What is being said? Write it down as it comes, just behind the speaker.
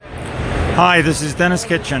Hi, this is Dennis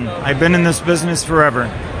Kitchen. I've been in this business forever.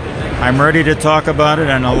 I'm ready to talk about it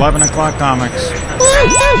on 11 O'Clock Comics.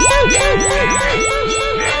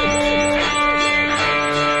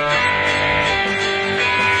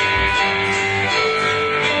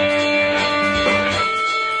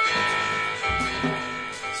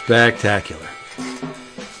 Spectacular.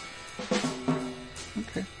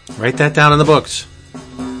 Okay. Write that down in the books.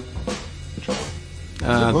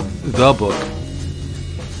 The book.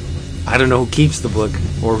 I don't know who keeps the book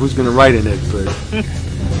or who's going to write in it, but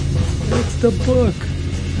it's the book.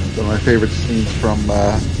 One of my favorite scenes from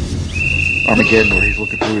Armageddon, where he's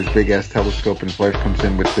looking through his big-ass telescope and his wife comes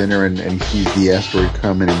in with dinner and he sees the asteroid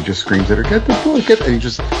come and he just screams at her, "Get the book!" And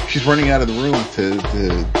she's running out of the room to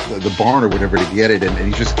the barn or whatever to get it, and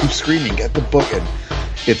he just keeps screaming, "Get the book!" And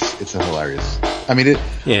it's a hilarious. I mean,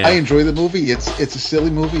 I enjoy the movie. It's a silly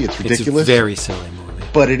movie. It's ridiculous. It's a very silly movie.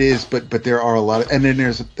 But it is. But there are a lot of, and then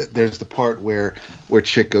there's the part where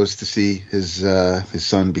Chick goes to see his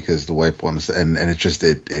son because the wife wants, and it just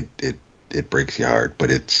it breaks your heart. But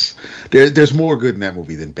there's more good in that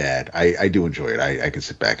movie than bad. I do enjoy it. I can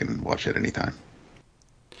sit back and watch it anytime.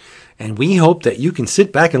 And we hope that you can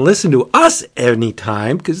sit back and listen to us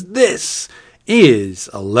anytime, because this is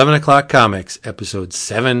 11 O'Clock Comics, episode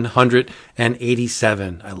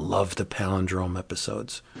 787. I love the palindrome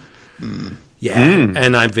episodes. Yeah,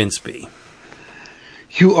 and I'm Vince B.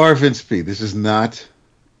 You are Vince B. This is not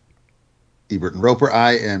Ebert and Roper.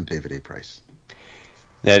 I am David A. Price.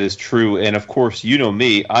 That is true. And, of course, you know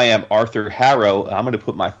me. I am Arthur Harrow. I'm going to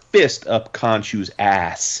put my fist up Khonshu's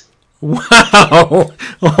ass. Wow.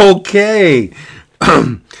 Okay.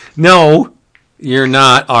 No, you're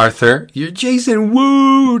not, Arthur. You're Jason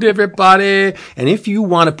Wood, everybody. And if you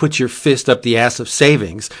want to put your fist up the ass of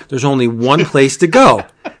savings, there's only one place to go.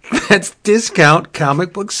 That's Discount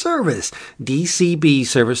Comic Book Service,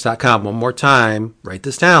 dcbservice.com. One more time, write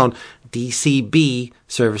this down,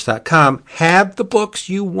 dcbservice.com. Have the books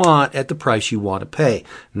you want at the price you want to pay.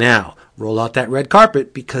 Now, roll out that red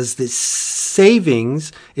carpet, because this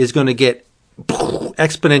savings is going to get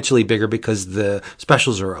exponentially bigger because the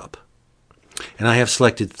specials are up. And I have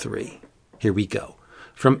selected 3. Here we go.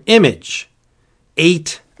 From Image,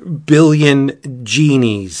 8 Billion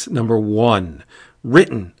Genies, number 1.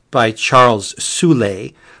 Written by Charles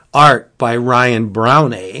Soule. Art by Ryan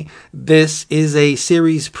Browne. This is a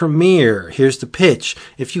series premiere. Here's the pitch.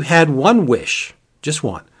 If you had one wish, just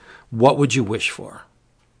one, what would you wish for?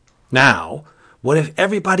 Now, what if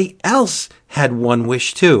everybody else had one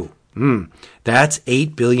wish too? That's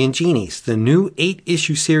 8 Billion Genies, the new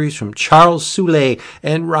 8-issue series from Charles Soule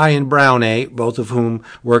and Ryan Browne, both of whom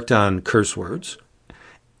worked on Curse Words.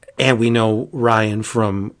 And we know Ryan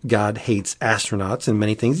from God Hates Astronauts and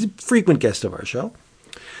many things. He's a frequent guest of our show.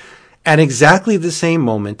 At exactly the same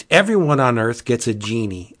moment, everyone on Earth gets a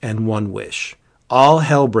genie and one wish. All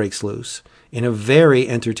hell breaks loose in a very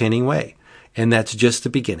entertaining way. And that's just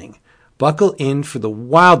the beginning. Buckle in for the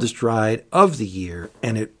wildest ride of the year,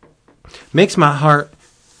 and it makes my heart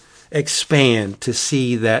expand to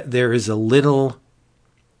see that there is a little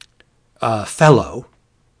fellow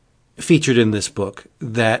featured in this book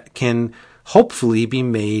that can hopefully be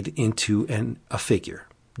made into a figure,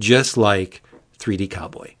 just like 3D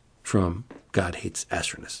Cowboy from God Hates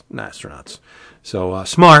Astronauts. So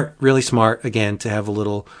smart, really smart, again, to have a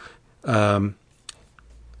little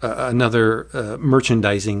another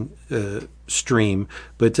merchandising stream.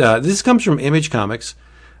 But this comes from Image Comics,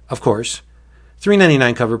 of course.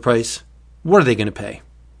 $3.99 cover price. What are they going to pay?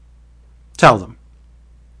 Tell them.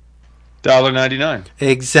 $1.99.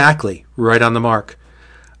 Exactly. Right on the mark.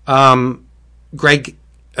 Greg,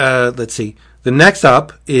 let's see. The next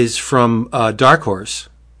up is from Dark Horse.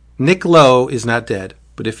 Nick Lowe is not dead,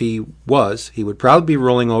 but if he was, he would probably be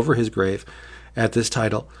rolling over his grave at this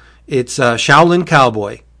title. It's Shaolin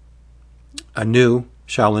Cowboy, a new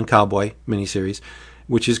Shaolin Cowboy miniseries,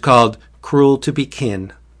 which is called Cruel to Be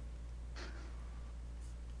Kin.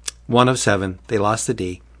 1 of 7. They lost the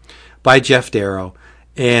D. By Jeff Darrow.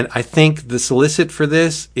 And I think the solicit for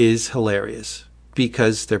this is hilarious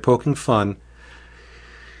because they're poking fun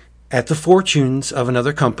at the fortunes of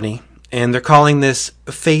another company, and they're calling this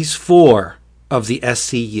Phase 4 of the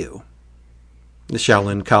SCU, the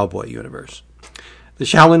Shaolin Cowboy universe. The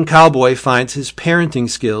Shaolin Cowboy finds his parenting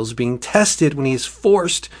skills being tested when he is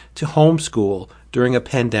forced to homeschool during a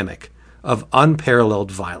pandemic of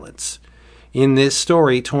unparalleled violence. In this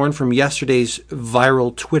story, torn from yesterday's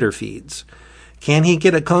viral Twitter feeds, can he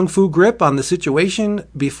get a kung fu grip on the situation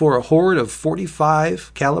before a horde of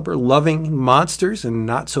 .45 caliber loving monsters and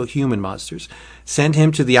not so human monsters send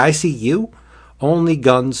him to the ICU? Only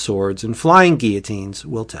guns, swords, and flying guillotines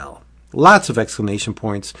will tell. Lots of exclamation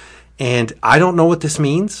points. And I don't know what this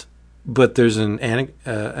means, but there's an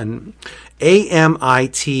AMITOUFU.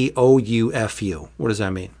 What does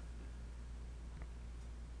that mean?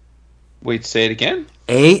 Wait, say it again?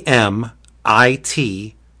 AMITOUFU.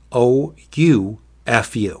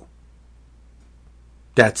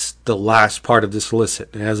 That's the last part of the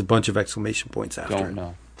solicit. It has a bunch of exclamation points after it. Don't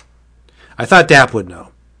know. I thought Dap would know.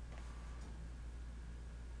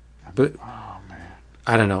 But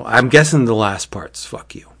I don't know. I'm guessing the last part's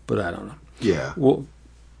fuck you, but I don't know. Yeah. Well,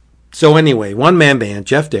 so anyway, one-man band,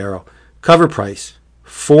 Jeff Darrow, cover price,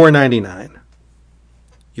 $4.99.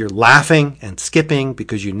 You're laughing and skipping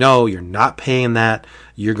because you know you're not paying that.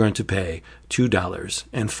 You're going to pay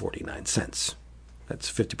 $2.49.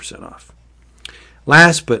 That's 50% off.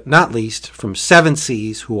 Last but not least, from Seven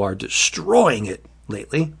Seas, who are destroying it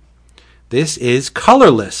lately, this is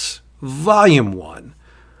Colorless, Volume 1,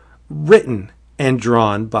 written and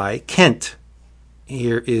drawn by Kent.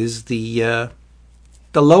 Here is the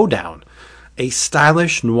lowdown. A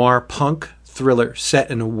stylish noir punk thriller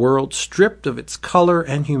set in a world stripped of its color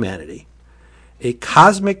and humanity. A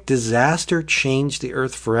cosmic disaster changed the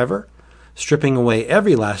earth forever, stripping away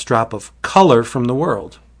every last drop of color from the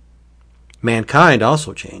world. Mankind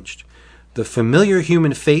also changed. The familiar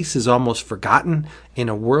human face is almost forgotten in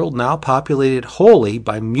a world now populated wholly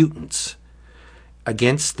by mutants.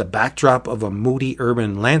 Against the backdrop of a moody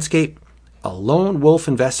urban landscape, a lone wolf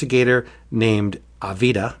investigator named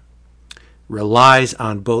Avida relies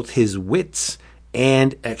on both his wits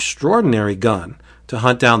and extraordinary gun to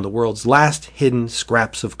hunt down the world's last hidden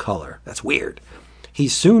scraps of color. That's weird. He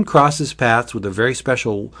soon crosses paths with a very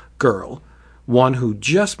special girl, one who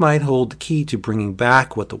just might hold the key to bringing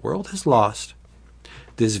back what the world has lost.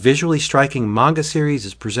 This visually striking manga series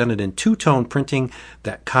is presented in two-tone printing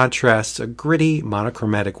that contrasts a gritty,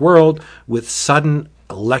 monochromatic world with sudden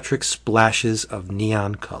electric splashes of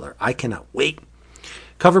neon color. I cannot wait.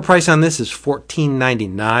 Cover price on this is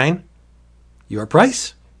 $14.99. Your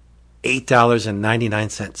price?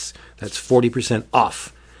 $8.99. That's 40%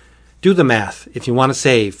 off. Do the math. If you want to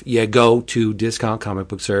save, you go to Discount Comic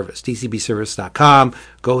Book Service, dcbservice.com.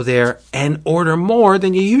 Go there and order more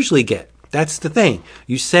than you usually get. That's the thing.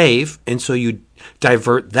 You save, and so you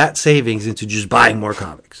divert that savings into just buying more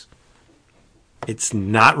comics. It's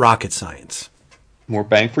not rocket science. More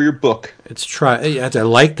bang for your buck. I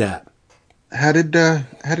like that. How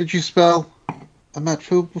did you spell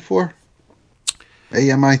Amatfu before?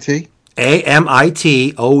 A-M-I-T?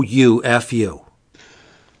 A-M-I-T-O-U-F-U.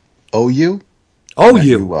 O-U?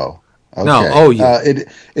 O-U. Okay. No, O-U.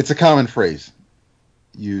 It's a common phrase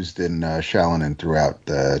used in Shaolin and throughout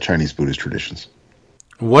Chinese Buddhist traditions.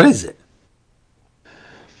 What is it?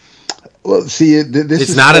 Well, see, this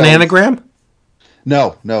it's not an anagram?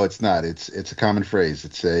 No, it's not. It's a common phrase.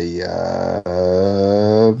 It's a.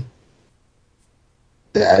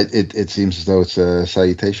 It seems as though it's a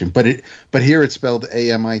salutation, but here it's spelled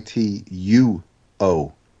A-M-I-T-U-O.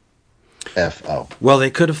 F-O. Well,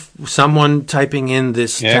 they could have someone typing in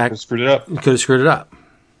this could have screwed it up. Could have screwed it up.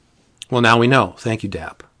 Well, now we know. Thank you,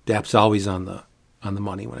 Dap. Dap's always on the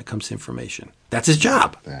money when it comes to information. That's his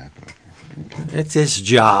job. Okay. It's his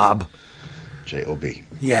job. J-O-B.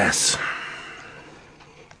 Yes.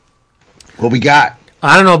 What we got?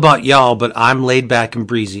 I don't know about y'all, but I'm laid back and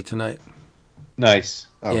breezy tonight. Nice.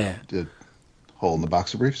 Oh, yeah. The hole in the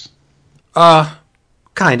boxer briefs? Kinda.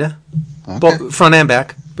 Okay. Both front and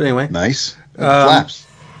back. But anyway. Nice. Flaps.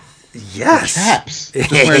 Yes. Chaps.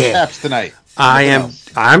 Just wearing chaps tonight.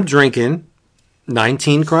 I'm drinking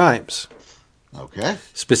 19 Crimes. Okay.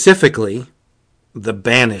 Specifically, The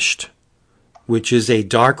Banished, which is a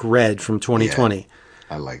dark red from 2020. Yeah,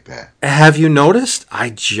 I like that. Have you noticed? I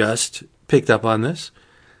just picked up on this.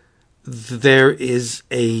 There is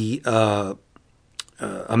a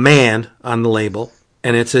man on the label,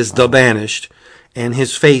 and it says The Banished, and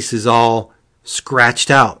his face is all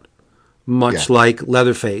scratched out, much like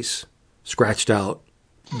Leatherface scratched out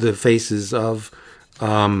the faces of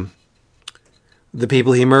the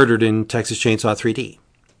people he murdered in Texas Chainsaw 3D.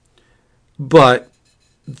 But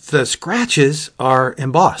the scratches are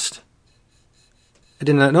embossed. I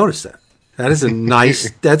did not notice that. That is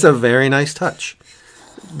that's a very nice touch.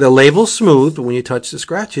 The label's smooth, but when you touch the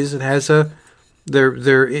scratches, it has they're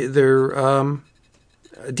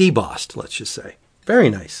debossed, let's just say. Very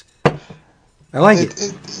nice. I like it.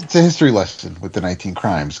 It's a history lesson with the 19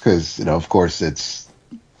 Crimes because, of course,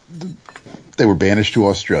 they were banished to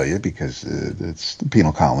Australia because it's the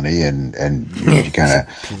penal colony, and you kind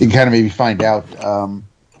of maybe find out,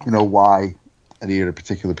 why any other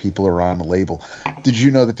particular people are on the label. Did you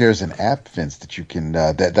know that there's an app, Vince, that you can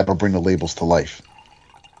that'll bring the labels to life?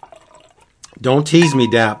 Don't tease me,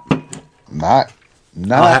 Dap. Not.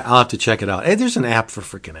 I'll have to check it out. Hey, there's an app for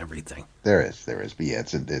freaking everything. There is. But yeah,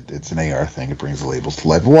 it's an AR thing. It brings the labels to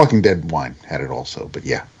life. Walking Dead wine had it also, but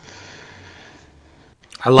yeah.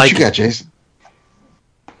 I like what you got, Jason?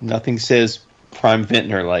 Nothing says Prime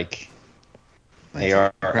Vintner like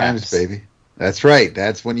AR Crimes, apps. baby. That's right.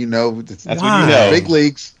 That's when you know. That's when you know. Big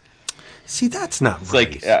leagues. See, that's not It's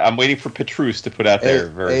right. like I'm waiting for Petrus to put out their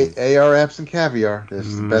version. AR apps and caviar.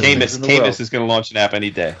 That's the best things in the world. Camus is going to launch an app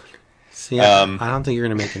any day. See, I don't think you're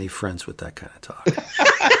going to make any friends with that kind of talk.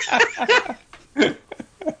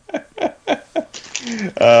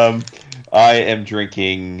 I am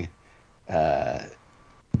drinking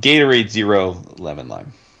Gatorade Zero Lemon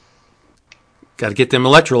Lime. Got to get them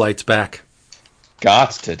electrolytes back.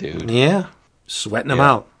 Gots to, dude. Yeah. Sweating them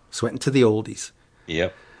out. Sweating to the oldies.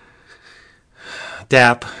 Yep.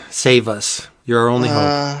 Dap, save us. You're our only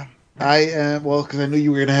hope. I am, well, because I knew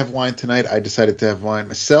you were going to have wine tonight, I decided to have wine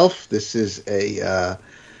myself. This is a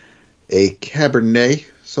Cabernet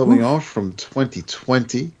Sauvignon from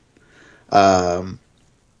 2020. It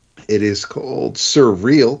is called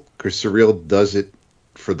Surreal, because Surreal does it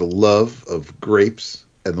for the love of grapes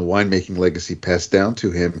and the winemaking legacy passed down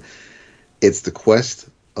to him. It's the quest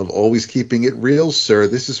of always keeping it real, sir.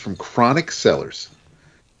 This is from Chronic Cellars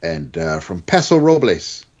and from Paso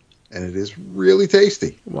Robles, and it is really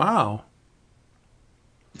tasty. Wow.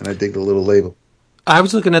 And I dig the little label. I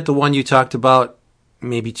was looking at the one you talked about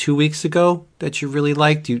maybe 2 weeks ago that you really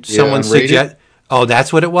liked. Someone suggest. Oh,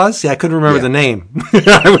 that's what it was? See, I couldn't remember the name.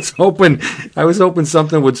 I was hoping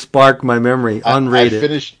something would spark my memory. Unrated. I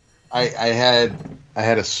finished. I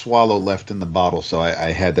had a swallow left in the bottle, so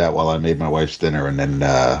I had that while I made my wife's dinner, and then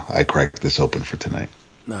I cracked this open for tonight.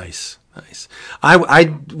 Nice.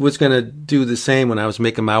 I was going to do the same when I was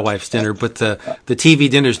making my wife's dinner, but the TV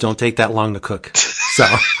dinners don't take that long to cook. So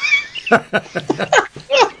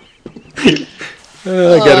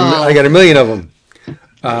I got a million of them.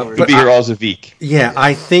 But be here all a week. Yeah,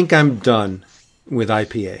 I think I'm done with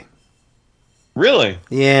IPA. Really?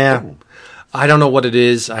 Yeah. I don't know what it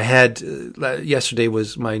is. I had yesterday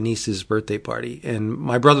was my niece's birthday party, and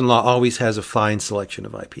my brother-in-law always has a fine selection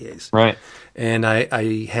of IPAs. Right. And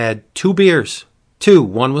I had 2 beers. 2.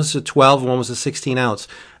 One was a 12, one was a 16 ounce.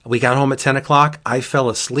 We got home at 10 o'clock. I fell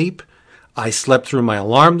asleep. I slept through my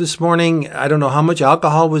alarm this morning. I don't know how much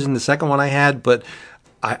alcohol was in the second one I had, but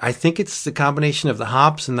I think it's the combination of the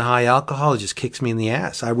hops and the high alcohol. It just kicks me in the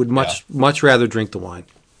ass. I would much rather drink the wine.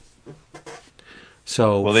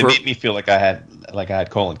 So well, they made me feel like I had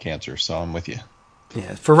colon cancer, so I'm with you.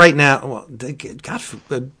 Yeah, for right now, well, God,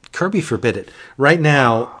 Kirby forbid it. Right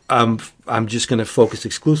now, I'm just going to focus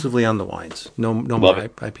exclusively on the wines. No more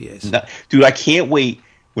IPAs. No, dude, I can't wait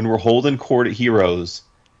when we're holding court at Heroes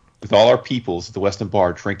with all our peoples at the Weston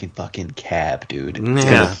Bar drinking fucking cab, dude.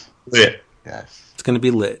 Yeah. Lit. Yes. It's going to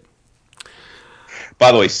be lit.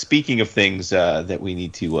 By the way, speaking of things that we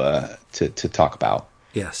need to talk about.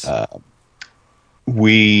 Yes.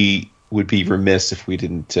 We would be remiss if we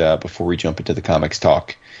didn't, before we jump into the comics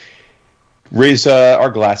talk, raise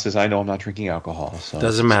our glasses. I know I'm not drinking alcohol. So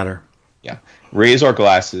doesn't matter. Yeah. Raise our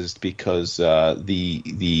glasses because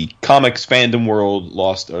the comics fandom world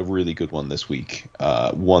lost a really good one this week.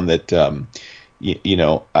 One that,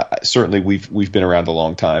 certainly we've been around a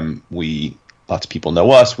long time. Lots of people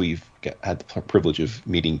know us. We've had the privilege of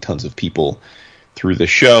meeting tons of people through the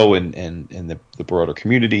show and the broader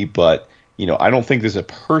community, but I don't think there's a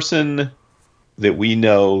person that we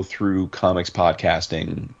know through comics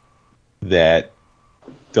podcasting that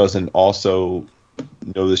doesn't also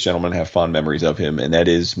know this gentleman, have fond memories of him, and that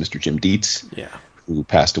is Mr. Jim Dietz, who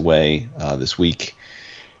passed away this week,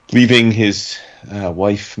 leaving his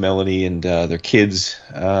wife, Melanie, and their kids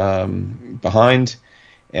behind.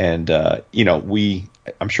 And,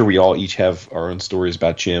 I'm sure we all each have our own stories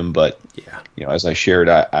about Jim, but, as I shared,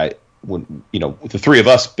 when the three of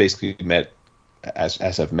us basically met, as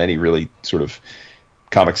have many really sort of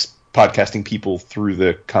comics podcasting people through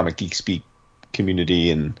the Comic Geek Speak community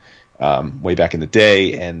and way back in the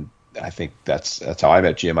day, and I think that's how I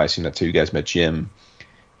met Jim. I assume that's how you guys met Jim.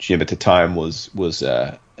 Jim at the time was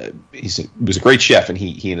a great chef, and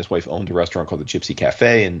he and his wife owned a restaurant called the Gypsy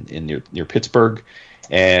Cafe in near Pittsburgh.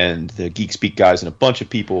 And the Geek Speak guys and a bunch of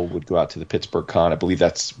people would go out to the Pittsburgh Con. I believe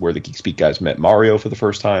that's where the Geek Speak guys met Mario for the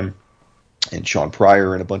first time, and Sean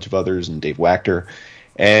Pryor and a bunch of others, and Dave Wachter.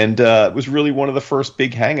 And it was really one of the first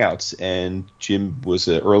big hangouts. And Jim was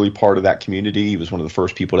an early part of that community. He was one of the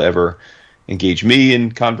first people to ever engage me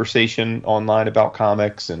in conversation online about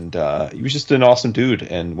comics. And he was just an awesome dude,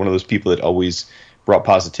 and one of those people that always brought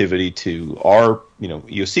positivity to our,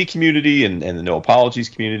 EOC community and the No Apologies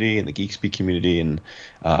community and the Geekspeak community, and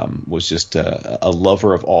was just a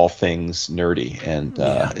lover of all things nerdy. And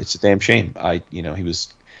it's a damn shame. He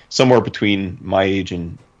was somewhere between my age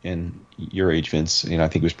and your age, Vince. I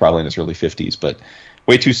think he was probably in his early 50s, but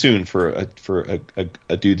way too soon for a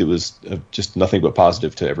dude that was just nothing but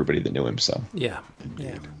positive to everybody that knew him. So yeah.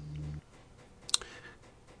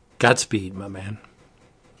 Godspeed, my man.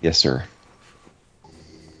 Yes, sir.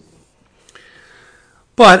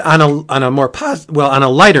 But on a more on a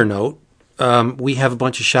lighter note, we have a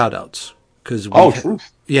bunch of shout outs because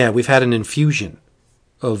we've had an infusion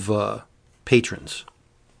of patrons.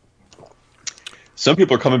 Some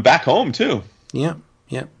people are coming back home too. Yeah.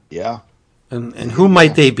 And who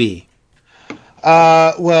might they be? In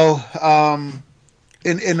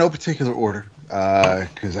no particular order,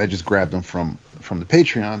 because I just grabbed them from the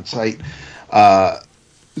Patreon site.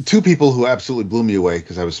 Two people who absolutely blew me away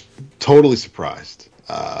because I was totally surprised.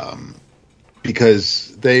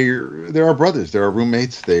 Because they're our brothers, they're our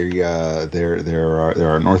roommates, they're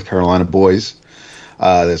our North Carolina boys.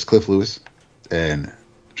 There's Cliff Lewis and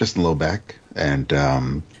Justin Loback,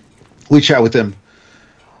 and we chat with them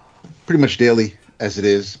pretty much daily as it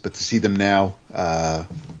is, but to see them now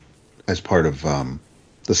as part of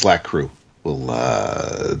the Slack crew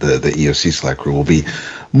the EOC Slack crew will be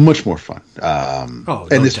much more fun.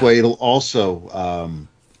 And this way it'll also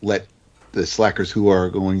let the Slackers who are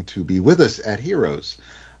going to be with us at Heroes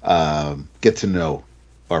get to know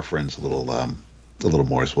our friends a little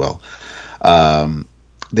more as well.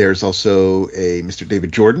 There's also a Mr.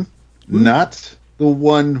 David Jordan, not the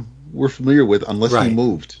one we're familiar with unless he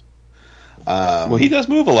moved. Well, he does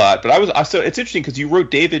move a lot, but so it's interesting because you wrote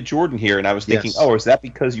David Jordan here, and I was thinking, is that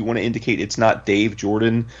because you want to indicate it's not Dave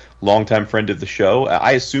Jordan, longtime friend of the show?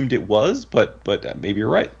 I assumed it was, but maybe you're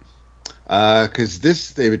right. Because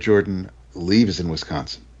this David Jordan lives in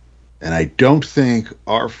Wisconsin, and I don't think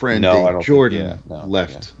our friend Dave Jordan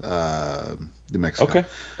left New Mexico.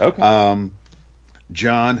 Okay.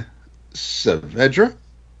 John Saavedra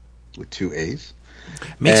with 2 A's.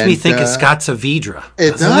 Makes me think it's Scott Saavedra.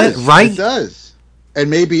 It does, right? It does. And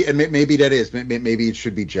maybe that is. Maybe it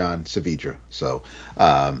should be John Saavedra. So,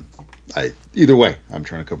 either way, I'm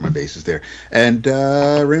trying to cover my bases there. And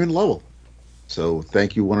Raymond Lowell. So,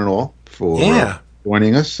 thank you one and all for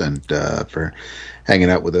joining us and for hanging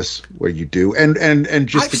out with us where you do. And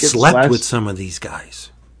just I've to get slept with some of these guys.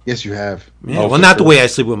 Yes, you have. Yeah, well, not the way I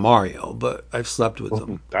sleep with Mario, but I've slept with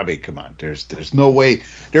them. I mean, come on. There's no way.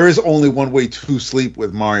 There is only one way to sleep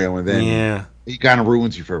with Mario, and then he kind of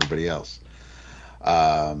ruins you for everybody else.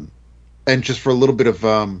 And just for a little bit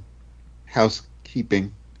of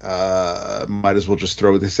housekeeping, might as well just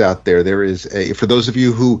throw this out there. There is for those of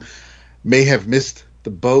you who may have missed the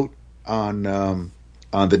boat on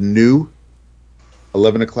the new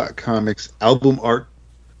 11 O'Clock Comics album art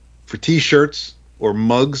for T-shirts or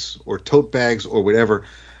mugs or tote bags or whatever,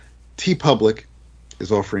 TeePublic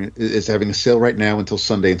is having a sale right now until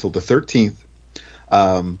Sunday, until the 13th.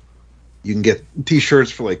 You can get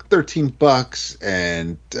T-shirts for like $13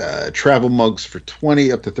 and travel mugs for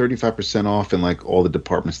 $20, up to 35% off, in like all the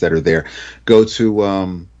departments that are there. Go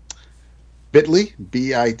to bit.ly,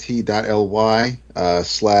 bit.ly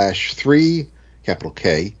 /3 capital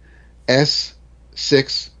K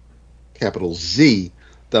S6 capital Z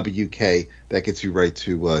WK. That gets you right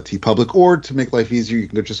to TeePublic. Or to make life easier, you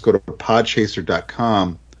can just go to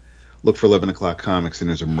podchaser.com, look for 11 O'Clock Comics, and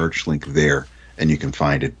there's a merch link there, and you can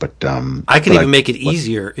find it. But I can even make it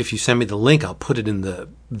easier if you send me the link. I'll put it in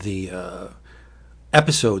the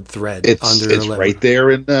episode thread. It's 11. right there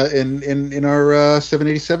in our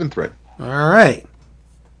 787 thread. All right.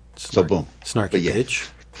 So boom, snarky bitch.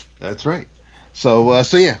 That's right. So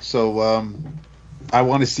I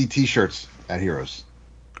want to see T-shirts at Heroes.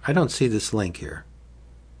 I don't see this link here.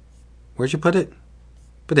 Where'd you put it?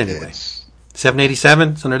 But anyway, 787.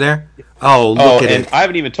 It's under there. Oh, look at it. I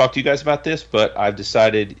haven't even talked to you guys about this, but I've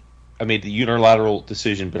decided. I made the unilateral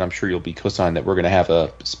decision, but I'm sure you'll be co-signed that we're going to have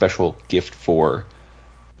a special gift for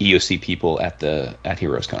EOC people at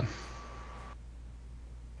HeroesCon.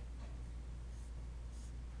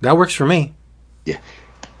 That works for me. Yeah.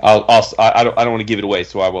 I don't want to give it away,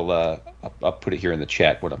 so I will. I'll put it here in the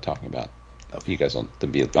chat what I'm talking about. You guys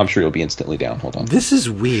I'm sure you'll be instantly down. Hold on. This is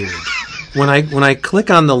weird. when I click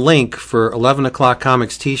on the link for 11 O'Clock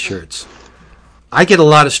Comics T-shirts, I get a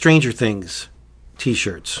lot of Stranger Things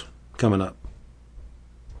T-shirts coming up.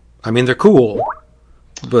 I mean, they're cool,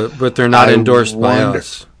 but they're not endorsed by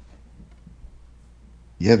us.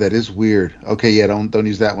 Yeah, that is weird. Okay, yeah, don't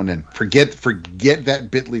use that one then. Forget that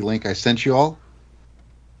bit.ly link I sent you all.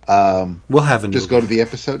 We'll have a new Just go to the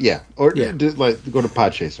episode, or Yeah. go to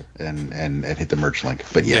Podchaser and hit the merch link.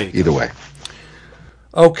 But yeah, There you either way.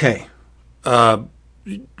 Okay.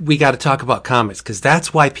 We got to talk about comics because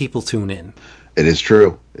that's why people tune in. It is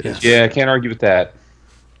true. It Yes. is. Yeah, I can't argue with that.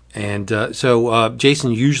 And so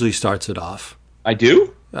Jason usually starts it off. I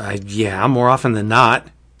do? Yeah, more often than not.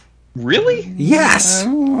 Really? Yes.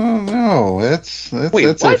 No, that's Wait,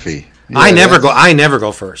 that's what? iffy. I Yeah, never that's- go. I never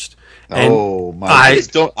go first. And Oh my!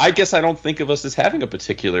 I guess I don't think of us as having a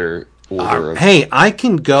particular order. hey, I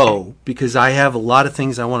can go because I have a lot of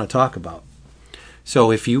things I want to talk about.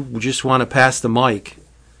 So if you just want to pass the mic,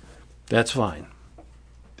 that's fine.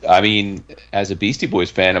 I mean, as a Beastie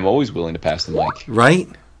Boys fan, I'm always willing to pass the mic. Right?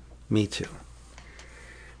 Me too.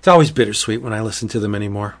 It's always bittersweet when I listen to them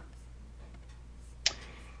anymore.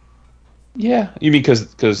 Yeah, you mean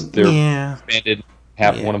because they're Yeah. expanded,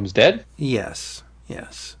 half Yeah. one of them's dead? Yes.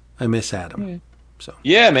 I miss Adam.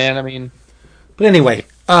 Yeah, man. I mean, But anyway,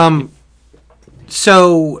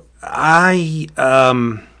 so I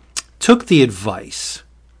took the advice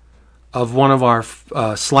of one of our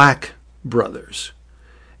Slack brothers,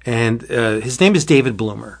 and his name is David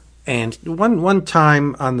Bloomer. And one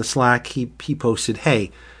time on the Slack, he posted,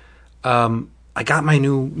 "Hey, I got my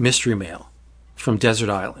new mystery mail from Desert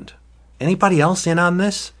Island. Anybody else in on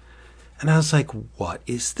this?" And I was like, "What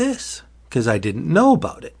is this?" Because I didn't know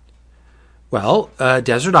about it. Well,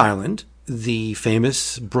 Desert Island, the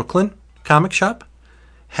famous Brooklyn comic shop,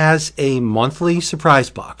 has a monthly surprise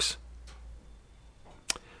box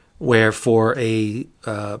where for a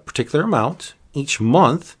particular amount each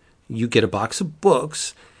month you get a box of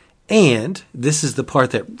books. And this is the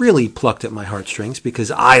part that really plucked at my heartstrings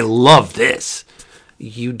because I love this.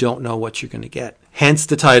 You don't know what you're going to get. Hence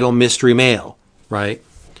the title Mystery Mail, right?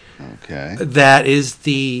 Okay. That is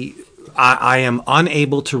I am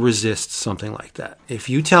unable to resist something like that. If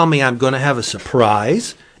you tell me I'm going to have a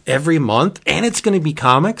surprise every month and it's going to be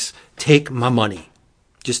comics, take my money.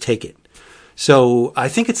 Just take it. So I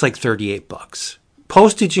think it's like $38,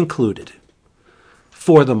 postage included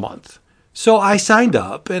for the month. So I signed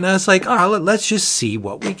up and I was like, let's just see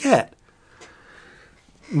what we get.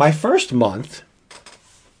 My first month,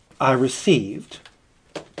 I received,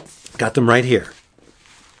 got them right here,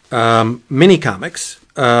 mini comics.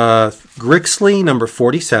 Grixley number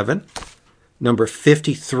 47, number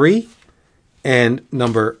 53, and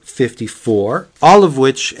number 54, all of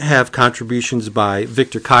which have contributions by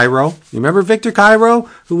Victor Cairo. You remember Victor Cairo,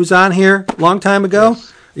 who was on here a long time ago?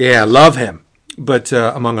 Yes. Yeah, love him. But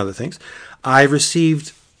among other things, I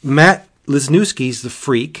received Matt Lisnowski's The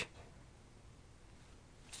Freak,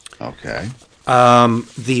 Okay.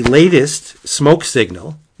 the latest Smoke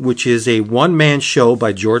Signal, which is a one-man show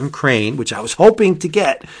by Jordan Crane, which I was hoping to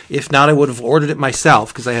get. If not, I would have ordered it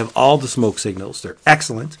myself because I have all the Smoke Signals. They're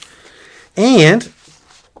excellent. And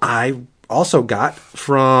I also got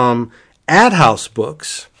from Ad House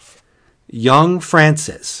Books, Young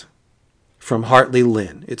Francis from Hartley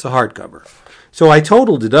Lynn. It's a hardcover. So I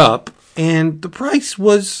totaled it up, and the price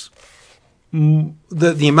was...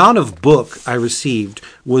 The amount of book I received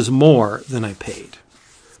was more than I paid.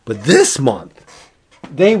 But this month,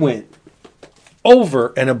 they went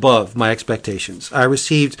over and above my expectations. I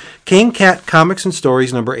received King Cat Comics and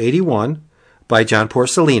Stories number 81 by John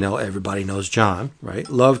Porcellino. Everybody knows John, right?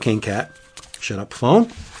 Love King Cat. Shut up,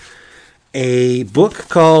 phone. A book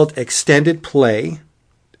called Extended Play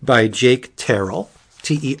by Jake Terrell,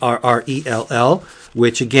 Terrell,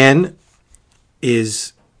 which again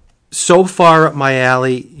is so far up my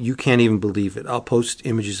alley, you can't even believe it. I'll post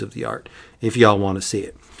images of the art if y'all want to see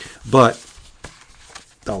it. But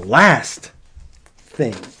the last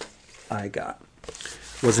thing I got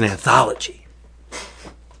was an anthology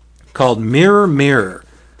called Mirror Mirror,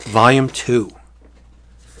 Volume 2.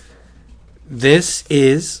 This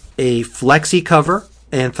is a flexi cover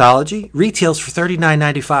anthology. Retails for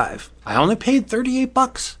 $39.95. I only paid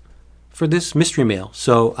 $38 for this mystery mail,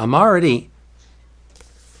 so I'm already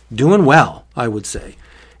doing well, I would say.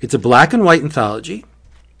 It's a black and white anthology.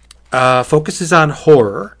 Focuses on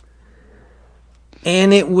horror.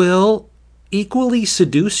 And it will equally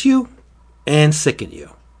seduce you and sicken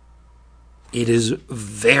you. It is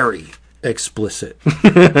very explicit.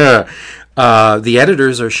 The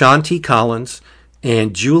editors are Sean T. Collins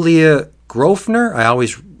and Julia Grofner. I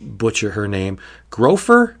always butcher her name.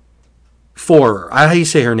 Grofer Forer. How do you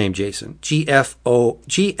say her name, Jason? Groerer.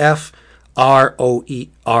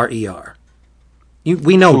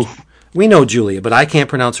 We know Julia, but I can't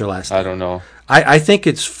pronounce her last name. I don't know. I think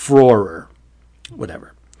it's Forer.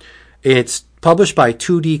 Whatever. It's published by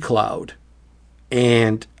 2D Cloud.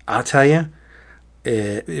 And I'll tell you,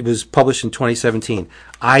 It was published in 2017.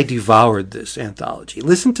 I devoured this anthology.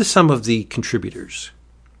 Listen to some of the contributors.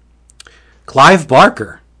 Clive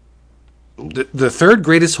Barker, the third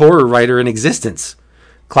greatest horror writer in existence.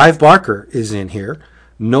 Clive Barker is in here.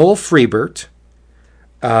 Noel Freibert.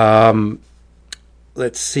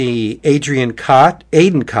 Let's see. Aidan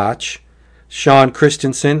Koch. Sean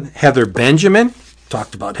Christensen. Heather Benjamin.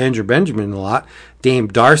 Talked about Heather Benjamin a lot. Dame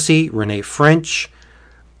Darcy. Renee French.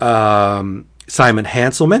 Simon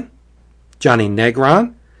Hanselman. Johnny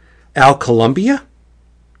Negron. Al Columbia.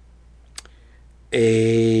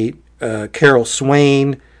 Carol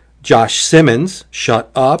Swain. Josh Simmons. Shut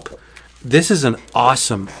Up. This is an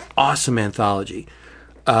awesome, awesome anthology.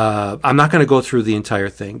 I'm not going to go through the entire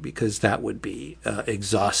thing because that would be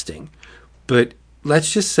exhausting. But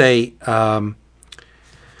let's just say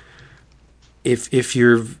if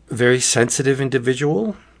you're a very sensitive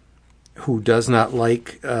individual who does not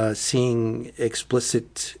like seeing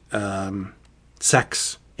explicit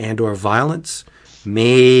sex and or violence,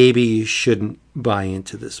 maybe you shouldn't buy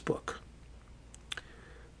into this book.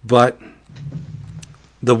 But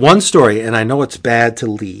the one story, and I know it's bad to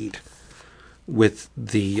lead with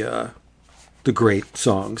the great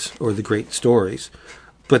songs or the great stories,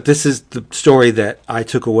 but this is the story that I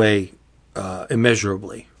took away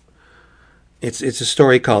immeasurably. It's a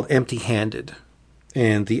story called Empty-Handed,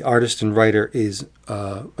 and the artist and writer is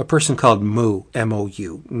a person called Moo,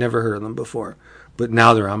 M-O-U. Never heard of them before, but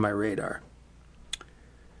now they're on my radar.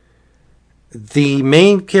 The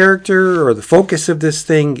main character or the focus of this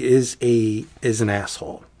thing is an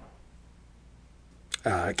asshole.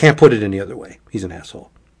 I can't put it any other way. He's an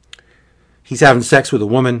asshole. He's having sex with a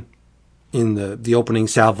woman in the opening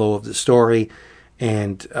salvo of the story,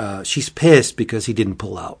 and she's pissed because he didn't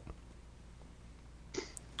pull out.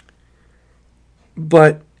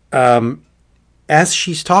 But as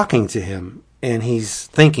she's talking to him, and he's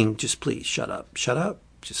thinking, just please shut up,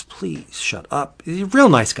 just please shut up. He's a real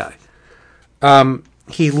nice guy.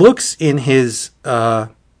 He looks in his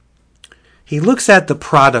he looks at the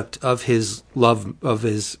product of his love of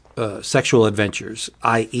his sexual adventures,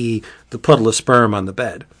 i.e., the puddle of sperm on the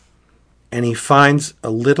bed, and he finds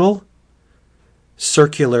a little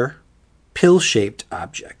circular pill-shaped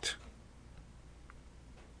object,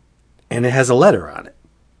 and it has a letter on it.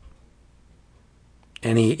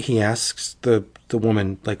 And he asks the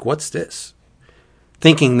woman, like, what's this?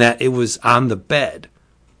 Thinking that it was on the bed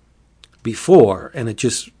before, and it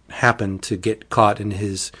just happened to get caught in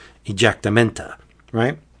his ejectamenta,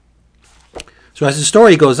 right? So as the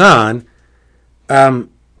story goes on,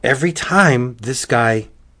 every time this guy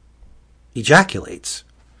ejaculates,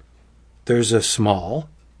 there's a small,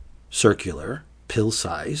 circular,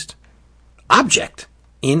 pill-sized object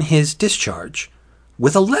in his discharge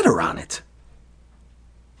with a letter on it.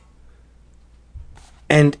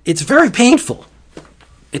 And it's very painful.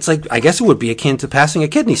 It's like, I guess it would be akin to passing a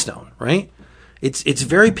kidney stone, right? It's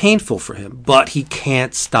very painful for him, but he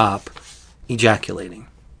can't stop ejaculating,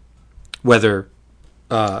 whether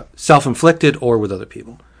self-inflicted or with other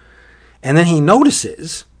people. And then he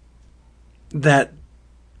notices that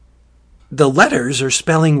the letters are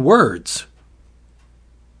spelling words.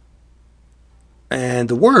 And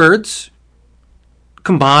the words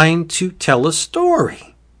combine to tell a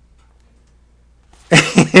story.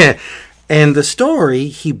 And the story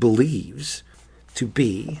he believes to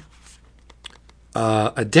be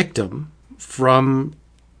a dictum from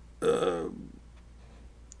a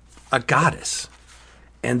goddess,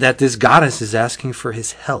 and that this goddess is asking for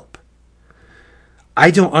his help.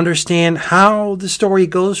 I don't understand how the story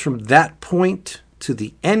goes from that point to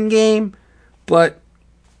the end game, but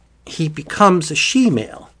he becomes a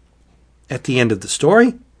she-male at the end of the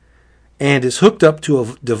story and is hooked up to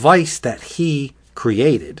a device that he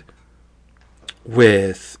created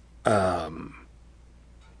with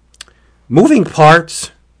moving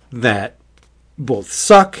parts that both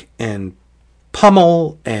suck and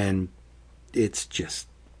pummel, and it's just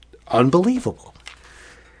unbelievable.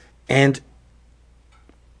 And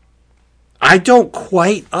I don't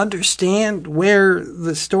quite understand where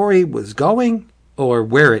the story was going or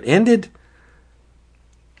where it ended.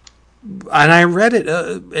 And I read it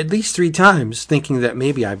at least 3 times thinking that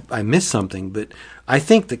maybe I missed something, but I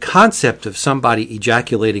think the concept of somebody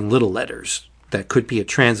ejaculating little letters that could be a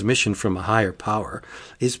transmission from a higher power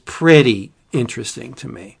is pretty interesting to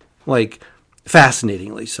me. Like,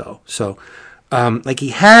 fascinatingly so. So, like, he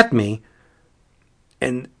had me,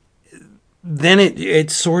 and then it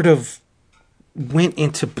sort of went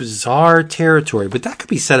into bizarre territory. But that could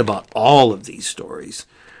be said about all of these stories.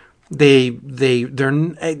 They're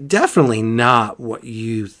definitely not what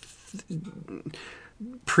you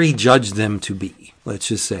prejudge them to be. Let's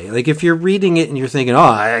just say, like, if you're reading it and you're thinking, "Oh,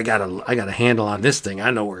 I got a handle on this thing.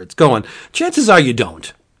 I know where it's going." Chances are you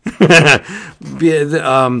don't. The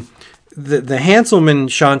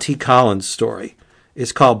Hanselman Sean T. Collins story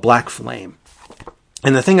is called Black Flame,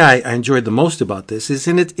 and the thing I enjoyed the most about this is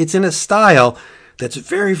it's in a style that's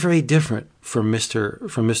very, very different from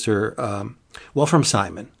from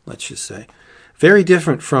Simon. Let's just say, very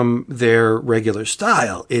different from their regular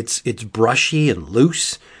style. It's brushy and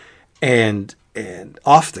loose, and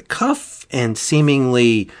off the cuff, and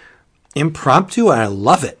seemingly impromptu. I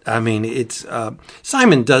love it. I mean, it's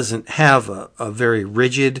Simon doesn't have a very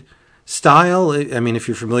rigid style. I mean, if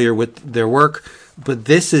you're familiar with their work, but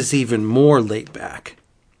this is even more laid back,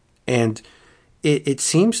 and it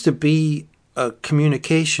seems to be a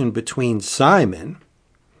communication between Simon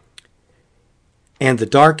and the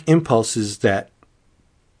dark impulses that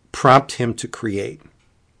prompt him to create.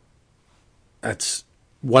 That's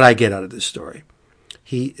what I get out of this story.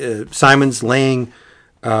 Simon's laying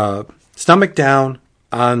stomach down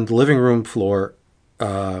on the living room floor,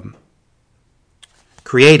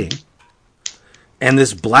 creating, and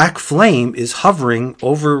this black flame is hovering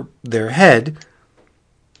over their head,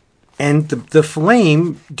 and the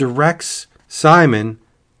flame directs Simon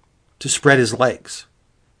to spread his legs.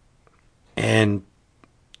 And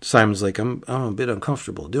Simon's like, I'm a bit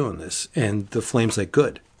uncomfortable doing this. And the flame's like,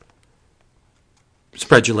 good.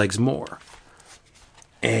 Spread your legs more.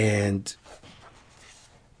 And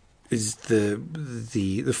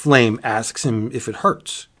the flame asks him if it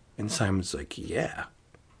hurts. And Simon's like, yeah.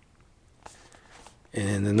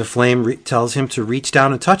 And then the flame tells him to reach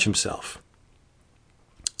down and touch himself.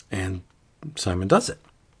 And Simon does it.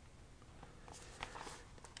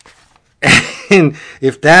 And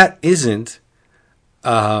if that isn't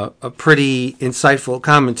a pretty insightful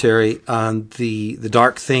commentary on the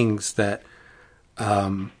dark things that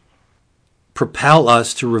propel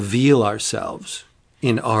us to reveal ourselves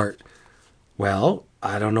in art, well,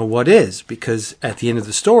 I don't know what is, because at the end of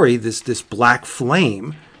the story, this black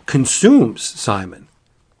flame consumes Simon.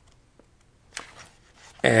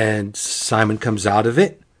 And Simon comes out of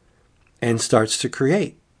it and starts to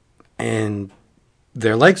create. And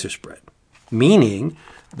their legs are spread. Meaning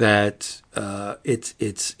that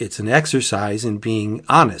it's an exercise in being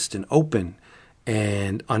honest and open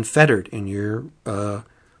and unfettered in your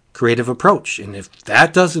creative approach. And if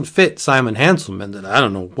that doesn't fit Simon Hanselman, then I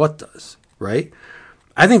don't know what does, right?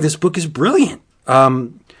 I think this book is brilliant, but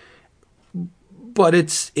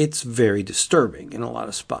it's very disturbing in a lot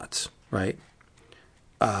of spots, right?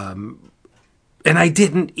 And I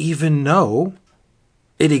didn't even know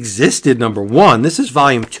it existed, number one. This is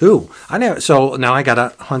volume 2. So now I got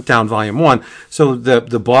to hunt down volume 1. So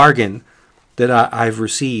the bargain that I've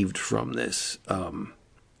received from this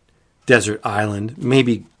desert island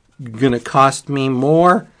maybe going to cost me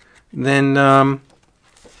more than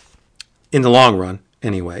in the long run,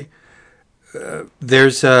 anyway.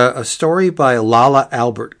 There's a story by Lala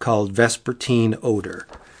Albert called Vespertine Odor,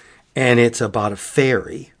 and it's about a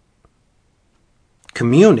fairy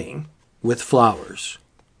communing with flowers.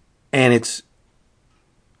 And it's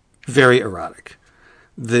very erotic.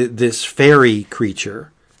 This fairy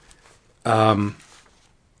creature does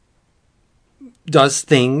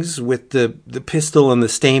things with the pistil and the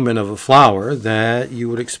stamen of a flower that you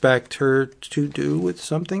would expect her to do with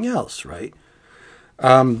something else, right?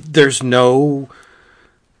 There's no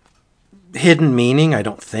hidden meaning, I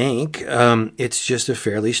don't think. It's just a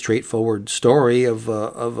fairly straightforward story of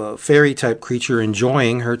a fairy-type creature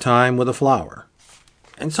enjoying her time with a flower.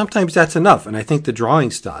 And sometimes that's enough. And I think the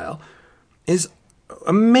drawing style is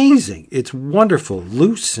amazing. It's wonderful,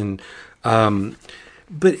 loose, and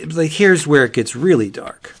but like here's where it gets really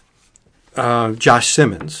dark. Josh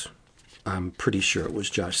Simmons, I'm pretty sure it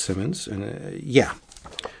was Josh Simmons, and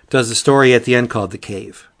does a story at the end called The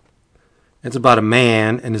Cave. It's about a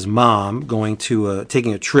man and his mom going to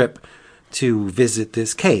taking a trip to visit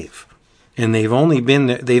this cave, and they've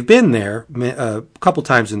been there a couple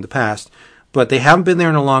times in the past. But they haven't been there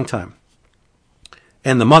in a long time.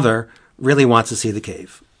 And the mother really wants to see the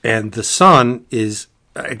cave. And the son is,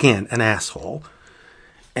 again, an asshole.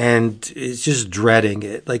 And is just dreading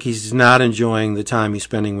it. Like, he's not enjoying the time he's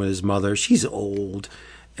spending with his mother. She's old.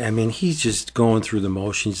 I mean, he's just going through the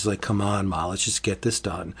motions. He's like, come on, Ma, let's just get this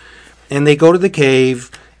done. And they go to the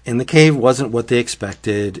cave. And the cave wasn't what they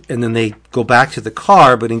expected. And then they go back to the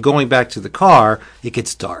car. But in going back to the car, it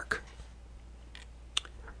gets dark.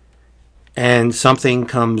 And something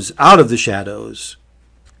comes out of the shadows,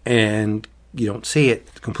 and you don't see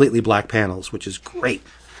it. Completely black panels, which is great.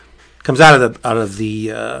 Comes out of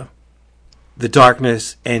the the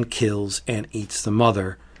darkness and kills and eats the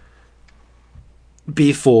mother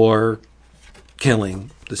before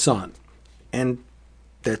killing the son. And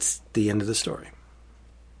that's the end of the story.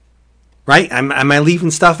 Right? Am I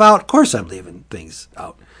leaving stuff out? Of course I'm leaving things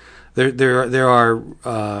out. There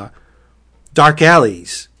are dark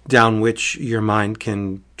alleys down which your mind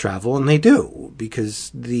can travel, and they do,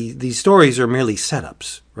 because these stories are merely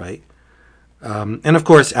setups, right? And of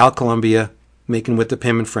course, Al Columbia making with the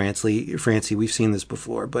Pym and Francie, we've seen this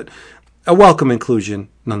before, but a welcome inclusion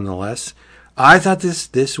nonetheless. I thought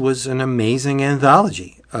this was an amazing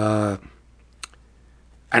anthology. And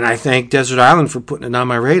I thank Desert Island for putting it on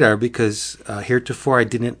my radar, because heretofore I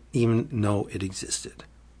didn't even know it existed.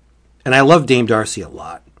 And I love Dame Darcy a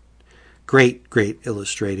lot. Great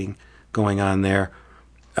illustrating going on there.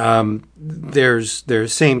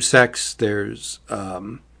 There's same sex, there's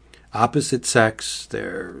opposite sex,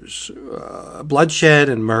 there's bloodshed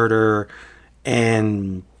and murder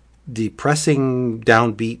and depressing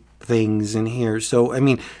downbeat things in here. So, I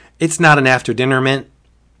mean, it's not an after dinner mint.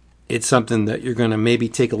 It's something that you're going to maybe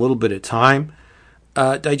take a little bit of time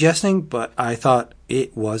digesting, but I thought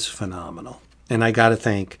it was phenomenal. And I got to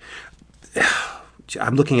think,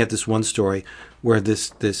 I'm looking at this one story where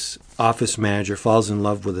this office manager falls in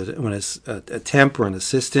love with a temp or an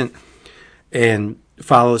assistant and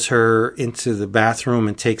follows her into the bathroom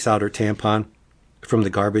and takes out her tampon from the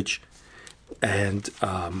garbage and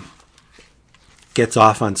gets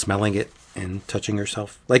off on smelling it and touching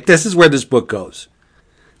herself. Like, this is where this book goes.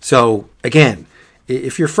 So, again,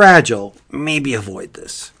 if you're fragile, maybe avoid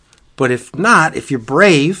this. But if not, if you're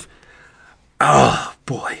brave, oh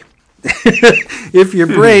boy. if you're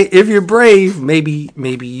brave,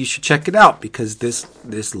 maybe you should check it out, because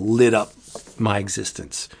this lit up my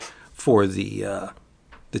existence for the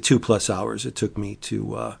 2+ hours it took me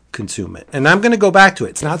to consume it. And I'm going to go back to it.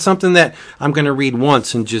 It's not something that I'm going to read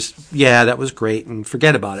once and just, yeah, that was great, and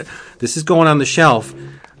forget about it. This is going on the shelf.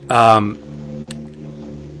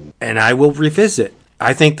 And I will revisit.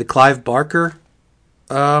 I think the Clive Barker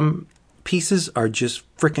pieces are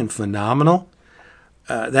just freaking phenomenal.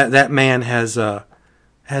 That man has a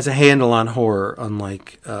handle on horror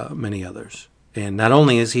unlike many others. And not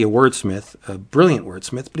only is he a wordsmith, a brilliant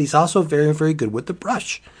wordsmith, but he's also very, very good with the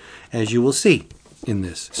brush, as you will see in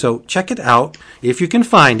this. So check it out if you can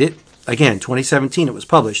find it. Again, 2017 it was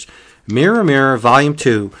published. Mirror, Mirror, Volume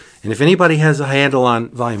 2. And if anybody has a handle on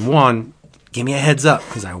Volume 1, give me a heads up,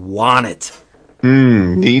 because I want it.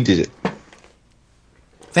 Needed it.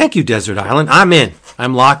 Thank you, Desert Island. I'm in.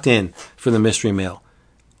 I'm locked in for the mystery mail.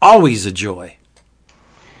 Always a joy.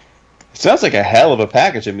 It sounds like a hell of a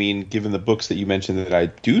package. I mean, given the books that you mentioned that I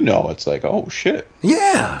do know, it's like, oh, shit.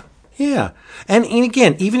 Yeah. And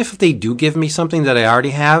again, even if they do give me something that I already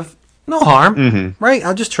have, no harm, right?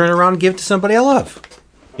 I'll just turn around and give it to somebody I love.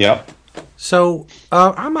 Yep. So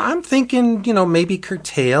I'm thinking, maybe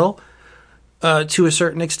curtail to a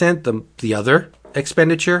certain extent the other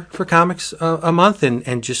expenditure for comics a month,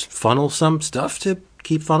 and just funnel some stuff to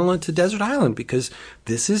keep funneling to Desert Island, because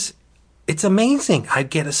it's amazing. I'd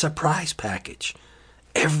get a surprise package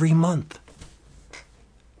every month.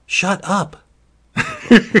 Shut up.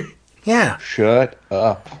 Yeah. Shut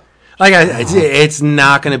up. It's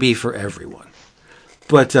not going to be for everyone,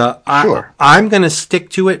 but Sure. I'm going to stick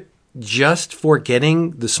to it just for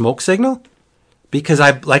getting the smoke signal, because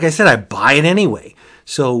like I said, I buy it anyway.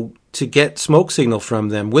 So to get smoke signal from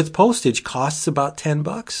them with postage costs about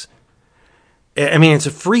 $10. I mean, it's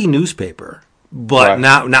a free newspaper, but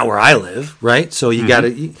right. not where I live, right? So you got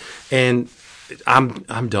to, and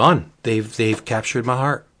I'm done. They've captured my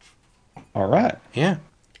heart. All right. Yeah.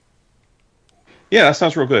 Yeah, that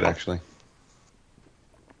sounds real good, actually.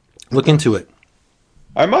 Look into it.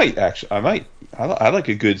 I might, actually. I like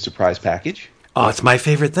a good surprise package. Oh, it's my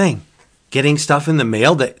favorite thing. Getting stuff in the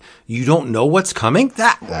mail that you don't know what's coming.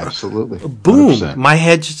 Absolutely. Boom. 100%. My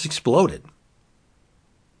head just exploded.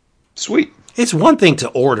 Sweet. It's one thing to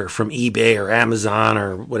order from eBay or Amazon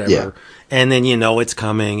or whatever, and then it's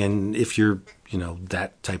coming, and if you're,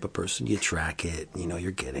 that type of person, you track it,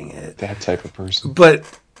 you're getting it. That type of person. But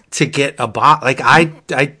to get a box, like I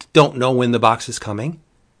don't know when the box is coming.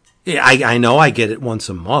 I know I get it once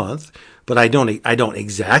a month, but I don't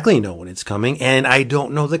exactly know when it's coming, and I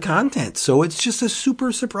don't know the content. So it's just a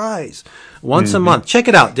super surprise. Once a month. Check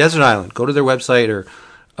it out, Desert Island. Go to their website, or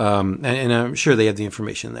and I'm sure they have the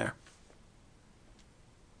information there.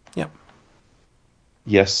 Yep.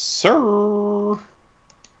 Yes, sir.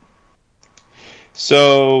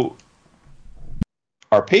 So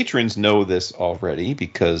our patrons know this already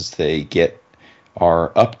because they get our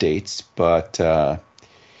updates, but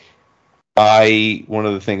One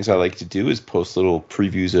of the things I like to do is post little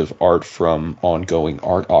previews of art from ongoing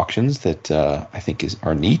art auctions that I think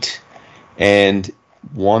are neat. And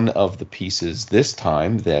one of the pieces this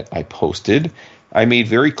time that I posted, I made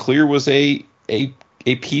very clear was a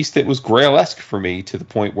piece that was Grail-esque for me, to the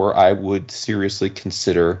point where I would seriously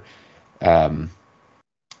consider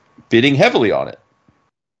bidding heavily on it,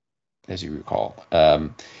 as you recall.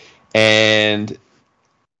 And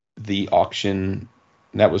the auction,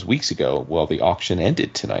 that was weeks ago. Well, the auction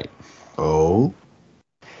ended tonight. Oh.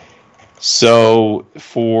 So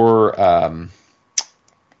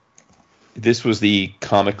this was the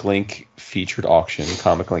Comic Link featured auction.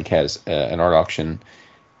 Comic Link has an art auction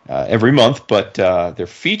every month, but their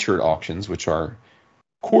featured auctions, which are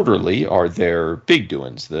quarterly, are their big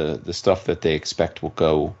doings, the stuff that they expect will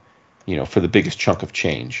go, for the biggest chunk of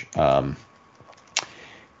change.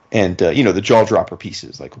 And the jaw dropper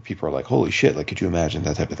pieces, like where people are like, "Holy shit!" Like, could you imagine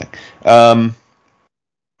that type of thing?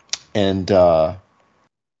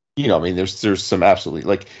 There's some absolutely,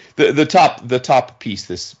 like, the top piece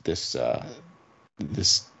this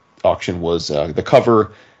auction was the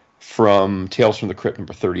cover from Tales from the Crypt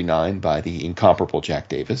number 39 by the incomparable Jack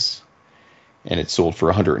Davis, and it sold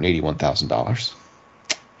for $181,000.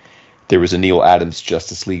 There was a Neil Adams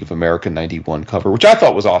Justice League of America 91 cover, which I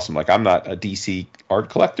thought was awesome. Like, I'm not a DC art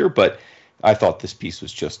collector, but I thought this piece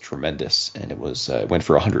was just tremendous, and it went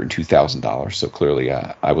for $102,000. So clearly,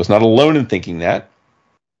 I was not alone in thinking that.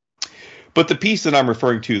 But the piece that I'm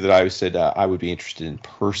referring to that I said I would be interested in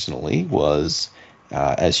personally was,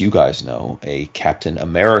 as you guys know, a Captain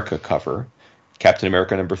America cover, Captain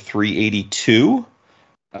America number 382.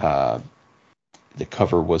 The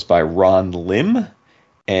cover was by Ron Lim.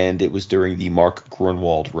 And it was during the Mark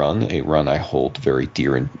Grunwald run, a run I hold very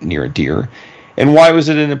near and dear. And why was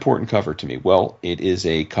it an important cover to me? Well, it is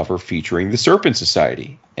a cover featuring the Serpent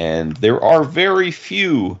Society. And there are very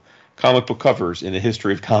few comic book covers in the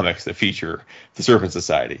history of comics that feature the Serpent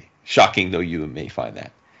Society. Shocking though you may find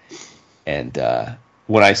that. And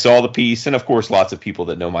when I saw the piece, and of course lots of people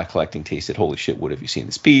that know my collecting taste said, "Holy shit, what have you seen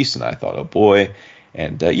this piece?" And I thought, oh boy.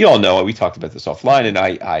 And you all know, we talked about this offline, and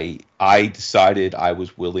I decided I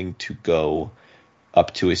was willing to go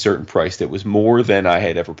up to a certain price that was more than I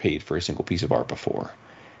had ever paid for a single piece of art before.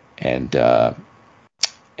 And I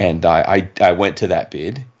went to that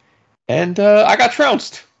bid, and I got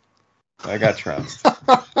trounced. So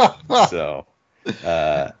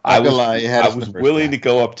I was willing to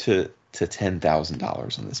go up to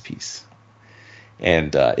 $10,000 on this piece.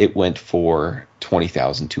 And it went for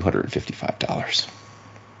 $20,255.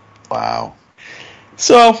 Wow.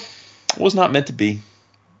 So, it was not meant to be.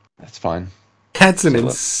 That's fine. That's an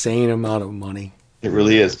insane amount of money. It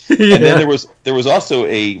really is. Yeah. And then there was also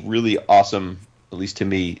a really awesome, at least to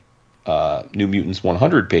me, New Mutants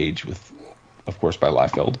 100 page with, of course, by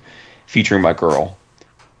Liefeld, featuring my girl.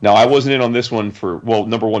 Now, I wasn't in on this one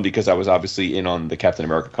number one, because I was obviously in on the Captain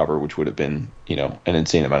America cover, which would have been, an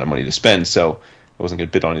insane amount of money to spend. So I wasn't going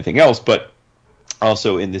to bid on anything else. But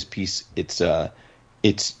also in this piece, it's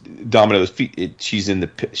Domino's. She's on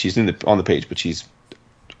the page, but she's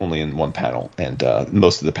only in one panel, and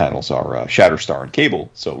most of the panels are Shatterstar and Cable.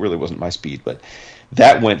 So it really wasn't my speed. But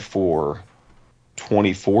that went for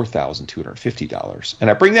 $24,250. And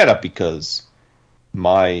I bring that up because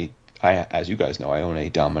as you guys know, I own a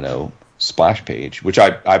Domino splash page, which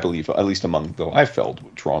I believe, at least among the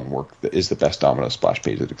Liefeld drawn work, is the best Domino splash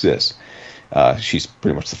page that exists. She's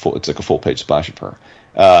pretty much it's like a full page splash of her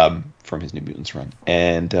from his New Mutants run,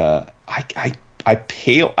 and I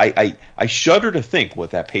shudder to think what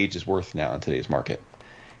that page is worth now in today's market,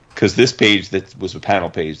 because this page that was a panel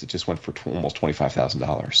page that just went for almost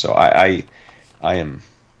 $25,000. So I am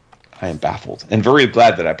baffled, and very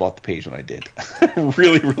glad that I bought the page when I did.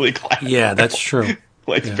 Really, really glad. Yeah, that's true.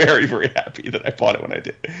 Very, very happy that I bought it when I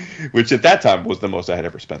did, which at that time was the most I had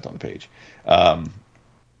ever spent on the page.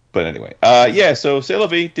 But anyway, so C'est La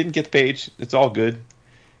Vie, didn't get the page. It's all good.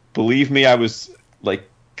 Believe me, I was like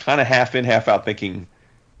kind of half in, half out, thinking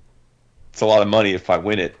it's a lot of money if I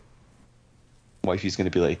win it. Wifey's going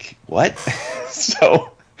to be like, what?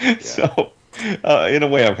 So in a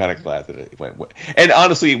way, I'm kind of glad that it went. And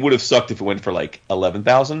honestly, it would have sucked if it went for like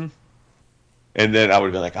 $11,000. And then I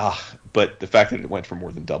would have been like, but the fact that it went for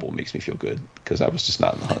more than double makes me feel good, because I was just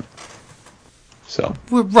not in the hunt. So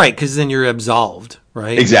right, because then you're absolved,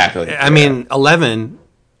 right? Exactly. I mean, 11,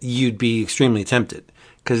 you'd be extremely tempted,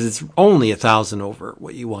 because it's only $1,000 over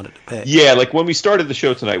what you wanted to pay. Yeah, like when we started the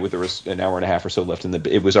show tonight, there was an hour and a half or so left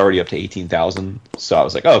it was already up to 18,000. So I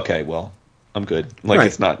was like, okay, well, I'm good. Like, right.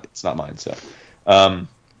 It's not mine. So,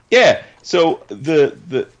 So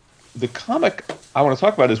the comic I want to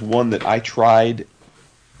talk about is one that I tried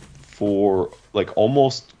for like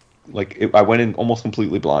almost I went in almost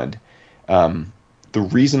completely blind. The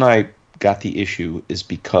reason I got the issue is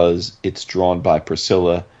because it's drawn by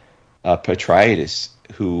Priscilla Petraitis,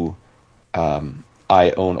 who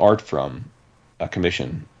I own art from, a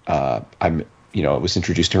commission. I was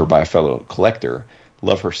introduced to her by a fellow collector.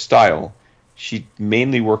 Love her style. She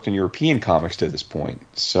mainly worked in European comics to this point.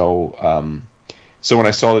 So when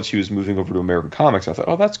I saw that she was moving over to American comics, I thought,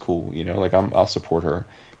 oh, that's cool. I'll support her,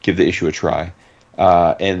 give the issue a try.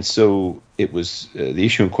 And so it was, the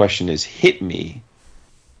issue in question is Hit Me,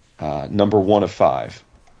 number 1 of 5,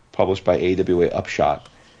 published by AWA Upshot,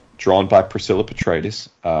 drawn by Priscilla Petraitis,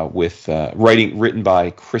 with written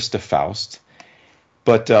by Krista Faust.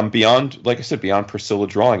 But beyond Priscilla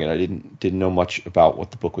drawing it, I didn't know much about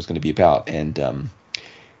what the book was going to be about. And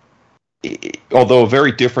although a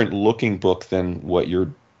very different looking book than what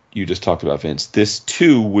you just talked about, Vince, this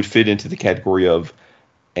too would fit into the category of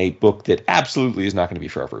a book that absolutely is not going to be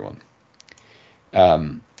for everyone.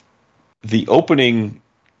 The opening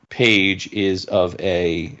page is of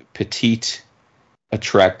a petite,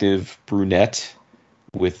 attractive brunette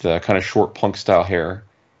with kind of short punk style hair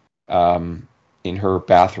in her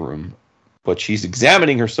bathroom, but she's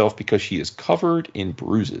examining herself because she is covered in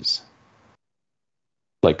bruises,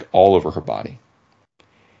 like all over her body.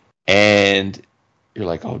 And you're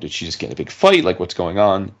like, oh, did she just get in a big fight? Like, what's going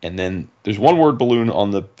on? And then there's one word balloon on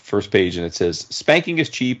the first page, and it says, spanking is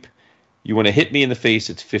cheap. You want to hit me in the face,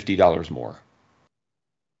 it's $50 more.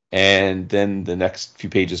 And then the next few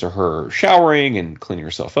pages are her showering and cleaning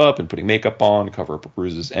herself up and putting makeup on, cover up her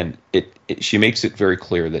bruises. And she makes it very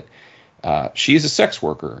clear that she is a sex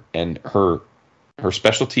worker, and her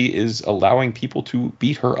specialty is allowing people to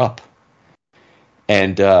beat her up.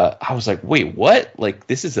 And I was like, wait, what? Like,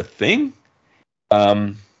 this is a thing?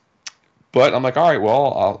 But I'm like, all right,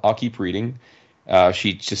 well, I'll keep reading.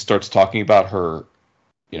 She just starts talking about her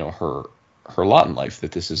lot in life,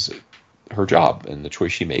 that this is her job and the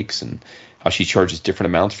choice she makes, and how she charges different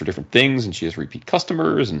amounts for different things, and she has repeat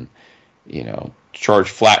customers, and charge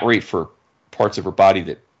flat rate for parts of her body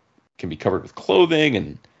that can be covered with clothing,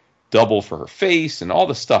 and double for her face, and all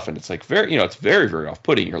this stuff. And it's like it's very, very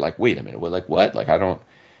off-putting. You're like, wait a minute, what? Like, I don't,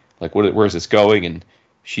 like, where's this going? And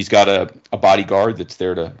she's got a bodyguard that's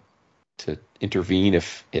there to intervene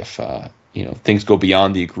if things go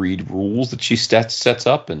beyond the agreed rules that she sets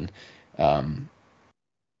up. And and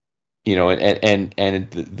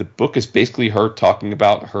the book is basically her talking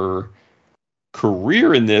about her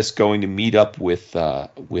career in this, going to meet up with a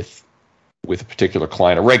particular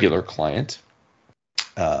client, a regular client.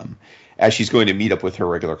 As she's going to meet up with her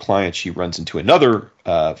regular client, she runs into another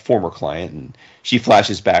former client, and she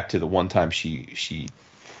flashes back to the one time she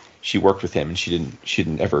worked with him, and she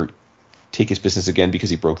didn't ever take his business again because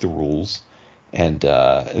he broke the rules. And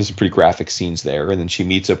there's some pretty graphic scenes there. And then she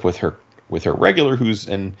meets up with her regular, who's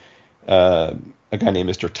a guy named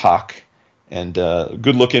Mr. Tak, and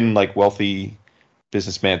good looking, like, wealthy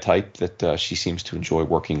businessman type that she seems to enjoy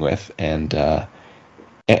working with. And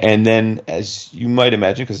then, as you might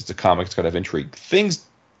imagine, because it's a comic, it's got to have intrigue, things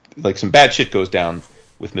like some bad shit goes down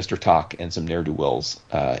with Mr. Tak and some ne'er-do-wells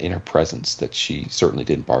in her presence that she certainly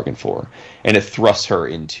didn't bargain for. And it thrusts her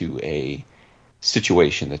into a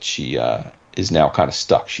situation that she is now kind of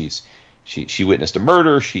stuck. She witnessed a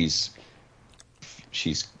murder. She's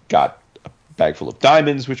got a bag full of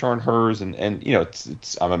diamonds which aren't hers, and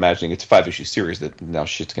it's I'm imagining it's a 5-issue series that now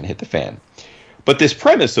shit's gonna hit the fan. But this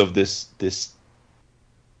premise of this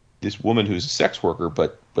woman who's a sex worker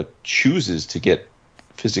but chooses to get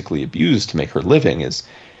physically abused to make her living is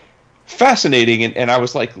fascinating. And I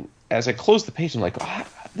was like, as I closed the page, I'm like, oh,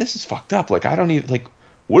 this is fucked up. Like, I don't even, like,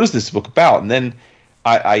 what is this book about? And then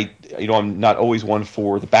I'm not always one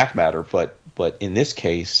for the back matter, but in this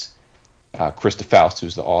case, Krista Faust,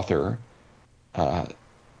 who's the author,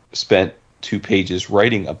 spent 2 pages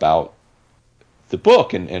writing about the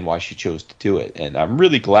book and why she chose to do it. And I'm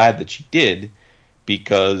really glad that she did,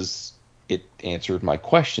 because it answered my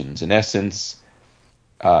questions. In essence,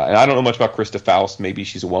 and I don't know much about Krista Faust. Maybe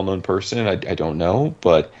she's a well-known person. I don't know.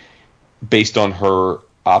 But based on her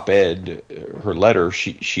op-ed, her letter,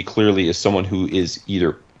 she clearly is someone who is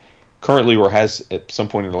either currently or has at some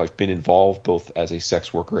point in her life been involved both as a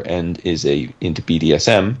sex worker and is into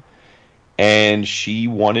BDSM. And she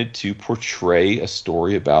wanted to portray a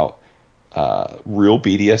story about real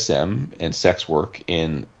BDSM and sex work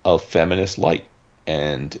in a feminist light.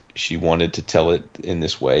 And she wanted to tell it in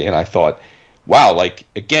this way. And I thought, wow, like,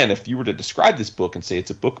 again, if you were to describe this book and say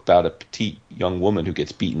it's a book about a petite young woman who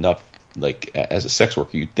gets beaten up, like, as a sex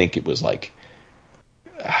worker, you'd think it was like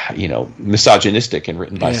misogynistic and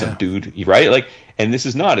written by some dude, right? Like, and this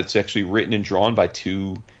is not. It's actually written and drawn by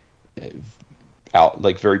two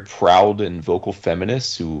very proud and vocal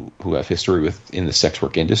feminists who have history in the sex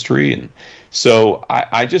work industry. And so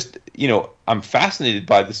I just, I'm fascinated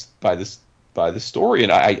by this story.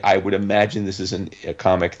 And I would imagine this is a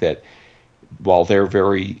comic that, while they're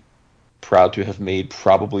very proud to have made,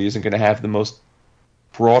 probably isn't going to have the most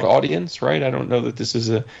broad audience, right? I don't know that this is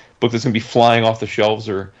a book that's going to be flying off the shelves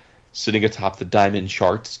or sitting atop the Diamond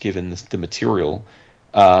charts, given the material.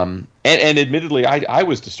 And admittedly, I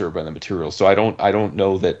was disturbed by the material, so I don't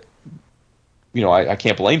know that, I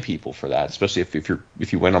can't blame people for that, especially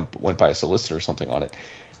if you went by a solicitor or something on it.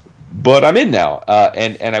 But I'm in now,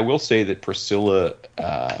 and I will say that Priscilla,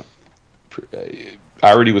 I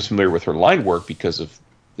already was familiar with her line work because of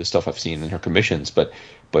the stuff I've seen in her commissions, but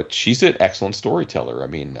she's an excellent storyteller. I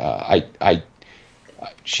mean,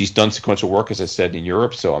 she's done sequential work, as I said, in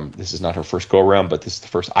Europe, so this is not her first go-around, but this is the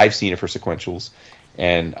first I've seen of her sequentials,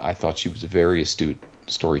 and I thought she was a very astute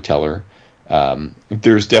storyteller.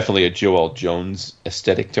 There's definitely a Joelle Jones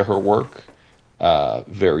aesthetic to her work.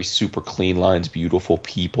 Very super clean lines, beautiful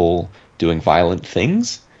people doing violent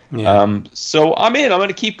things. Yeah. So I'm in. I'm going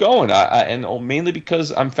to keep going, and mainly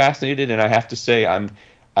because I'm fascinated, and I have to say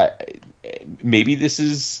maybe this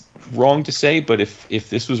is wrong to say, but if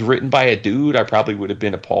this was written by a dude, I probably would have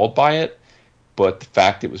been appalled by it. But the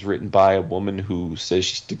fact it was written by a woman who says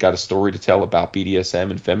she's got a story to tell about BDSM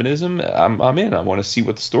and feminism, I'm in. I want to see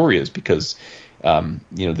what the story is, because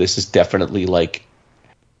this is definitely like,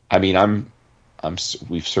 I mean,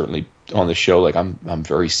 we've certainly on the show, like I'm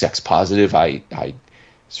very sex positive. I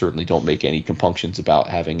certainly don't make any compunctions about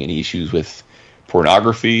having any issues with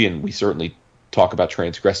pornography, and we certainly talk about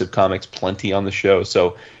transgressive comics plenty on the show.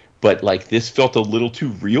 So, but like this felt a little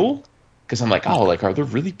too real, because I'm like, are there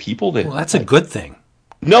really people that? Well, that's a good thing.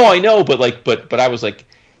 No, I know, but I was like,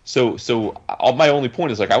 so my only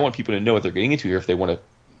point is, like, I want people to know what they're getting into here if they want to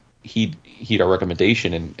heed our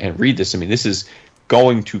recommendation and read this. I mean, this is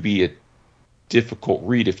going to be a difficult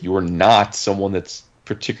read if you are not someone that's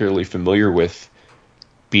particularly familiar with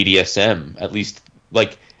BDSM, at least.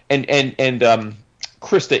 Like, and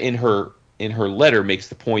Krista in her letter makes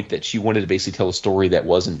the point that she wanted to basically tell a story that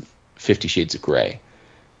wasn't 50 Shades of Grey.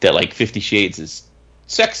 That, like, 50 Shades is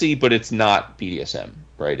sexy, but it's not BDSM,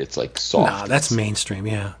 right? It's like soft. Nah, that's mainstream,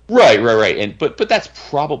 yeah. Right. And but that's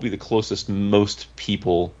probably the closest most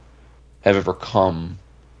people have ever come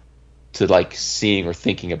to, like, seeing or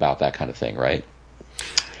thinking about that kind of thing, right?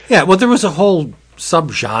 Yeah, well, there was a whole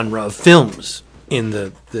subgenre of films in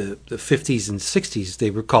the 50s and 60s. They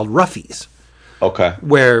were called roughies. Okay.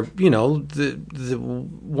 Where, the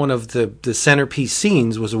one of the centerpiece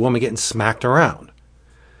scenes was a woman getting smacked around.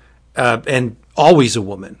 And always a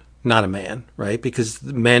woman, not a man, right? Because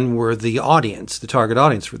men were the audience, the target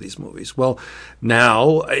audience for these movies. Well,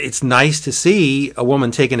 now it's nice to see a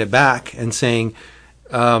woman taking it back and saying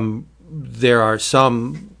there are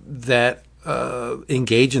some that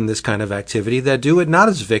engage in this kind of activity that do it not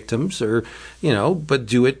as victims or, but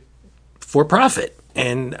do it for profit.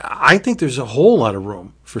 And I think there's a whole lot of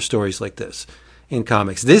room for stories like this in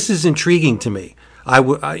comics. This is intriguing to me.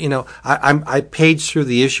 I paged through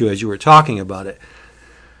the issue as you were talking about it.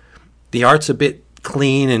 The art's a bit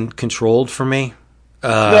clean and controlled for me.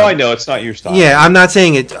 No, I know it's not your style. Yeah, I'm not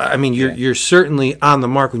saying it. I mean, you're certainly on the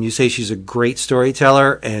mark when you say she's a great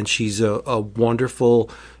storyteller and she's a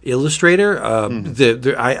wonderful illustrator.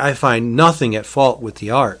 I find nothing at fault with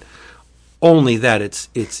the art, only that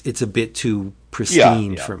it's a bit too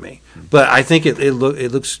pristine for me. But I think it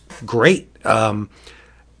looks great. But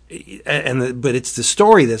it's the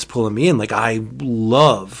story that's pulling me in. Like, I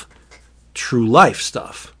love true life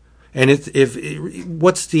stuff. And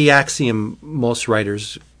what's the axiom most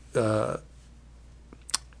writers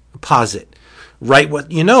posit? Write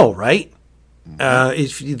what you know, right?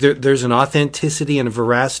 If there's an authenticity and a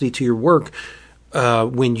veracity to your work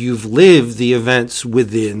when you've lived the events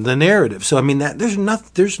within the narrative. So I mean,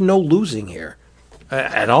 there's no losing here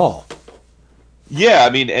at all. Yeah, I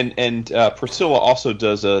mean, and Priscilla also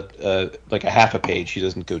does a half a page. She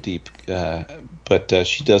doesn't go deep, but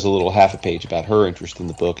she does a little half a page about her interest in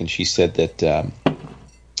the book, and she said that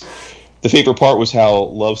the favorite part was how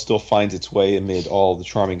love still finds its way amid all the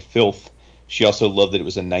charming filth. She also loved that it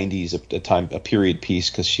was a 90s, a period piece,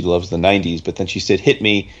 because she loves the 90s. But then she said, "Hit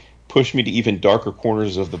me, pushed me to even darker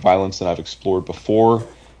corners of the violence than I've explored before.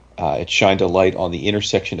 It shined a light on the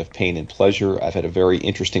intersection of pain and pleasure. I've had a very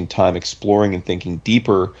interesting time exploring and thinking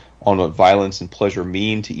deeper on what violence and pleasure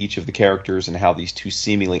mean to each of the characters and how these two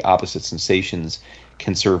seemingly opposite sensations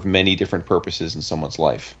can serve many different purposes in someone's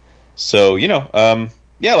life." So,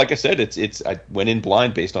 Yeah, like I said, I went in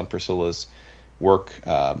blind based on Priscilla's work,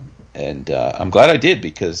 and I'm glad I did,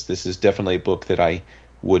 because this is definitely a book that I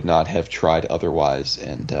would not have tried otherwise,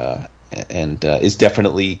 and is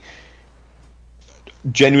definitely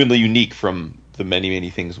genuinely unique from the many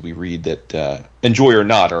things we read that, enjoy or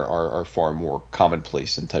not, are far more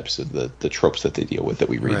commonplace in types of the tropes that they deal with that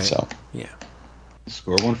we read. Right. So Yeah.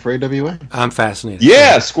 Score one for AWA. I'm fascinated.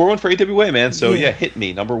 yeah, score one for AWA, man. So Yeah. yeah, hit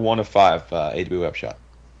me number 1 of 5 AWA Upshot.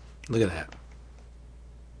 Look at that.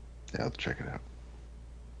 Yeah, I'll check it out.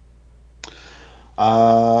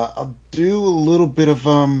 I'll do a little bit of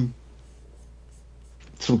some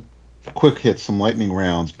quick hits, some lightning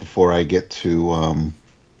rounds before I get to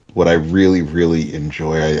what I really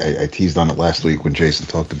enjoy. I teased on it last week when Jason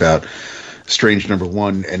talked about Strange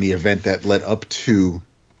 #1 and the event that led up to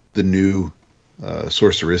the new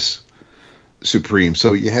Sorceress Supreme.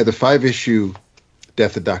 So you had the 5-issue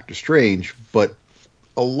Death of Doctor Strange, but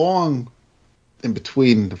along in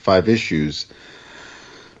between the 5 issues,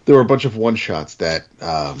 there were a bunch of one-shots that,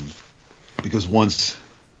 because once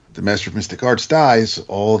the Master of Mystic Arts dies,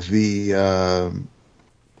 all the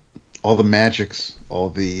magics, all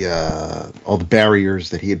the barriers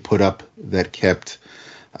that he had put up that kept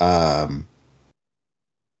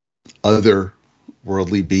other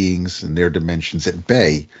worldly beings and their dimensions at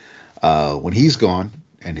bay, when he's gone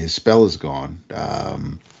and his spell is gone,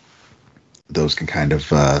 those can kind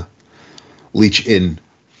of leach in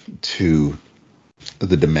to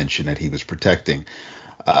the dimension that he was protecting.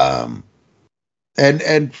 And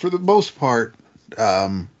for the most part,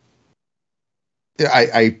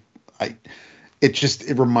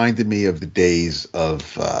 it reminded me of the days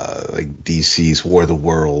of like DC's War of the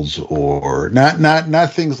Worlds, or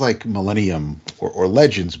not things like Millennium or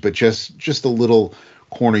Legends, but just the little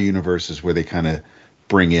corner universes where they kind of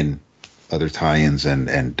bring in other tie-ins and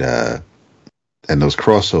those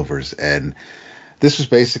crossovers. And this was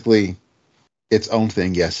basically its own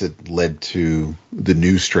thing. Yes, it led to the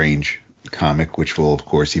new Strange comic, which will, of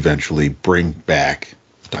course, eventually bring back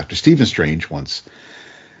Dr. Stephen Strange once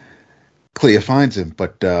Clea finds him.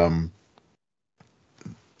 But there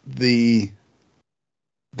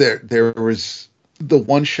was the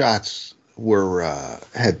one shots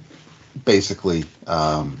had basically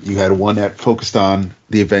you had one that focused on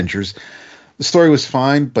the Avengers. The story was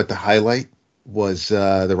fine, but the highlight was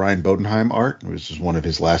the Ryan Bodenheim art, which was one of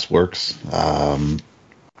his last works,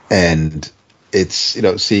 and it's,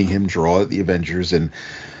 seeing him draw the Avengers and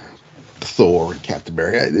Thor and Captain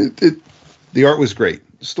America. The art was great.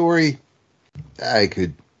 The story,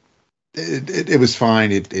 it was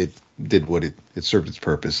fine. It did what it served its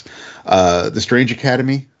purpose. The Strange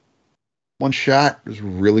Academy one shot was a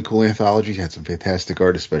really cool anthology. It had some fantastic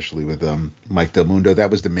art, especially with Mike Del Mundo. That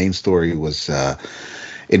was the main story. Was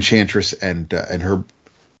Enchantress and her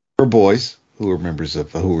boys, who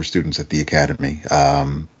were students at the academy.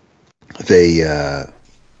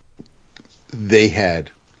 They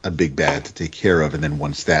had a big bad to take care of, and then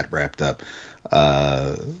once that wrapped up,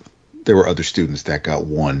 there were other students that got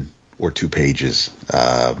 1 or 2 pages,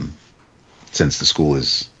 since the school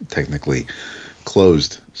is technically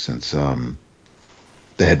closed, since the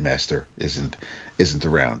headmaster isn't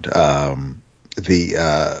around.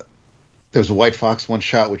 There was a White Fox one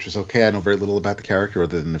shot, which was okay. I know very little about the character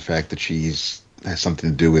other than the fact that has something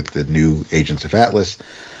to do with the new Agents of Atlas.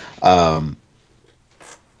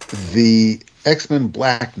 The X-Men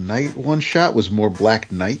Black Knight one shot was more Black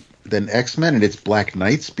Knight than X-Men, and it's Black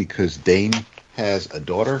Knights because Dane has a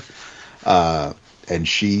daughter, and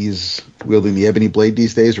she's wielding the Ebony Blade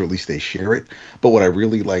these days, or at least they share it. But what I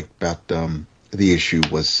really liked about the issue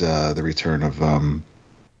was the return of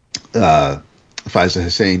Faiza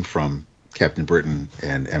Hussein from Captain Britain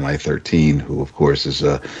and MI13, who of course is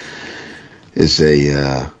a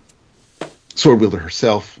sword wielder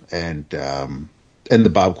herself, and the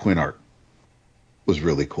Bob Quinn art was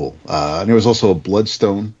really cool. And there was also a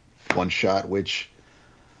Bloodstone one shot, which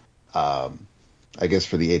I guess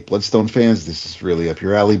for the 8 Bloodstone fans, this is really up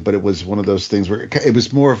your alley. But it was one of those things where it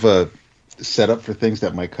was more of a setup for things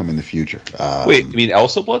that might come in the future. Wait, you mean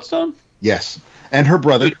Elsa Bloodstone? Yes, and her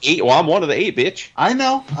brother. Dude, 8. Well, I'm one of the 8, bitch. I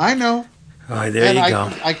know. All right, there And you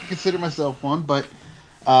go. I can consider myself one, but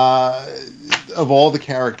of all the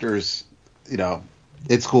characters,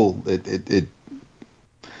 it's cool. Well,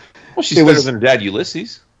 she's It better was- than her dad,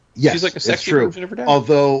 Ulysses. Yes, She's like a it's sexy true. version of her dad.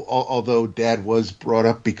 Although Dad was brought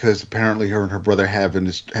up because apparently her and her brother have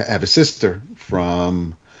a sister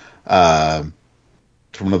from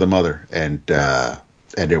another mother, and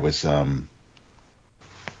there was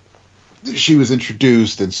she was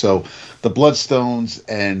introduced, and so the Bloodstones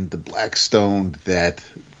and the Blackstone that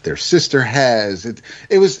their sister has.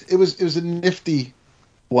 It was a nifty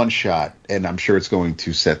one shot, and I'm sure it's going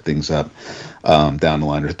to set things up down the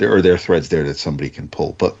line, or there are threads there that somebody can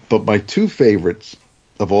pull. But my two favorites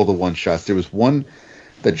of all the one shots, there was one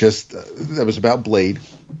that that was about Blade,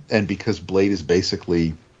 and because Blade is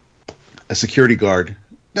basically a security guard,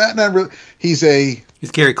 not really. He's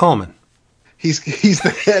Gary Coleman. He's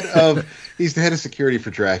the head of security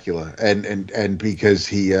for Dracula, and because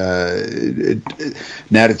now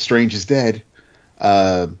that Strange is dead,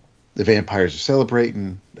 the vampires are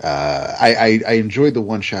celebrating. I enjoyed the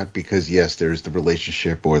one shot because yes, there's the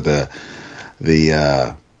relationship or the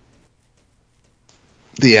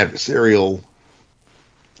adversarial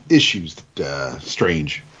issues that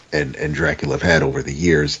Strange and Dracula have had over the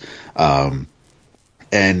years, and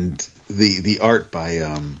the art by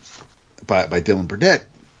Dylan Burnett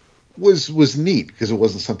was neat because it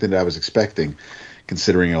wasn't something that I was expecting,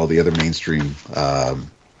 considering all the other mainstream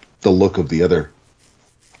the look of the other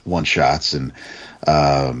one shots and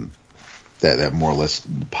that more or less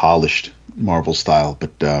polished Marvel style,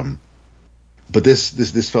 but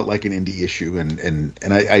this felt like an indie issue, and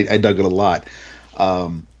I dug it a lot.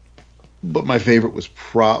 But my favorite was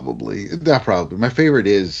my favorite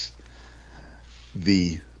is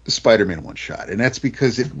the Spider-Man one shot, and that's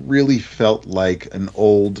because it really felt like an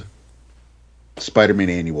old Spider-Man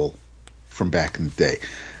annual from back in the day.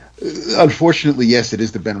 Unfortunately, yes, it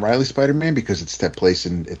is the Ben Reilly Spider-Man because it takes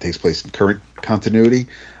place in current continuity.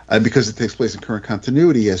 And because it takes place in current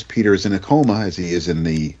continuity, as Peter is in a coma, as he is in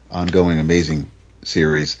the ongoing Amazing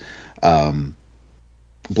series,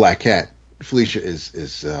 Black Cat, Felicia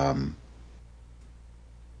is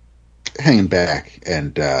hanging back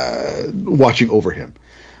and watching over him.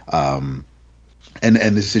 And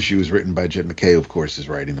this issue is written by Jed MacKay, who, of course, is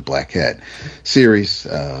writing the Black Cat series,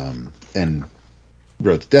 and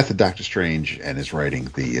wrote The Death of Doctor Strange and is writing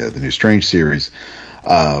the new Strange series.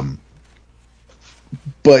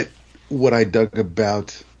 But what I dug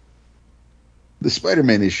about the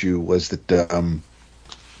Spider-Man issue was that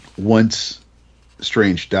once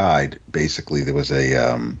Strange died, basically there was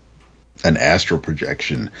an astral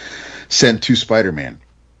projection sent to Spider-Man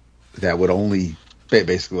that would only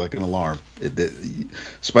basically like an alarm.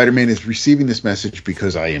 Spider-Man is receiving this message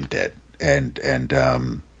because I am dead, and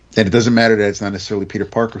it doesn't matter that it's not necessarily Peter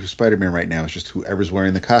Parker who's Spider-Man right now. It's just whoever's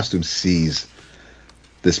wearing the costume sees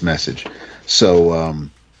this message. So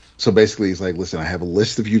basically, he's like, "Listen, I have a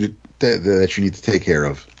list of you that you need to take care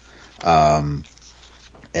of,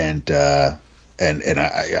 and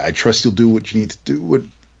I trust you'll do what you need to do.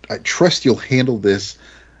 I trust you'll handle this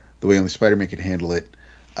the way only Spider-Man can handle it.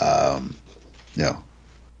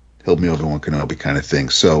 Help me, Obi-Wan Kenobi kind of thing."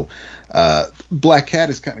 So Black Cat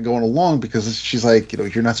is kind of going along because she's like,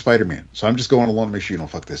 you're not Spider-Man, so I'm just going along to make sure you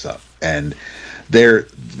don't fuck this up. And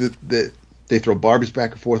they throw Barbie's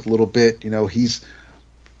back and forth a little bit.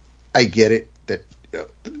 I get it that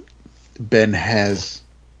Ben has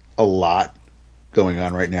a lot going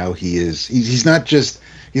on right now. He's not just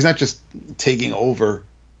taking over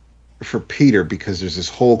for Peter because there's this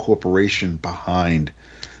whole corporation behind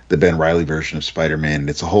the Ben Reilly version of Spider-Man.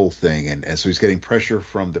 It's a whole thing, and so he's getting pressure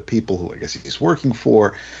from the people who I guess he's working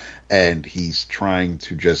for, and he's trying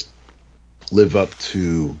to just live up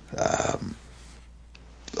to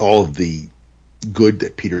all of the good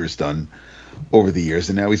that Peter has done over the years,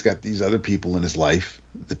 and now he's got these other people in his life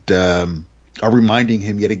that are reminding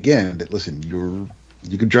him yet again that, listen, you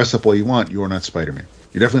can dress up all you want, you're not Spider-Man.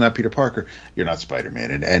 You're definitely not Peter Parker. You're not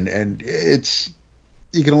Spider-Man, and it's,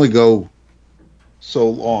 you can only go so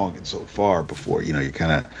long and so far before you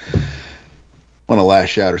kind of want to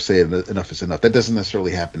lash out or say enough is enough. That doesn't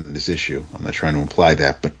necessarily happen in this issue. I'm not trying to imply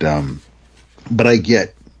that, but I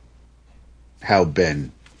get how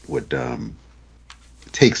Ben would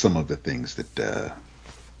take some of the things that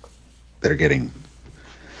are getting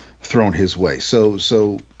thrown his way. So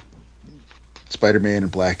Spider-Man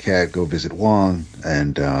and Black Cat go visit Wong,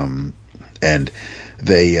 and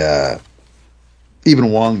they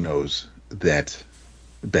even Wong knows that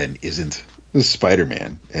Ben isn't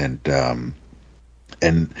Spider-Man, and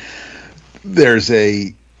there's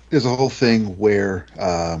a whole thing where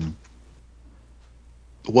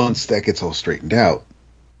once that gets all straightened out,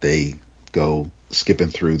 they go skipping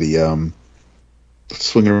through the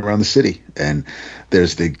swinging around the city, and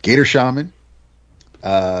there's the Gator Shaman.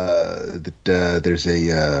 There's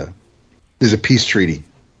a peace treaty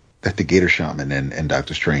that the Gator Shaman and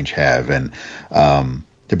Doctor Strange have, and there are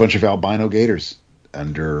a bunch of albino gators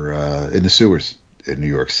in the sewers in New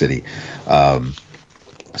York City.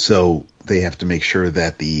 So they have to make sure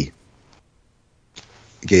that the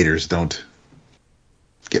gators don't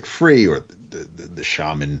get free, or the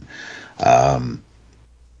shaman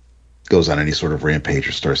goes on any sort of rampage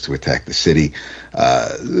or starts to attack the city.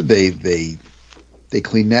 They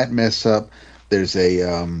clean that mess up. There's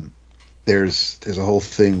a whole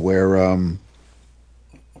thing where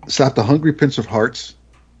stop the hungry Prince of Hearts.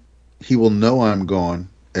 He will know I'm gone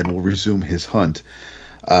and will resume his hunt.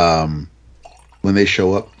 When they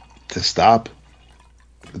show up to stop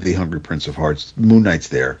the hungry Prince of Hearts, Moon Knight's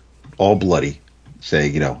there, all bloody,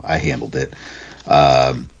 saying, I handled it.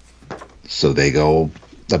 So they go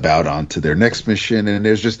about onto their next mission, and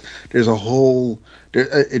there's a whole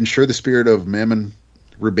ensure the spirit of Mammon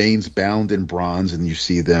remains bound in bronze, and you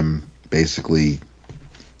see them basically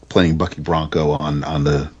playing Bucky Bronco on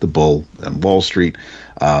the Bull and Wall Street.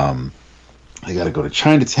 They got to go to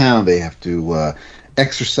Chinatown. They have to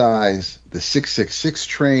exercise the 666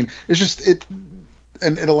 train. It's just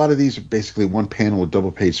and a lot of these are basically one panel with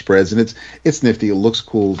double page spreads, and it's nifty. It looks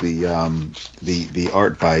cool. The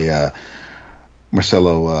art by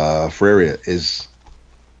Marcelo Ferreira is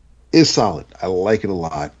solid. I like it a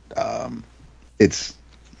lot. It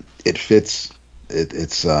fits.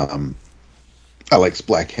 It's I like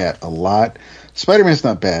Black Cat a lot. Spider-Man's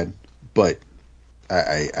not bad, but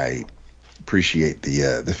I appreciate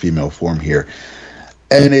the female form here,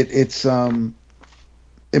 and it's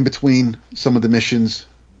in between some of the missions.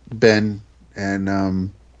 Ben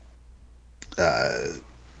and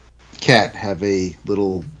Cat have a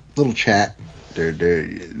little chat.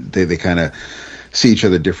 They kind of see each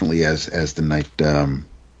other differently as the night's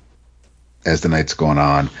going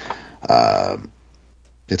on.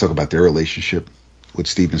 They talk about their relationship with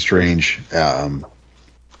Stephen Strange.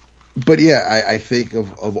 But yeah, I think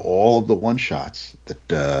of all of the one shots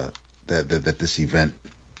that this event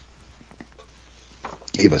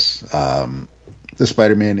gave us, the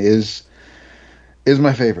Spider-Man is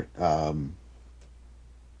my favorite.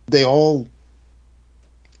 They all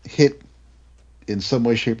hit in some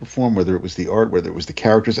way, shape, or form, whether it was the art, whether it was the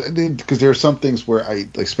characters, because there are some things where I,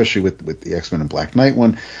 like, especially with the X-Men and Black Knight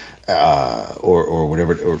one, or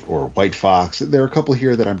whatever, or White Fox. There are a couple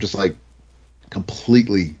here that I'm just like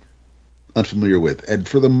completely unfamiliar with, and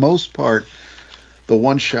for the most part, the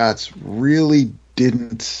one shots really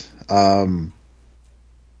didn't. They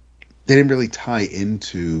didn't really tie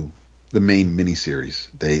into the main miniseries.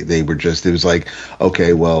 They were just, it was like,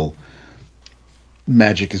 okay, well,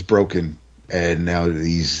 magic is broken, and now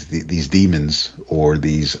these demons or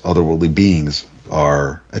these otherworldly beings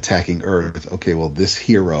are attacking Earth. Okay, well, this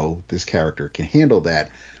hero, this character can handle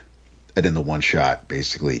that, and then the one shot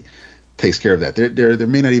basically takes care of that. There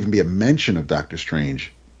may not even be a mention of Doctor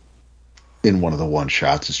Strange in one of the one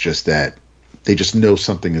shots. It's just that they just know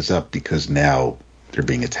something is up because now they're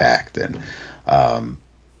being attacked, and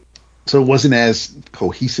so it wasn't as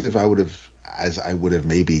cohesive as I would have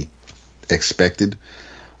maybe expected.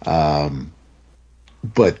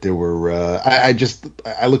 But there were I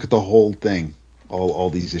look at the whole thing, all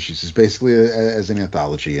these issues is basically as an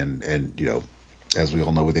anthology, and as we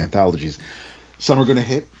all know with anthologies, some are going to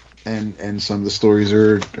hit, and some of the stories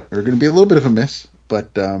are going to be a little bit of a miss,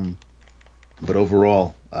 but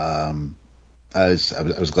overall, I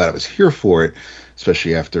was glad I was here for it,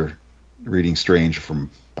 especially after reading Strange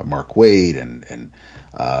by Mark Waid and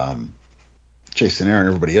Jason Aaron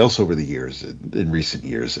and everybody else over the years, in recent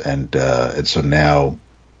years, and so now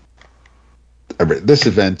I read this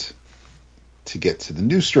event to get to the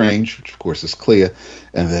new Strange, which of course is Clea,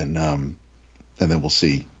 and then we'll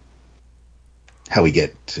see how we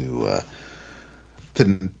get to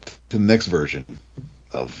the next version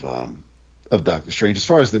of Doctor Strange. As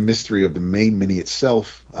far as the mystery of the main mini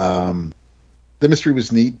itself, the mystery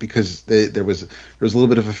was neat because there was a little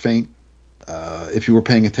bit of a feint. If you were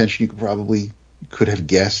paying attention, you could have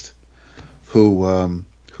guessed who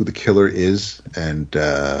the killer is and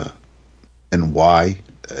why.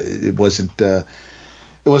 It wasn't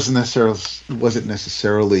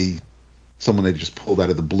necessarily someone they just pulled out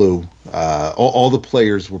of the blue. All the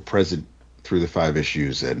players were present through the 5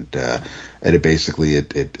 issues, and it basically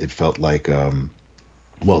it felt like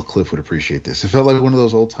Cliff would appreciate this. It felt like one of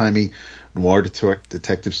those old timey noir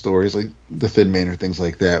detective stories, like The Thin Man or things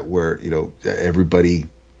like that, where everybody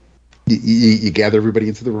you gather everybody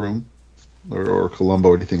into the room, or Columbo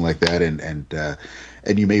or anything like that,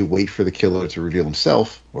 and you may wait for the killer to reveal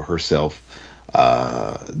himself or herself.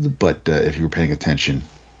 But if you were paying attention,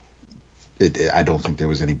 I don't think there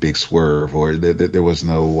was any big swerve, or there was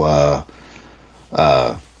no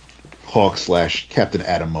Hawk/Captain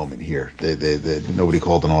Atom moment here. Nobody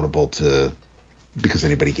called an audible because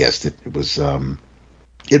anybody guessed it. It was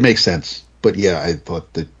it makes sense. But yeah, I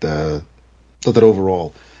thought that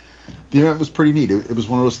overall it was pretty neat. It was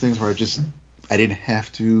one of those things where I didn't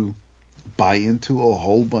have to buy into a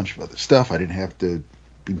whole bunch of other stuff. I didn't have to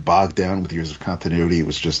be bogged down with years of continuity. It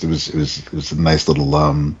was a nice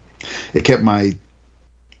little it kept my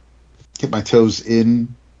toes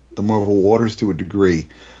in the Marvel waters to a degree.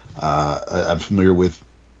 I'm familiar with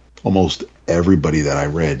almost everybody that I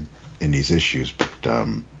read in these issues, but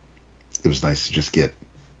it was nice to just get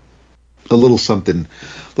a little something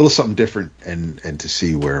different, and to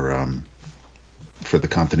see where for the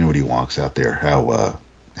continuity wonks out there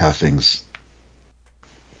how things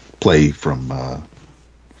play from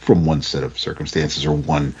one set of circumstances or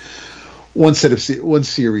one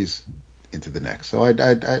series into the next. So I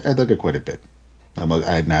dug it quite a bit.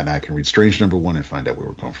 I can read Strange #1 and find out where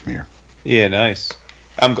we're going from here. Yeah, nice.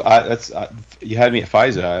 You had me at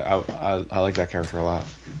Faiza. I like that character a lot.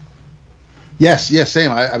 Yes,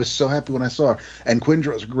 same. I was so happy when I saw her, and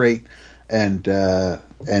Quindra's great, and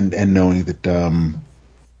knowing that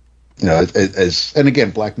and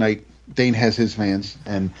again, Black Knight, Dane has his fans,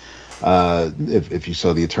 and if you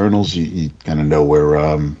saw the Eternals, you kind of know where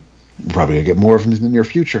we're probably gonna get more of them in the near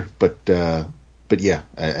future. But yeah,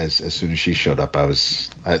 as soon as she showed up,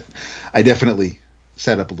 I definitely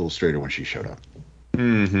sat up a little straighter when she showed up.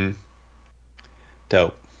 Mm-hmm.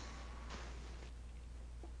 Dope.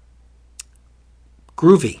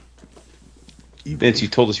 Groovy. Vince, you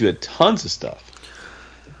told us you had tons of stuff.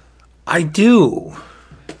 I do.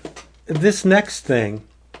 This next thing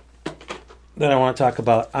that I want to talk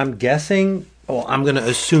about, I'm going to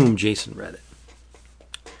assume Jason read it.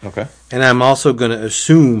 Okay. And I'm also going to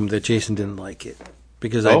assume that Jason didn't like it,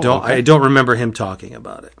 because I don't remember him talking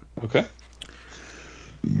about it. Okay.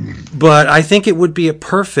 But I think it would be a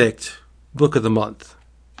perfect book of the month.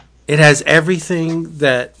 It has everything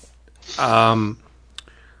that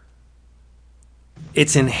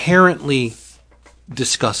it's inherently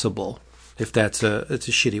discussable, if it's a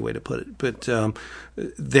shitty way to put it. But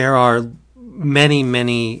there are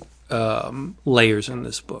many layers in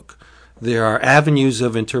this book. There are avenues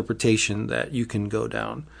of interpretation that you can go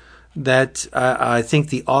down. That I think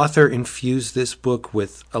the author infused this book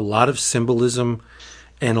with a lot of symbolism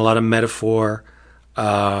and a lot of metaphor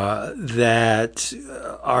that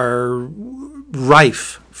are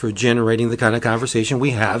rife for generating the kind of conversation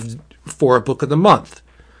we have for a book of the month.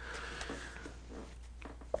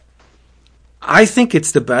 I think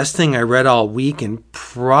it's the best thing I read all week, and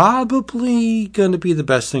probably going to be the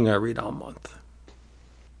best thing I read all month.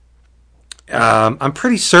 I'm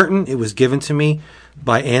pretty certain it was given to me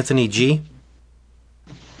by Anthony G.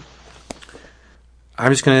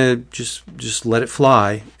 I'm just going to just let it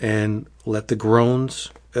fly and let the groans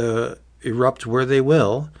erupt where they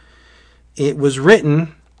will. It was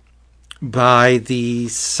written by the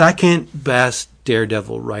second best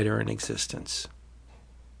Daredevil writer in existence.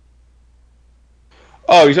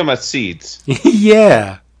 Oh, you're talking about Seeds?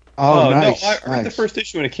 Yeah. Oh, nice. No, I read the first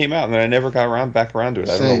issue when it came out, and then I never got back around to it.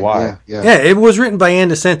 I don't know why. Yeah, it was written by Ann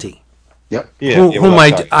Nocenti. Yep. Whom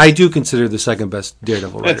I do consider the second best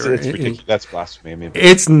Daredevil writer. It's ridiculous. That's blasphemy. I mean,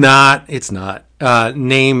 it's not.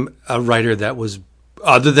 Name a writer that was,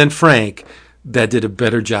 other than Frank, that did a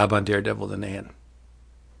better job on Daredevil than Ann.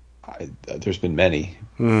 There's been many.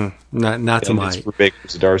 Not to my. Baker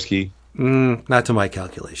Zdarsky. Not to my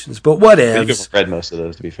calculations, but whatever. I think I've read most of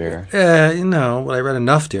those, to be fair. I read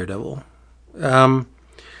enough Daredevil.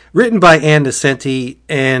 Written by Ann Nocenti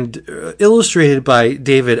and illustrated by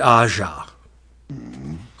David Aja,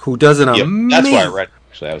 who does an amazing... That's why I read it,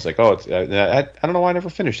 actually. I was like, I don't know why I never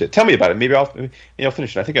finished it. Tell me about it. Maybe I'll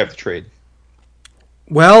finish it. I think I have the trade.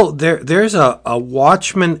 Well, there's a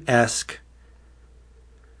Watchmen-esque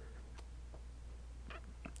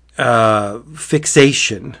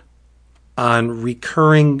fixation on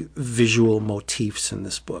recurring visual motifs in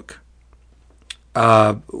this book.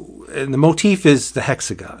 And the motif is the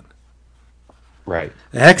hexagon. Right.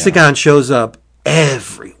 The hexagon shows up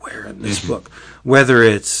everywhere in this book, whether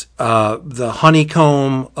it's the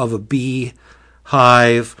honeycomb of a bee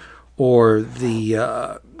hive or the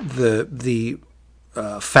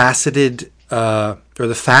faceted or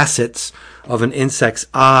the facets of an insect's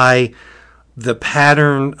eye, the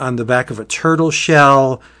pattern on the back of a turtle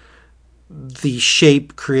shell, the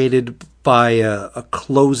shape created by a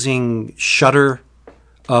closing shutter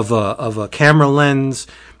of a camera lens.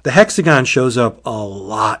 The hexagon shows up a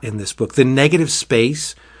lot in this book. The negative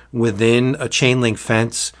space within a chain link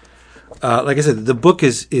fence. Like I said, the book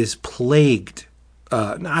is plagued.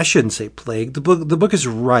 No, I shouldn't say plagued. The book is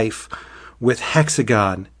rife with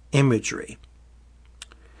hexagon imagery.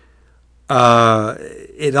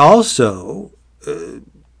 It also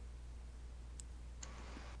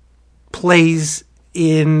plays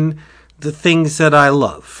in the things that I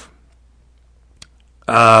love.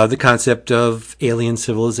 The concept of alien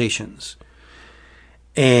civilizations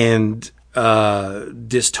and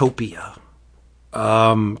dystopia,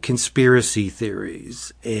 conspiracy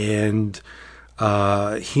theories, and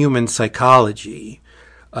human psychology.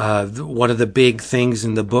 One of the big things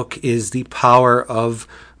in the book is the power of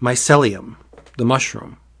mycelium, the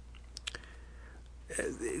mushroom.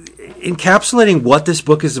 Encapsulating what this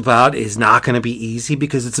book is about is not going to be easy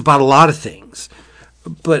because it's about a lot of things.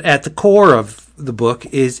 But at the core of the book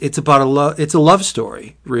it's about it's a love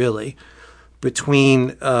story, really,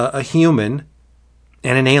 between a human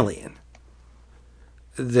and an alien.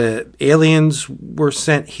 The aliens were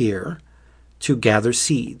sent here to gather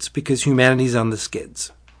seeds because humanity's on the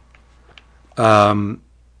skids. The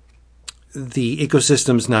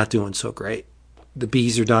ecosystem's not doing so great. The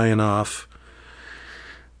bees are dying off.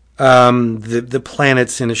 The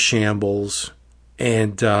planet's in a shambles,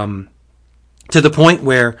 and to the point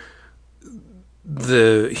where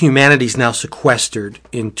the humanity's now sequestered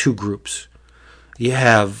in two groups. You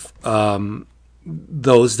have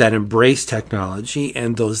those that embrace technology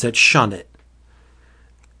and those that shun it.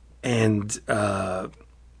 And the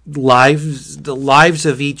lives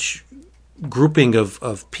of each grouping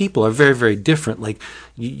of people are very, very different. Like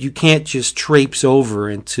you can't just traipse over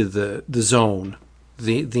into the zone,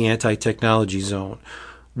 the anti-technology zone,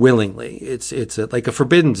 willingly. It's like a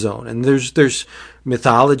forbidden zone, and there's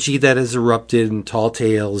mythology that has erupted and tall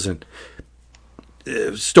tales and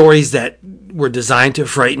stories that were designed to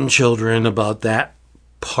frighten children about that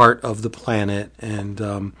part of the planet. And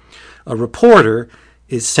a reporter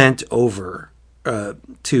is sent over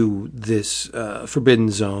to this forbidden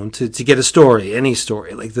zone to get a story, any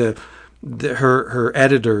story. Like her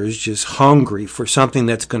editor is just hungry for something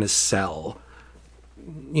that's going to sell,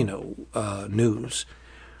 news.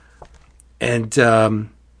 And one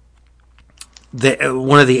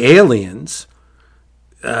of the aliens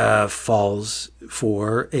falls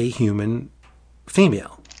for a human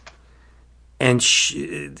female, and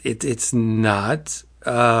it's not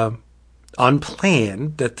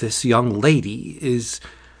unplanned that this young lady is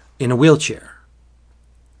in a wheelchair.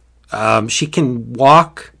 She can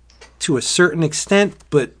walk to a certain extent,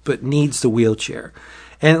 but needs the wheelchair.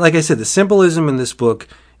 And like I said, the symbolism in this book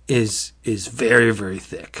is very, very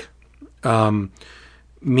thick.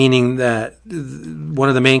 Meaning that one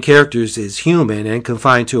of the main characters is human and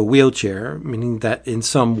confined to a wheelchair, meaning that in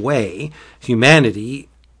some way humanity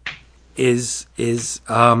is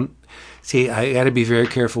see, I got to be very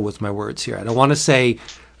careful with my words here. I don't want to say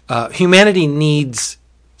humanity needs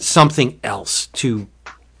something else to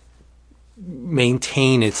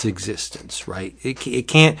maintain its existence, right? It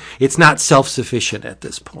can't. It's not self-sufficient at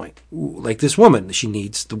this point. Like this woman, she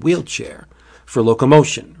needs the wheelchair for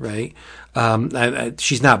locomotion, right?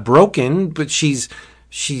 She's not broken, but she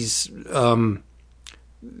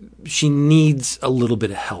needs a little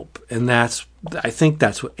bit of help, and I think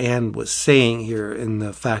that's what Anne was saying here in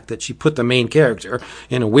the fact that she put the main character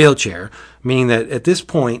in a wheelchair, meaning that at this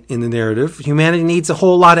point in the narrative, humanity needs a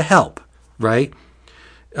whole lot of help, right?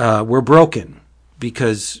 We're broken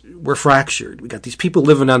because we're fractured. We got these people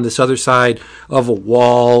living on this other side of a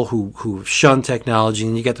wall who shun technology,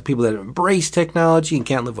 and you got the people that embrace technology and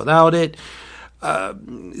can't live without it.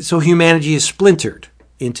 So humanity is splintered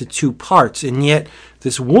into two parts, and yet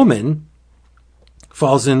this woman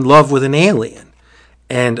falls in love with an alien.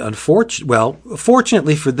 And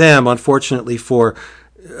fortunately for them, unfortunately for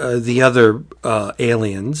the other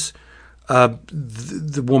aliens,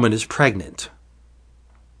 the woman is pregnant.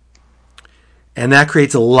 And that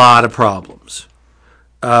creates a lot of problems.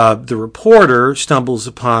 The reporter stumbles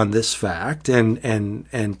upon this fact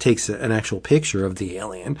and takes an actual picture of the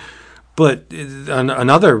alien. But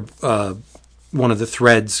another one of the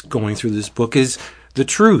threads going through this book is the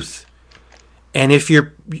truth. And if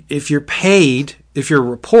you're a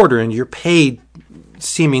reporter and you're paid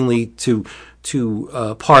seemingly to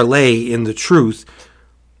parlay in the truth,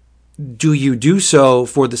 do you do so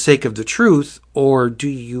for the sake of the truth, or do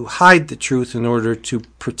you hide the truth in order to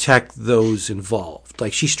protect those involved?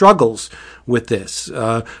 Like, she struggles with this.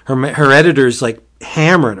 Her editor's like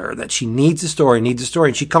hammering her that she needs a story, and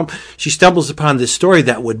she stumbles upon this story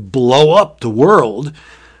that would blow up the world.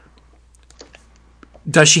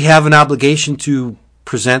 Does she have an obligation to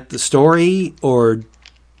present the story, or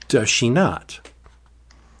does she not?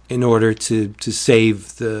 In order to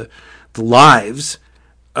save the lives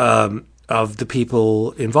of the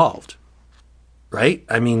people involved, right?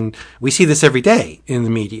 I mean, we see this every day in the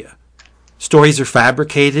media. Stories are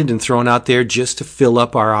fabricated and thrown out there just to fill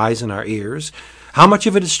up our eyes and our ears. How much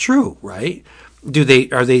of it is true, right?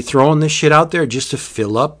 Are they throwing this shit out there just to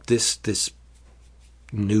fill up this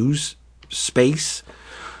news space?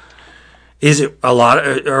 Is it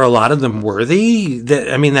are a lot of them worthy?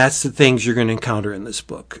 That's the things you're going to encounter in this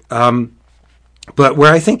book. But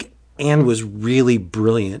where I think Anne was really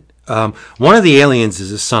brilliant, one of the aliens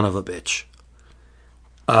is a son of a bitch.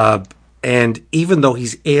 And even though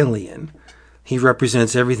he's alien, he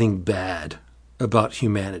represents everything bad about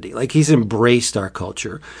humanity. Like, he's embraced our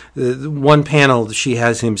culture. The one panel, she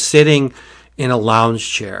has him sitting in a lounge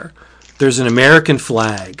chair. There's an American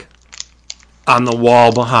flag on the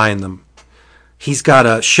wall behind them. He's got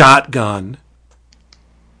a shotgun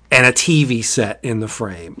and a TV set in the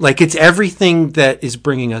frame. Like, it's everything that is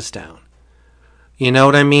bringing us down. You know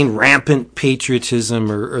what I mean? Rampant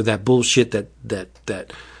patriotism, or that bullshit that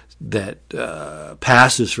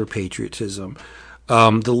passes for patriotism.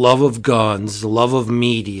 The love of guns, the love of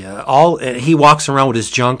media. He walks around with his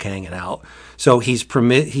junk hanging out. So he's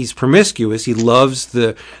promiscuous. He loves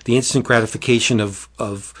the instant gratification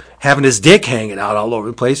of having his dick hanging out all over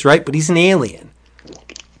the place, right? But he's an alien,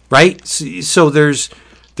 right? So there's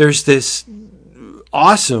this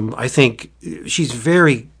awesome. I think she's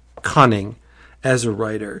very cunning as a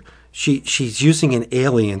writer. She's using an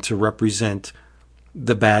alien to represent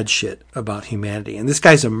the bad shit about humanity, and this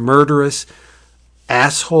guy's a murderous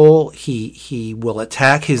asshole. He will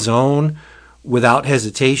attack his own without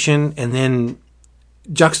hesitation, and then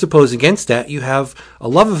juxtaposed against that, you have a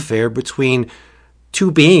love affair between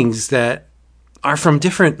two beings that are from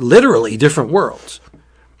literally different worlds.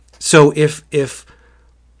 So if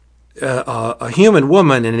a human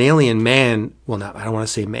woman and an alien man, I don't want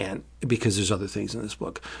to say man because there's other things in this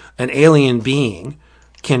book, an alien being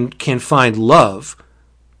can find love,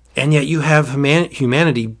 and yet you have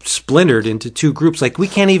humanity splintered into two groups. Like, we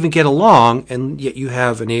can't even get along, and yet you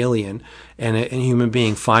have an alien and a human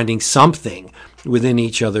being finding something within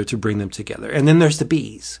each other to bring them together. And then there's the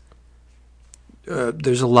bees.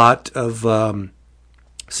 There's a lot of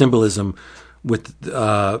symbolism with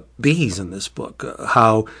bees in this book,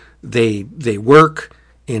 how they work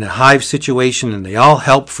in a hive situation and they all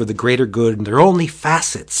help for the greater good, and they're only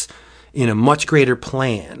facets in a much greater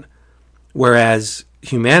plan, whereas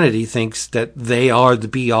humanity thinks that they are the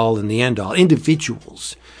be-all and the end-all,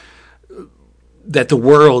 individuals, that the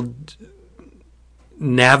world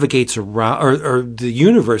navigates around, or the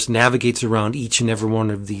universe navigates around each and every one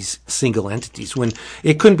of these single entities, when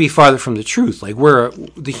it couldn't be farther from the truth. Like,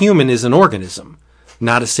 the human is an organism,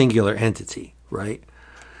 not a singular entity, right?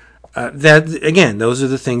 Those are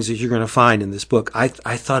the things that you're going to find in this book. I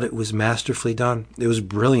thought it was masterfully done. It was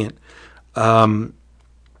brilliant. I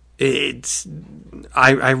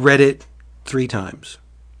read it 3 times.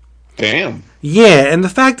 Damn. Yeah, and the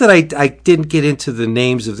fact that I didn't get into the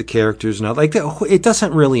names of the characters and all like that, it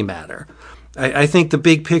doesn't really matter. I think the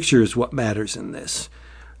big picture is what matters in this.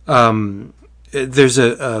 There's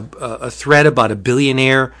a thread about a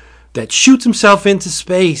billionaire that shoots himself into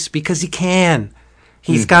space because he can.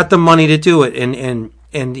 He's got the money to do it,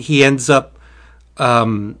 and he ends up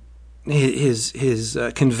his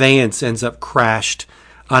conveyance ends up crashed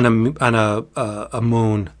on a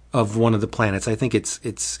moon of one of the planets. I think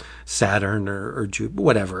it's Saturn or Jupiter,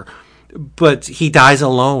 whatever. But he dies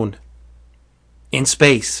alone in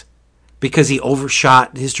space because he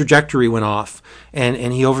overshot. His trajectory went off,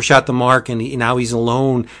 and he overshot the mark, and now he's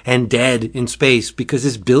alone and dead in space because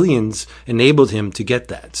his billions enabled him to get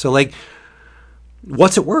that. So, like,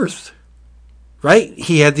 what's it worth? Right?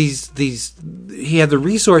 He had he had the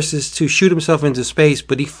resources to shoot himself into space,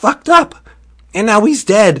 but he fucked up. And now he's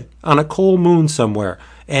dead on a cold moon somewhere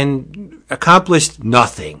and accomplished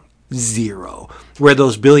nothing. 0. Where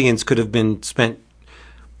those billions could have been spent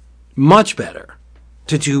much better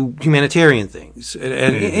to do humanitarian things.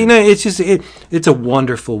 And it's a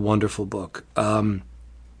wonderful, wonderful book. I've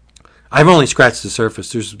only scratched the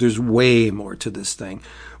surface. There's way more to this thing.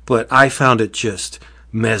 But I found it just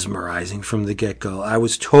mesmerizing from the get-go. I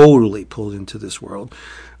was totally pulled into this world.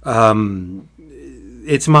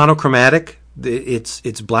 It's monochromatic.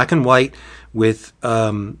 It's black and white with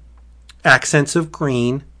accents of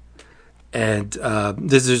green, and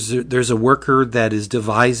there's a worker that is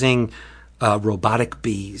devising robotic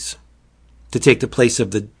bees to take the place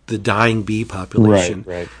of the dying bee population.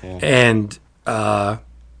 Right, yeah. And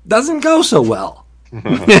doesn't go so well.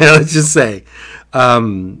 Let's just say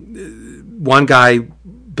one guy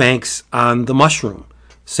banks on the mushroom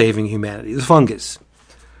saving humanity, the fungus.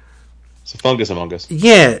 It's a fungus among us.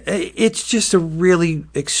 Yeah, it's just a really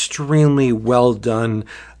extremely well done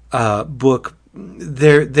book.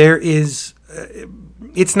 There is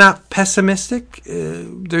it's not pessimistic.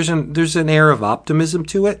 There's an air of optimism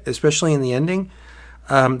to it, especially in the ending,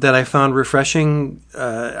 that I found refreshing.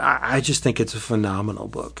 I just think it's a phenomenal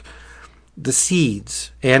book. The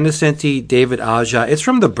Seeds, Ann Nesenti, David Aja. It's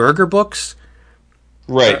from the Berger books.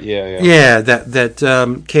 Right. Yeah. Yeah.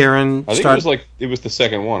 That Karen. I think it was the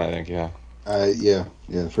second one. I think. Yeah. Yeah.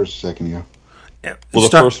 The first and second. Yeah. Well,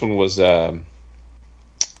 the first one was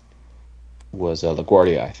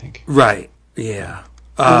LaGuardia, I think. Right. Yeah.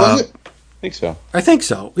 Was it? I think so. I think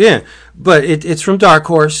so. Yeah. But it's from Dark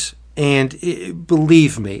Horse, and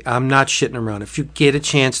believe me, I'm not shitting around. If you get a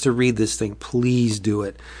chance to read this thing, please do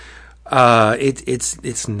it.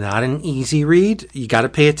 It's not an easy read. You got to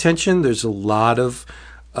pay attention. There's a lot of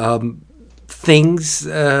things.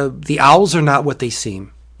 The owls are not what they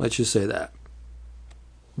seem. Let's just say that.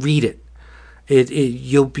 Read it.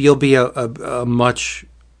 You'll be a much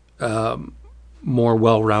more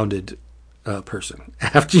well-rounded person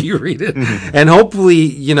after you read it, and hopefully,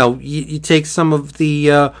 you take some of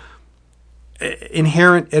the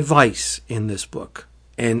inherent advice in this book.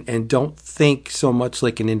 And don't think so much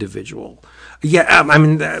like an individual. Yeah, I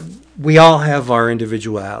mean, we all have our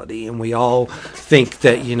individuality, and we all think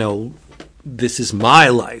that, this is my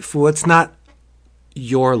life. Well, it's not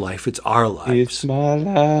your life. It's our lives. It's my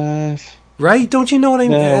life. Right? Don't you know what I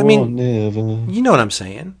mean? I mean, never. you know what I'm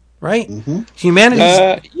saying, right? Mm-hmm.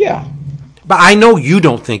 Humanity. Yeah. But I know you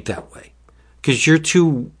don't think that way because you're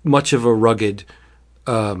too much of a rugged...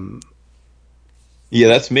 Yeah,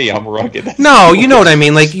 that's me. I'm rugged. No, you know what I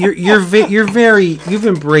mean. Like you're very you've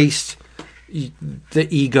embraced the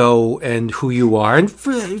ego and who you are, and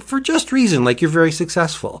for just reason. Like you're very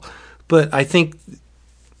successful, but I think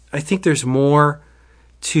there's more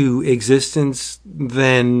to existence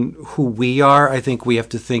than who we are. I think we have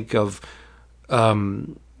to think of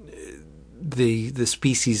the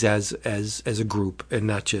species as a group and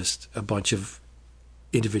not just a bunch of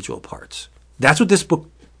individual parts. That's what this book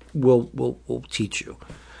will teach you.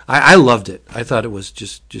 I loved it. I thought it was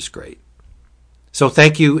just great. So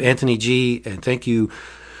thank you, Anthony G, and thank you,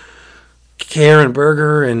 Karen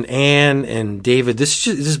Berger and Anne and David.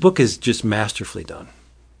 This book is just masterfully done.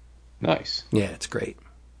 Nice. Yeah, it's great.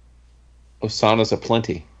 Osana's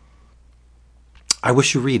aplenty. I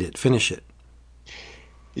wish you read it. Finish it.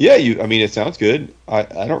 Yeah, I mean, it sounds good. I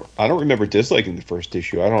don't remember disliking the first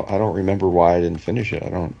issue. I don't remember why I didn't finish it. I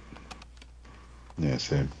don't. Yeah,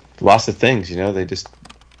 same. Lots of things, they just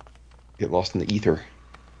get lost in the ether.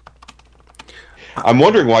 I'm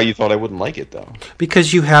wondering why you thought I wouldn't like it, though.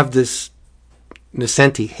 Because you have this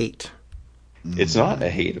Nesenti hate. It's not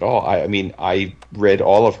a hate at all. I mean, I read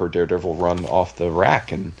all of her Daredevil run off the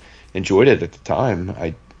rack and enjoyed it at the time.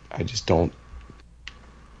 I just don't,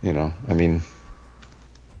 I mean,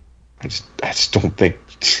 I just don't think,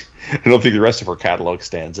 I don't think the rest of her catalog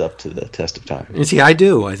stands up to the test of time. You see, I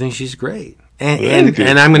do. I think she's great.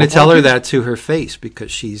 And I'm going to tell her that to her face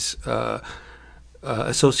because she's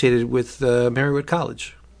associated with Marywood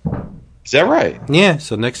College. Is that right? Yeah,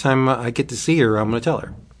 so next time I get to see her, I'm going to tell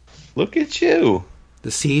her. Look at you.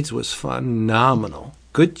 The Seeds was phenomenal.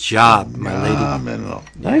 Good job, my lady. Phenomenal.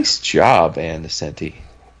 Nice job, Ann Nesenti.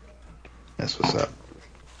 That's what's up.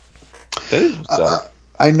 That is what's up.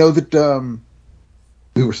 I know that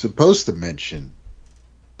we were supposed to mention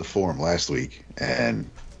the forum last week and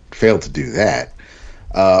failed to do that.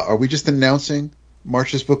 Are we just announcing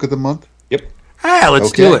March's Book of the Month? Yep.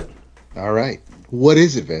 Let's do it. All right. What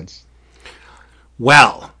is it, Vince?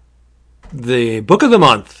 Well, the Book of the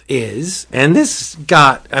Month is, and this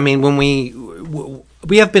got, I mean, when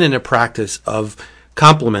we have been in a practice of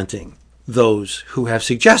complimenting those who have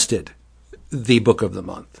suggested the Book of the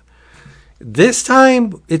Month. This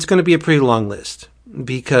time, it's going to be a pretty long list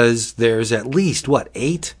because there's at least,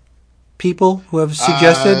 8 people who have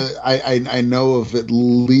suggested? I know of at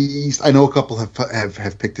least, I know a couple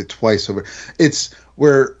have picked it twice over. It's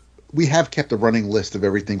where we have kept a running list of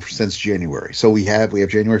everything since January. So we have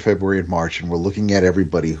January, February, and March, and we're looking at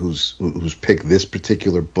everybody who's picked this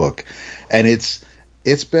particular book, and it's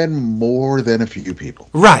been more than a few people.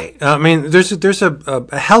 Right. I mean, there's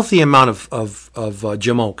a healthy amount of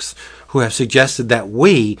jamokes who have suggested that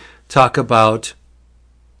we talk about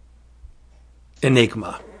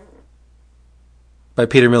Enigma by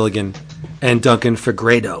Peter Milligan and Duncan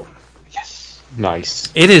Fegredo. Yes.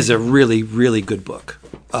 Nice. It is a really, really good book.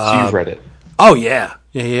 So you've read it? Oh, yeah.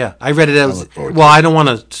 Yeah. I read it I don't want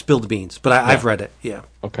to spill the beans, but I've read it, yeah.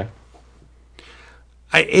 Okay.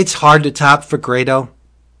 It's hard to top Fegredo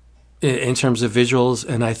in terms of visuals,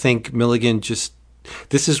 and I think Milligan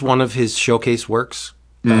this is one of his showcase works.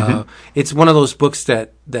 Mm-hmm. It's one of those books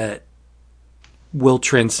that will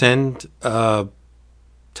transcend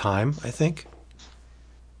time, I think.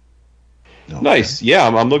 Okay. Nice. Yeah,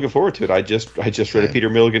 I'm looking forward to it. I just read a Peter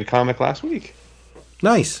Milligan comic last week.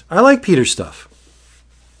 Nice. I like Peter's stuff.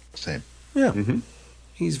 Same. Yeah. Mm-hmm.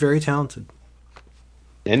 He's very talented.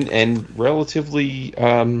 And relatively,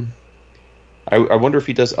 I wonder if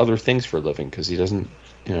he does other things for a living, because he doesn't,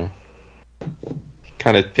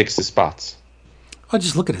 kind of picks his spots. Oh,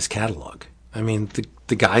 just look at his catalog. I mean,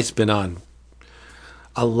 the guy's been on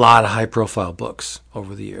a lot of high-profile books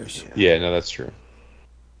over the years. Yeah, no, that's true.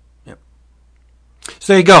 Yep.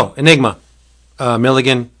 So there you go. Enigma.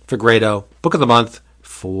 Milligan, Fegredo, Book of the Month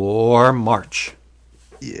for March.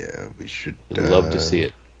 Yeah, we should... love to see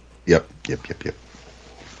it. Yep.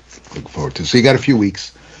 Look forward to it. So you got a few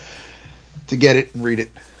weeks to get it and read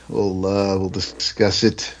it. We'll discuss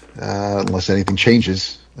it unless anything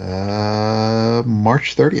changes.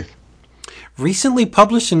 March 30th. Recently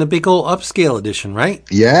published in the big old upscale edition, right?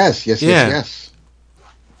 Yes. That's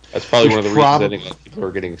probably Which one of the reasons I think that people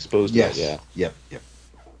are getting exposed to it. Yeah. Yep.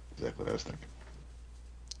 Exactly what I was thinking.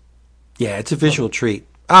 Yeah, it's a visual treat.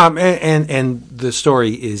 And the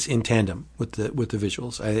story is in tandem with the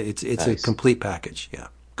visuals. It's nice. A complete package. Yeah,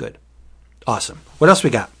 good, awesome. What else we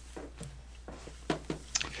got?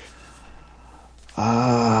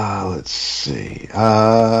 Let's see.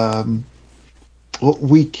 Well,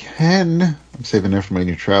 we can. I'm saving that for my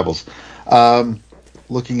new travels.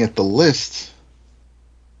 Looking at the list,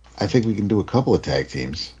 I think we can do a couple of tag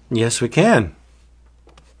teams. Yes, we can.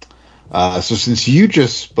 So since you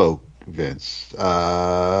just spoke, Vince,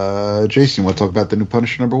 Jason, you want to talk about the new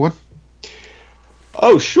Punisher #1?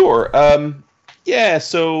 Oh, sure. Yeah.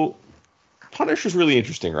 So Punisher's really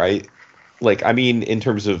interesting, right? Like, I mean, in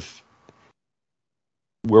terms of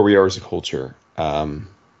where we are as a culture.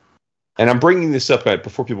 And I'm bringing this up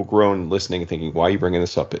before people groan listening and thinking, why are you bringing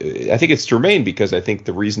this up? I think it's germane because I think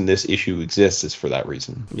the reason this issue exists is for that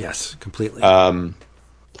reason. Yes, completely.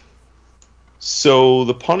 So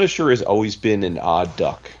the Punisher has always been an odd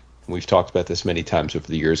duck. We've talked about this many times over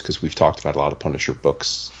the years because we've talked about a lot of Punisher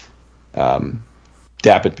books.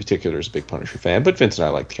 Dap in particular is a big Punisher fan, but Vince and I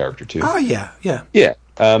like the character too. Oh, yeah.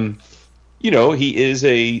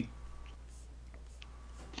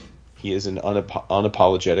 He is an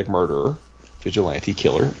unapologetic murderer, vigilante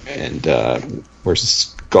killer, and wears a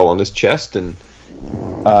skull on his chest, and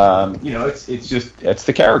it's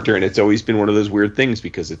the character, and it's always been one of those weird things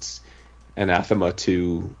because it's anathema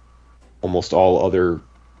to almost all other,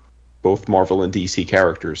 both Marvel and DC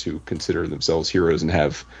characters who consider themselves heroes and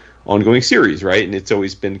have ongoing series, right? And it's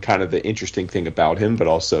always been kind of the interesting thing about him, but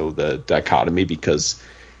also the dichotomy because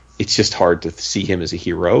it's just hard to see him as a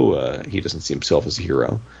hero. He doesn't see himself as a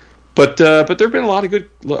hero. But there have been a lot of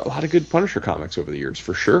good Punisher comics over the years,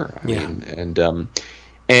 for sure. I mean,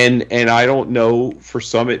 and I don't know, for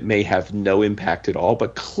some it may have no impact at all,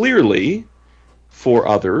 but clearly for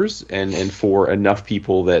others and for enough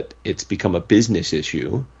people that it's become a business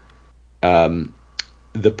issue,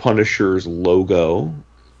 the Punisher's logo,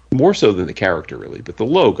 more so than the character really, but the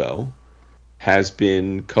logo has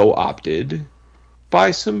been co-opted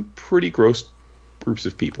by some pretty gross groups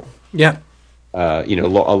of people. Yeah. A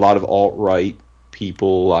lot of alt-right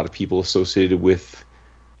people, a lot of people associated with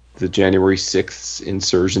the January 6th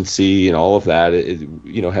insurgency and all of that,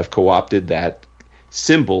 have co-opted that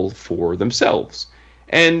symbol for themselves.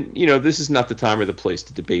 And, this is not the time or the place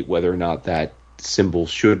to debate whether or not that symbol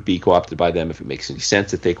should be co-opted by them, if it makes any sense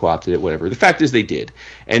that they co-opted it, whatever. The fact is they did.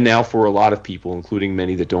 And now for a lot of people, including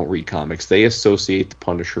many that don't read comics, they associate the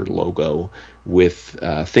Punisher logo with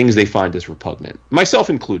things they find as repugnant, myself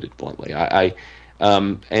included, bluntly.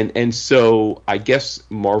 And so I guess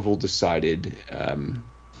Marvel decided,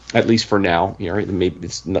 at least for now, maybe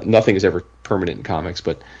nothing is ever permanent in comics,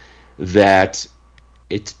 but that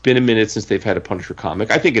it's been a minute since they've had a Punisher comic.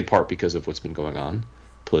 I think in part because of what's been going on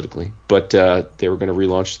politically, but they were going to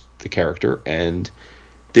relaunch the character, and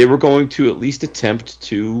they were going to at least attempt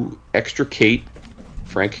to extricate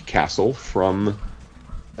Frank Castle from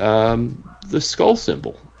the skull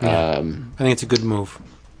symbol. Yeah. I think it's a good move.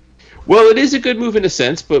 Well, it is a good move in a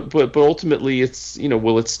sense, but ultimately it's,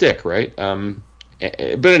 will it stick, right? But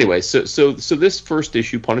anyway, so this first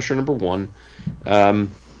issue, Punisher #1,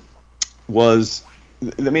 was,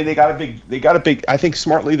 I mean, they got a big, I think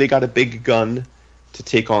smartly they got a big gun to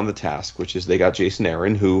take on the task, which is they got Jason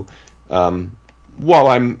Aaron, who, while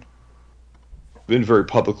I'm been very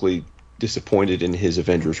publicly disappointed in his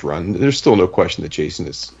Avengers run, there's still no question that Jason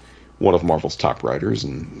is one of Marvel's top writers,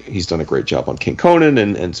 and he's done a great job on King Conan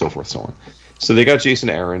and so forth, so on. So they got Jason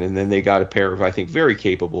Aaron, and then they got a pair of, I think, very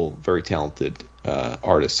capable, very talented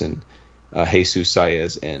artists in Jesus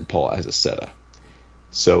Saez and Paul Azaceta.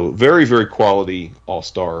 So very, very quality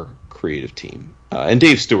all-star creative team. And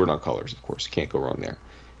Dave Stewart on colors, of course. Can't go wrong there.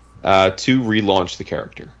 To relaunch the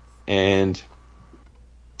character. And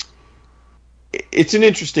it's an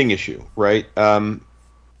interesting issue, right? The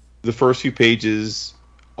first few pages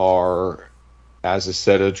are, as I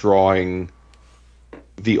said, drawing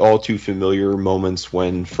the all too familiar moments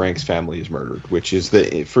when Frank's family is murdered, which is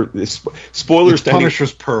spoilers.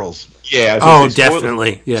 Punisher's pearls. Yeah.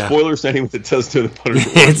 Definitely. Yeah. Spoilers to anyone that does to the Punisher.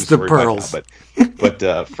 It's the pearls.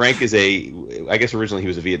 But Frank is I guess originally he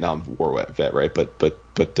was a Vietnam War vet, right? But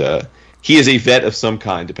he is a vet of some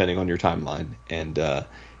kind, depending on your timeline, and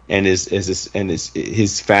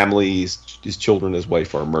his family, his children, his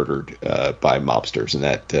wife are murdered by mobsters, and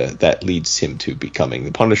that leads him to becoming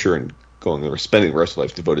the Punisher and spending the rest of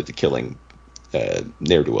life devoted to killing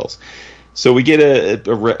ne'er-do-wells. So we get a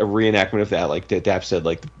reenactment of that, like Dap said,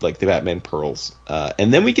 like the Batman pearls,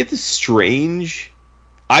 and then we get this strange.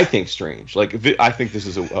 I think this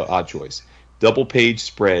is an odd choice. Double page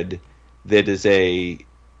spread that is a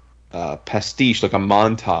pastiche, like a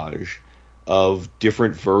montage of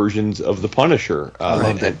different versions of the Punisher.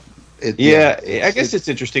 I guess it's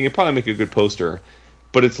interesting. It'd probably make a good poster,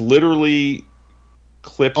 but it's literally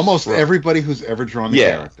clips. Almost everybody who's ever drawn the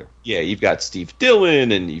character. Yeah, you've got Steve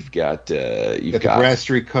Dillon, and you've got the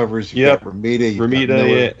Bradstreet covers. You've got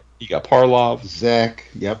Romita. You got Parlov, Zach.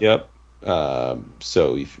 Yep.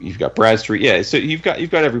 So you've got Bradstreet. Yeah. So you've got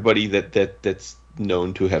everybody that's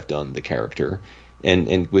known to have done the character.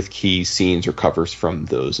 And with key scenes or covers from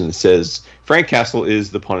those, and it says Frank Castle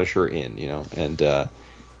is the Punisher and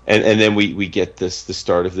then we get the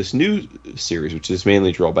start of this new series, which is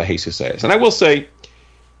mainly drawn by Jesus Saez. And I will say,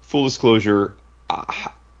 full disclosure,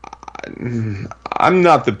 I'm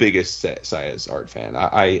not the biggest Saez art fan.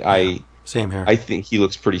 Same here. I think he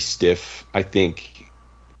looks pretty stiff. I think,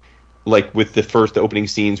 like with the opening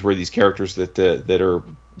scenes where these characters that are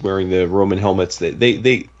wearing the Roman helmets,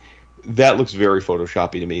 that looks very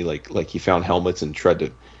photoshoppy to me. Like he found helmets and tried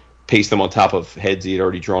to paste them on top of heads he had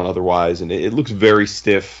already drawn otherwise, and it looks very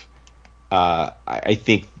stiff. I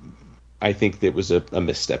think it was a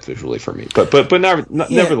misstep visually for me, but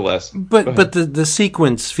nevertheless. But the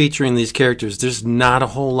sequence featuring these characters, there's not a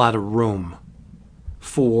whole lot of room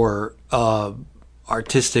for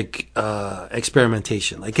artistic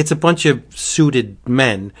experimentation. Like, it's a bunch of suited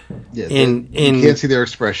men. Yeah, you can't see their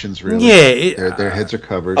expressions really. Yeah, their heads are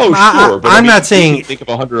covered. Oh, sure. But I'm not saying think of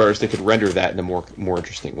 100 artists that could render that in a more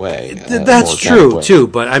interesting way. That's true too.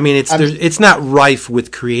 But I mean, it's not rife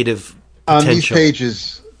with creative on potential. these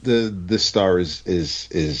pages. The star is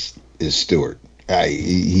Stewart.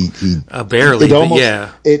 He barely, but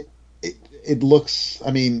yeah. It looks.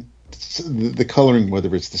 I mean, the coloring,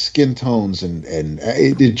 whether it's the skin tones and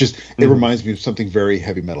it reminds me of something very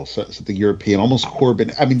heavy metal, something European, almost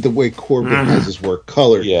Corbin. I mean, the way Corbin has his work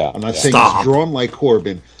colored. Yeah, I'm not saying it's drawn like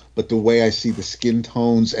Corbin, but the way I see the skin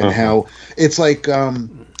tones and how it's like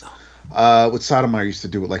what Sotomayor used to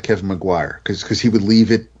do with like Kevin Maguire, because he would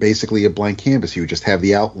leave it basically a blank canvas. He would just have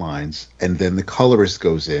the outlines, and then the colorist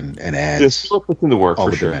goes in and adds in the work all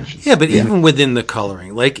for the sure. dimensions. Yeah, but even within the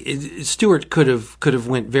coloring, like Stewart could have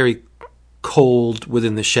went very cold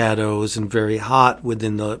within the shadows and very hot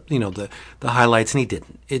within the highlights, and he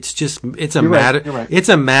didn't. It's a matter. Right. It's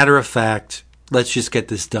a matter of fact. Let's just get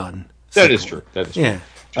this done. That is true. Yeah.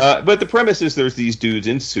 But the premise is there's these dudes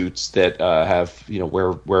in suits that have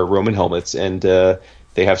wear Roman helmets, and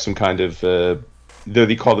they have some kind of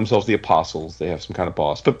they call themselves the Apostles. They have some kind of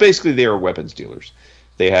boss, but basically they are weapons dealers.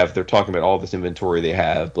 They're talking about all this inventory they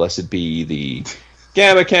have. Blessed be the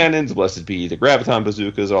gamma cannons, blessed be the graviton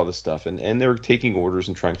bazookas, all this stuff, and they're taking orders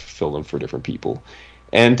and trying to fulfill them for different people.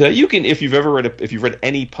 And you can, if you've read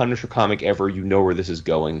any Punisher comic ever, you know where this is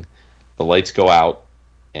going. The lights go out,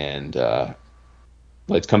 and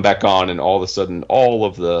lights come back on, and all of a sudden, all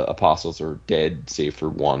of the apostles are dead, save for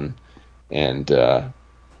one, and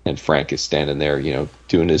Frank is standing there,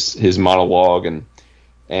 doing his monologue, and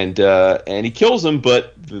he kills him.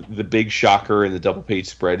 But the big shocker in the double page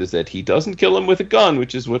spread is that he doesn't kill him with a gun,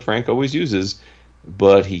 which is what Frank always uses,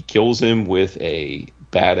 but he kills him with a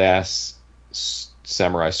badass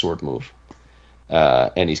samurai sword move.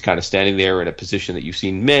 And he's kind of standing there in a position that you've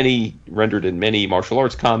seen rendered in many martial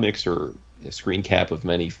arts comics or a screen cap of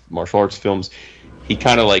many martial arts films. He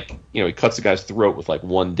kind of he cuts the guy's throat with like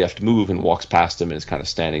one deft move and walks past him and is kind of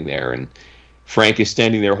standing there. And Frank is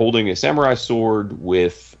standing there holding a samurai sword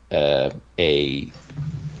with a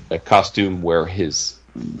costume where it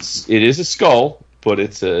is a skull, but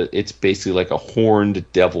it's basically like a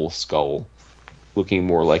horned devil skull, looking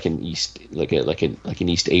more like an East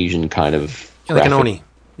Asian kind of like an Oni.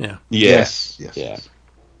 Yeah. Yes. Yeah.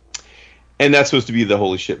 and that's supposed to be the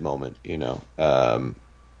holy shit moment,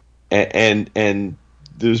 and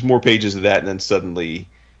there's more pages of that, and then suddenly,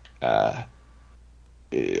 all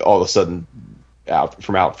of a sudden, out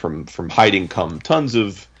from hiding come tons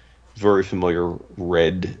of very familiar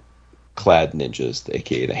red-clad ninjas,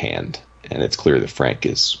 aka the Hand, and it's clear that Frank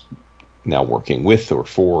is now working with or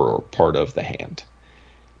for or part of the Hand.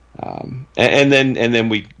 And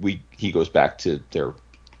then he goes back to their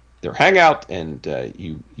hangout, and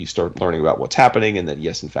you start learning about what's happening, and that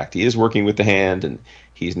yes, in fact, he is working with the Hand, and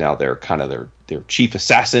he's now their chief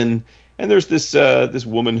assassin. And there's this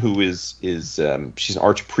woman who is she's an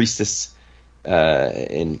archpriestess,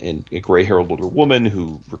 and a gray-haired older woman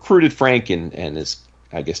who recruited Frank and is,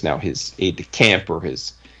 I guess, now his aide de camp or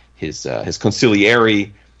his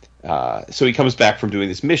consigliere. So he comes back from doing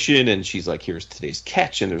this mission, and she's like, "Here's today's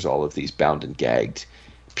catch," and there's all of these bound and gagged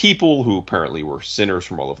people who apparently were sinners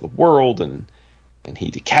from all over the world, and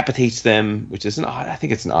he decapitates them, which is I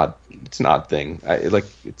think it's an odd thing.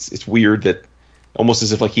 It's weird that almost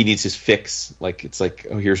as if like he needs his fix. Like it's like,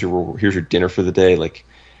 oh, here's your dinner for the day. Like,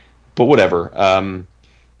 but whatever.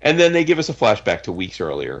 And then they give us a flashback to weeks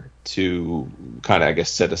earlier to kind of, I guess,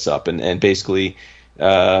 set us up, and basically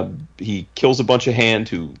he kills a bunch of Hand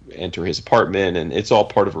who enter his apartment, and it's all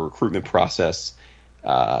part of a recruitment process.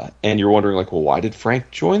 And you're wondering, like, well, why did Frank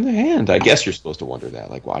join the Hand? I guess you're supposed to wonder that.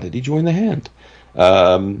 Like, why did he join the Hand?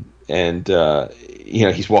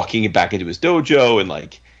 He's walking back into his dojo, and,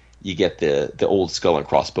 like, you get the old skull and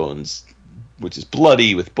crossbones, which is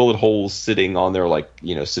bloody with bullet holes sitting on there, like,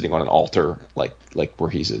 sitting on an altar, like where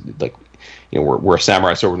he's where a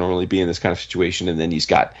samurai sword would normally be in this kind of situation. And then he's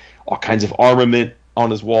got all kinds of armament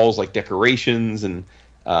on his walls, like decorations, and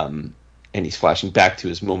he's flashing back to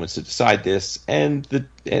his moments to decide this. And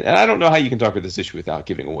I don't know how you can talk about this issue without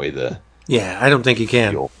giving away the... Yeah, I don't think you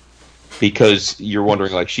can. Deal. Because you're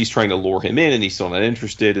wondering, like, she's trying to lure him in, and he's still not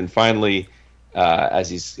interested. And finally, as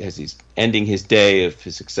he's ending his day of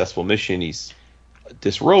his successful mission, he's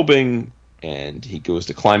disrobing, and he goes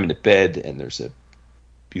to climb into bed, and there's a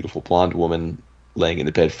beautiful blonde woman laying in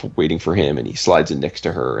the bed waiting for him, and he slides in next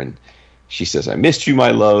to her, and she says, "I missed you,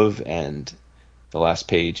 my love." And the last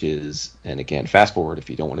page is, and again, fast forward if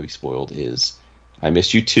you don't want to be spoiled, is, "I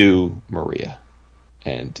miss you too, Maria."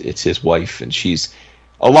 And it's his wife, and she's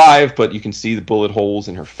alive, but you can see the bullet holes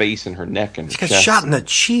in her face and her neck and her chest. She got shot in the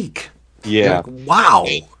cheek. Yeah. Like, wow.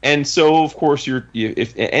 And so, of course,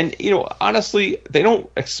 honestly, they don't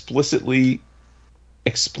explicitly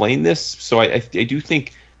explain this. So I do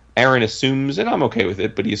think Aaron assumes, and I'm okay with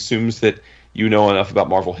it, but he assumes that you know enough about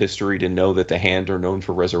Marvel history to know that the Hand are known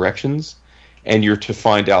for resurrections. And you're to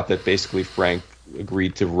find out that basically Frank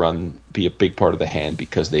agreed to be a big part of the Hand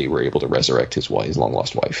because they were able to resurrect his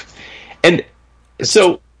long-lost wife. And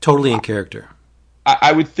so... Totally in character.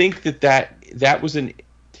 I would think that was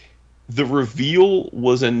the reveal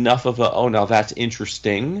was enough of a, oh, now that's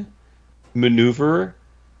interesting maneuver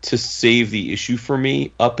to save the issue for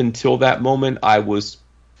me. Up until that moment, I was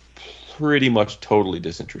pretty much totally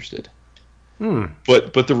disinterested.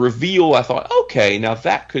 But the reveal, I thought, okay, now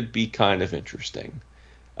that could be kind of interesting.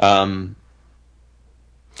 But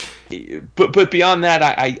beyond that,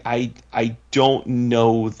 I don't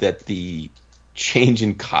know that the change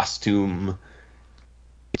in costume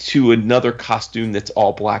to another costume that's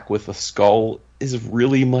all black with a skull is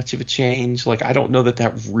really much of a change. Like, I don't know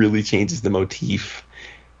that really changes the motif.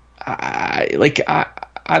 I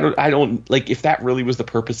don't like, if that really was the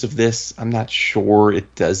purpose of this, I'm not sure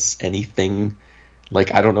it does anything.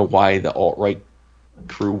 Like, I don't know why the alt-right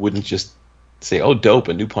crew wouldn't just say, "Oh, dope,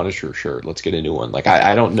 a new Punisher shirt, let's get a new one." Like,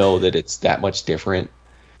 I don't know that it's that much different.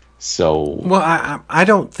 So, well, I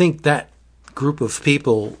don't think that group of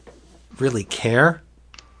people really care.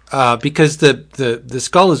 Because the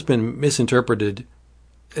skull has been misinterpreted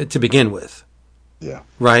to begin with. Yeah.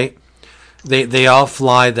 Right? They all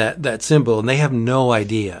fly that symbol, and they have no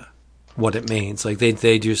idea what it means. Like,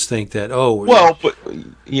 they just think that, oh... Well, but,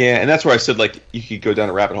 yeah, and that's where I said, like, you could go down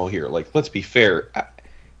a rabbit hole here. Like, let's be fair.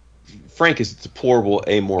 Frank is a deplorable,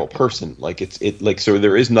 amoral person. Like, so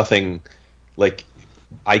there is nothing, like...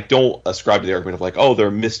 I don't ascribe to the argument of, like, oh,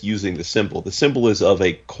 they're misusing the symbol. The symbol is of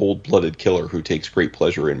a cold-blooded killer who takes great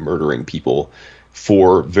pleasure in murdering people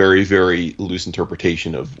for very, very loose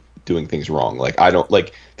interpretation of doing things wrong.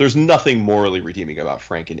 Like, there's nothing morally redeeming about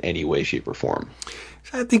Frank in any way, shape, or form.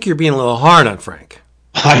 I think you're being a little hard on Frank.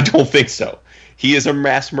 I don't think so. He is a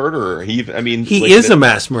mass murderer. He is a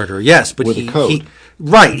mass murderer, yes, but with a code.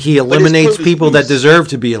 He eliminates people that deserve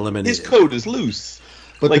to be eliminated. His code is loose.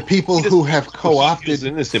 But like, the people he who have he co-opted, feels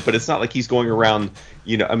innocent, but it's not like he's going around.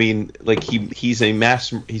 I mean, like he's a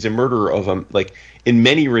murderer of like in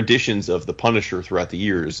many renditions of the Punisher throughout the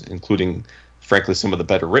years, including frankly some of the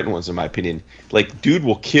better written ones in my opinion. Like, dude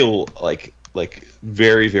will kill like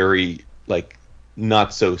very very like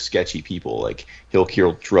not so sketchy people. Like, he'll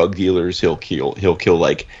kill drug dealers. He'll kill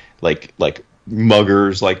like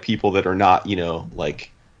muggers, like people that are not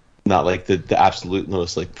not like the absolute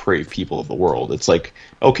most like brave people of the world. It's like,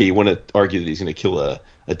 okay, you want to argue that he's going to kill a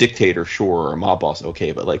dictator, sure, or a mob boss,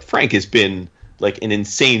 okay, but like Frank has been like an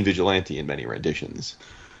insane vigilante in many renditions.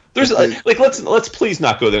 There's like let's please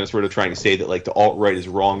not go there and sort of trying to say that like the alt-right is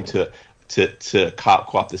wrong to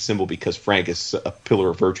co-opt the symbol because Frank is a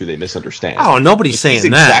pillar of virtue they misunderstand. Oh, nobody's saying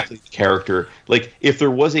he's that. Exactly the character. Like, if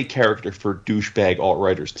there was a character for douchebag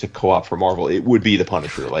alt-righters to co-opt for Marvel, it would be the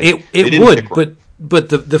Punisher. Like, it would, but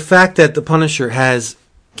the fact that the Punisher has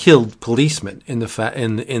killed policemen in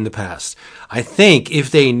the past, I think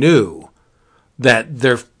if they knew that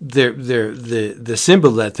the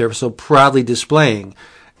symbol that they're so proudly displaying,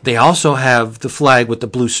 they also have the flag with the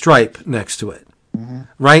blue stripe next to it. Mm-hmm.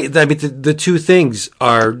 Right? I mean, the two things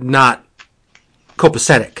are not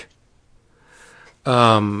copacetic.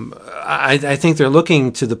 I think they're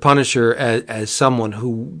looking to the Punisher as someone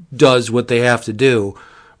who does what they have to do,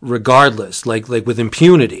 regardless, like with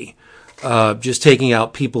impunity, just taking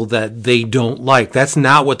out people that they don't like. That's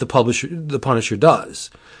not what the Punisher does.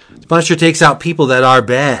 The Punisher takes out people that are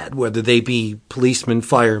bad, whether they be policemen,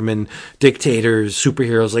 firemen, dictators,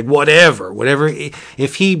 superheroes, like whatever.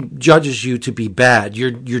 If he judges you to be bad,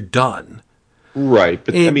 you're done. Right,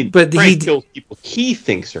 but Frank kills people he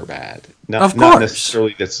thinks are bad, not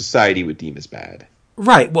necessarily that society would deem as bad.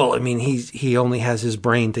 Right. Well, I mean, he only has his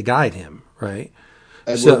brain to guide him, right?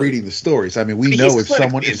 And we're reading the stories. I mean, we know if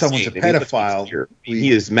someone's a pedophile,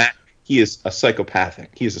 he is a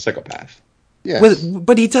psychopathic. He is a psychopath. Yes.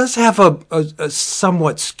 But he does have a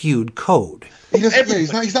somewhat skewed code.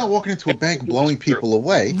 He's not walking into a bank blowing people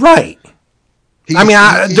away. Right.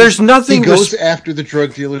 There's nothing. He goes after the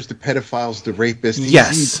drug dealers, the pedophiles, the rapists.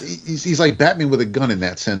 Yes. He's like Batman with a gun in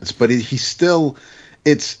that sense, but he's still.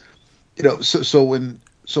 It's so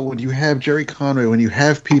when you have Jerry Conway, when you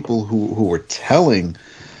have people who are telling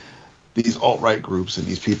these alt-right groups and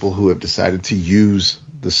these people who have decided to use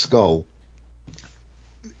the skull,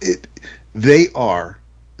 they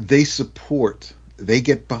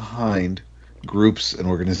get behind groups and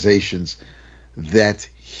organizations that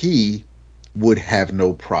he would have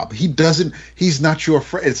no problem. He's not your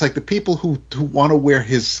friend. It's like the people who want to wear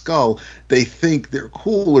his skull, they think they're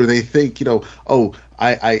cool, or they think,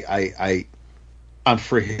 I'm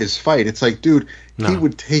for his fight. It's like, dude, he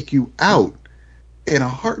would take you out in a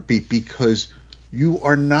heartbeat because you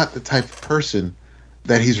are not the type of person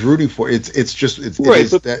that he's rooting for.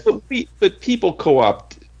 But people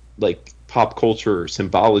co-opt like pop culture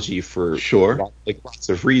symbology for lots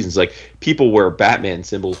of reasons. Like, people wear Batman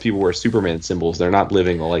symbols, people wear Superman symbols. They're not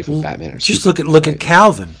living the life of Batman. Or just Superman. Look at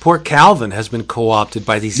Calvin. Poor Calvin has been co-opted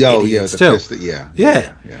by these idiots too.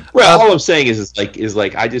 Yeah. Well, all I'm saying is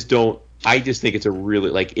I just think it's a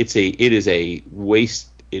really it is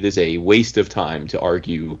a waste of time to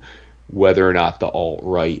argue whether or not the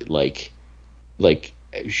alt-right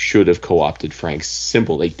should have co-opted Frank's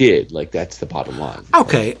symbol. They did. Like, that's the bottom line.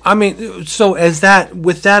 Okay. I mean, so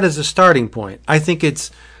with that as a starting point, I think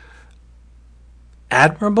it's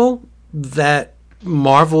admirable that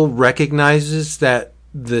Marvel recognizes that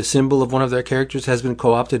the symbol of one of their characters has been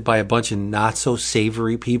co-opted by a bunch of not so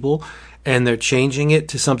savory people, and they're changing it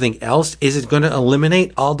to something else. Is it going to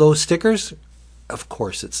eliminate all those stickers? Of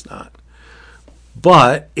course it's not.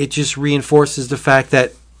 But it just reinforces the fact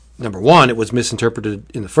that, number one, it was misinterpreted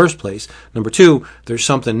in the first place. Number two, there's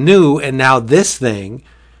something new, and now this thing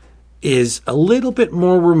is a little bit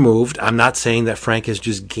more removed. I'm not saying that Frank has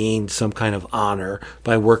just gained some kind of honor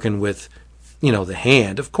by working with, the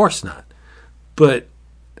Hand. Of course not. But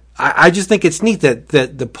I just think it's neat that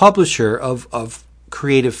the publisher of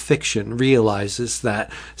creative fiction realizes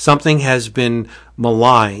that something has been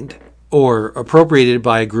maligned or appropriated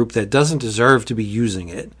by a group that doesn't deserve to be using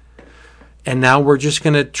it. And now we're just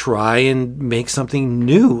going to try and make something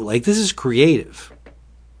new. Like, this is creative.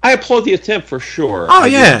 I applaud the attempt for sure. Oh, I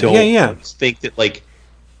just think that, like...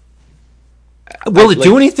 Will it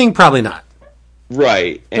do anything? Probably not.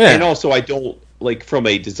 Right. And also, I don't, from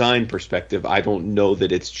a design perspective, I don't know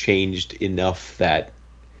that it's changed enough that,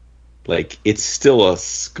 it's still a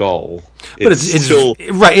skull. But it's still...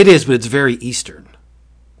 Right, it is, but it's very Eastern.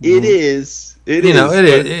 It is. It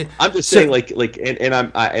is. I'm just saying,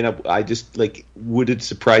 I just would it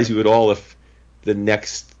surprise you at all if the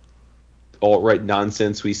next alt-right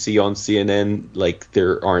nonsense we see on CNN, like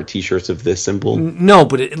there aren't T-shirts of this symbol. No,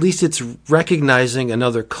 but at least it's recognizing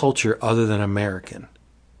another culture other than American.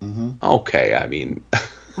 Okay, I mean,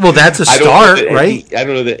 well, that's a I don't know start, that right? I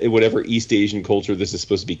don't know that whatever East Asian culture this is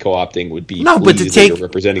supposed to be co-opting would be No, but to pleased that take- you're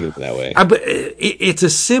representing them that way. But it's a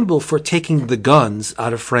symbol for taking the guns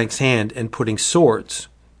out of Frank's hand and putting swords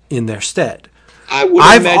in their stead. I would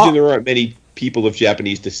I've imagine al- there aren't many people of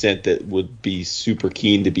Japanese descent that would be super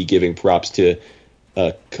keen to be giving props to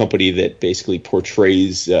a company that basically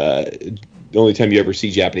portrays the only time you ever see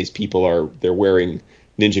Japanese people are they're wearing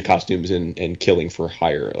ninja costumes and killing for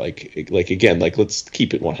hire. Like again, like let's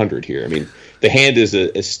keep it 100 here. I mean, the hand is a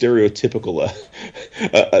stereotypical.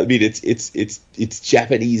 I mean, it's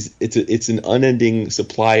Japanese. It's an unending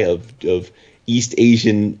supply of East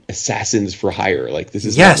Asian assassins for hire. Like this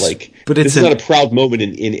is Yes, not like but this it's is not a proud moment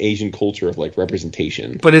in Asian culture of like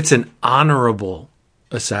representation. But it's an honorable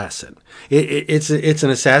assassin. It's an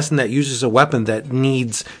assassin that uses a weapon that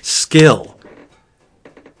needs skill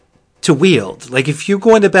to wield. Like if you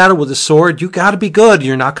go into battle with a sword, you got to be good.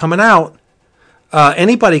 You're not coming out.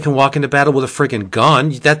 Anybody can walk into battle with a friggin' gun.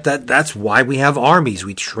 That's why we have armies.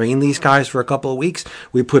 We train these guys for a couple of weeks.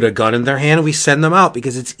 We put a gun in their hand and we send them out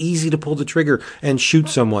because it's easy to pull the trigger and shoot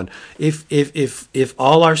someone. If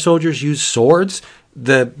all our soldiers use swords,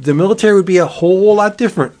 the military would be a whole lot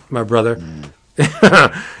different, my brother.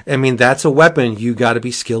 I mean, that's a weapon you got to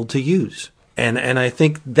be skilled to use. And I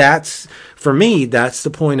think that's, for me, that's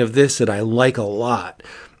the point of this that I like a lot,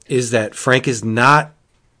 is that Frank is not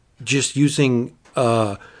just using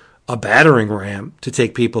a battering ram to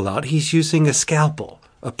take people out. He's using a scalpel,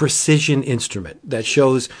 a precision instrument that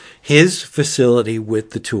shows his facility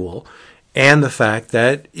with the tool and the fact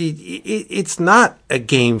that it's not a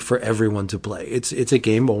game for everyone to play. It's a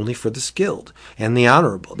game only for the skilled and the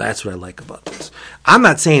honorable. That's what I like about this. I'm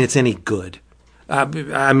not saying it's any good.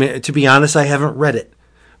 I mean, to be honest, I haven't read it.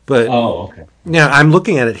 But okay. yeah, I'm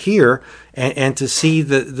looking at it here, and to see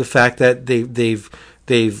the fact that they've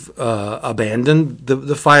abandoned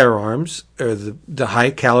the firearms or the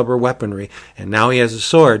high caliber weaponry, and now he has a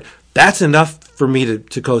sword. That's enough for me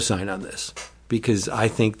to co-sign on this, because I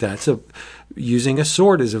think using a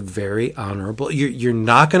sword is a very honorable. You're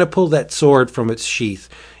not going to pull that sword from its sheath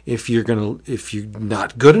if you're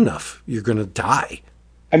not good enough. You're going to die.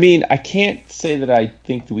 I mean, I can't say that I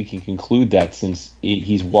think that we can conclude that, since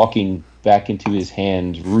he's walking back into his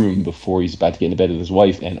hand's room before he's about to get into bed with his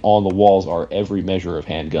wife, and on the walls are every measure of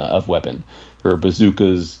handgun, weapon. There are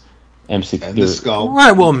bazookas, M6. And the skull.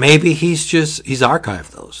 Right. Well, maybe he's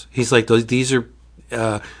archived those. He's like, these are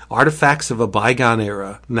artifacts of a bygone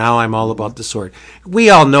era. Now I'm all about the sword. We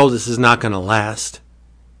all know this is not going to last.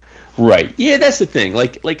 Right. Yeah, that's the thing.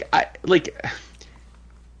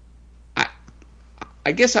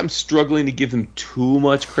 I guess I'm struggling to give them too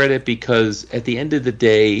much credit, because at the end of the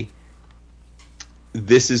day,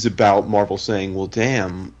 this is about Marvel saying, well,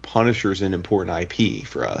 damn, Punisher's an important IP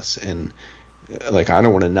for us. And like, I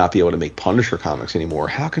don't want to not be able to make Punisher comics anymore.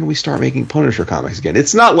 How can we start making Punisher comics again?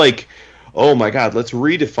 It's not like, oh my God, let's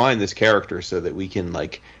redefine this character so that we can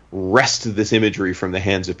like wrest this imagery from the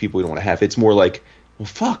hands of people we don't want to have. It's more like, well,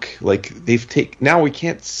 fuck, like now we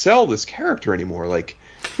can't sell this character anymore. Like,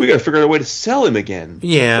 we got to figure out a way to sell him again.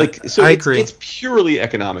 Yeah, like, so I agree. It's purely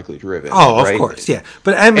economically driven. Oh, right? of course, yeah.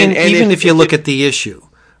 But I mean, And even if you look at the issue,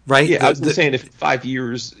 right? Yeah, I was saying, if in 5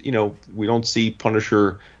 years, we don't see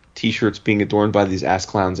Punisher T-shirts being adorned by these ass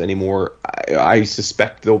clowns anymore, I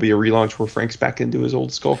suspect there'll be a relaunch where Frank's back into his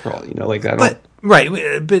old Skullcrawl. Like that.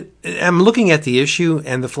 But I'm looking at the issue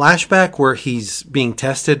and the flashback where he's being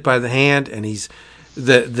tested by the hand, and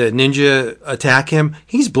the ninja attack him.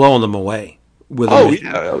 He's blowing them away. Sure.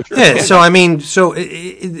 Yeah. So I mean,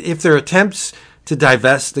 if there are attempts to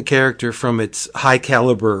divest the character from its high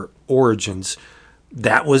caliber origins,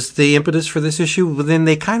 that was the impetus for this issue. But then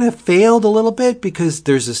they kind of failed a little bit, because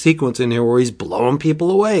there's a sequence in here where he's blowing people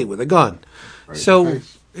away with a gun. Right. So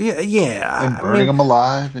yeah, And burning them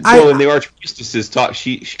alive. And And the Archpriestesses talk,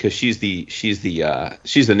 because she's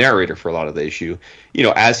the narrator for a lot of the issue.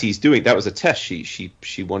 As he's doing, that was a test.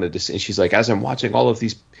 She wanted to, and she's like, as I'm watching all of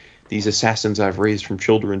these assassins I've raised from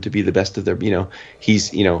children to be the best of their,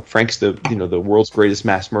 he's, Frank's the world's greatest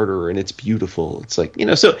mass murderer, and it's beautiful. It's like,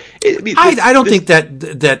 so I don't think that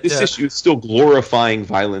this issue is still glorifying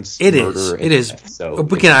violence. It murder, is. It is. So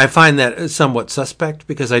but again, I find that somewhat suspect,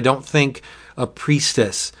 because I don't think a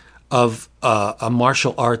priestess of a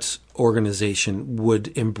martial arts organization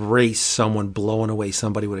would embrace someone blowing away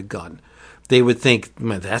somebody with a gun. They would think,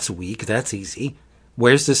 man, that's weak. That's easy.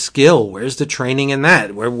 Where's the skill? Where's the training in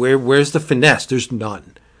that? Where's the finesse? There's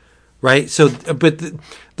none. right? So, but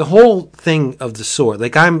the whole thing of the sword,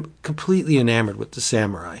 like I'm completely enamored with the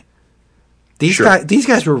samurai. These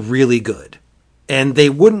guys were really good, and they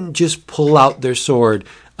wouldn't just pull out their sword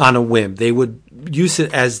on a whim. They would use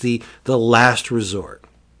it as the last resort,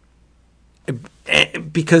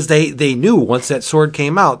 because they knew once that sword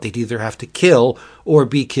came out, they'd either have to kill or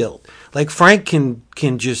be killed. Like Frank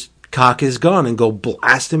can just cock his gun and go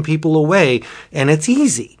blasting people away, and it's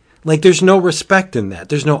easy. Like there's no respect in that.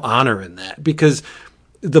 There's no honor in that, because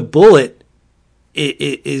the bullet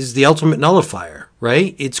it is the ultimate nullifier,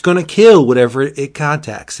 right? It's going to kill whatever it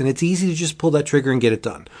contacts, and it's easy to just pull that trigger and get it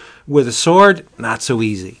done. With a sword, not so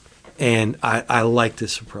easy, and I like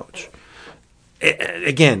this approach.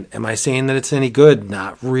 Again, am I saying that it's any good?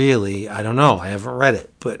 Not really. I don't know. I haven't read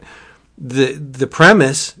it, but the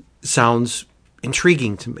premise sounds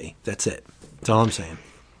intriguing to me. That's it. That's all I'm saying.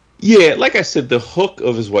 Yeah, like I said, the hook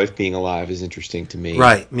of his wife being alive is interesting to me.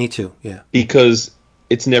 Right, me too, yeah. Because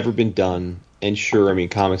it's never been done. And sure, I mean,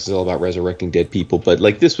 comics is all about resurrecting dead people, but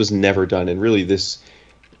like this was never done. And really this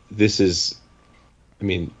is, I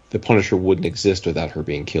mean, the Punisher wouldn't exist without her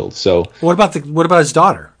being killed. So what about his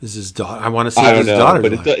daughter? Is his daughter? I want to see his daughter.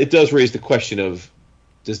 But it does raise the question of,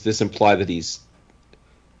 does this imply that he's,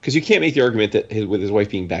 because you can't make the argument that with his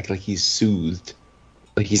wife being back, like he's soothed.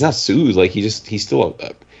 Like he's not soothed. Like he still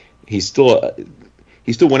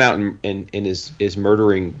went out and is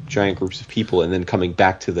murdering giant groups of people and then coming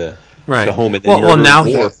back to the home and then now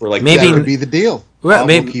more for like maybe that would be the deal. Well,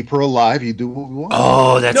 maybe we'll keep her alive. You do what we want.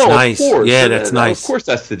 Oh, that's nice. Of course. Yeah, that's nice. Of course,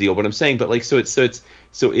 that's the deal. But I'm saying, but like, it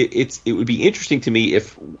would be interesting to me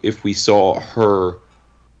if we saw her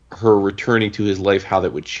returning to his life, how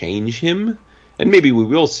that would change him, and maybe we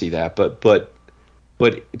will see that. But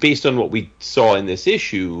based on what we saw in this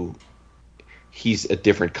issue, he's a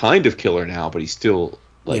different kind of killer now, but he's still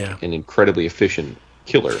an incredibly efficient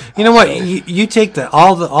killer. You know what? You take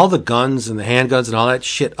all the guns and the handguns and all that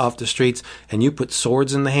shit off the streets, and you put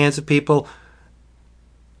swords in the hands of people.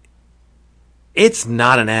 It's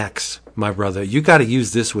not an axe, my brother. You got to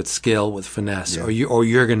use this with skill, with finesse, or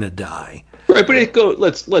you're gonna die. Right, but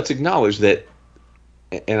let's acknowledge that.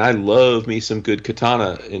 And I love me some good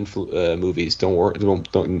katana movies. Don't worry,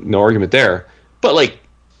 no argument there. But like,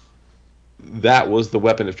 that was the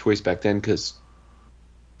weapon of choice back then because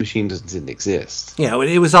machine guns didn't exist. Yeah,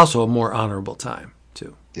 it was also a more honorable time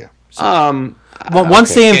too. Yeah. So,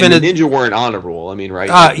 once they invented, and the ninja weren't honorable. I mean, right?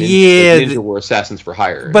 Ninja were assassins for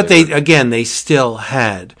hire. But they still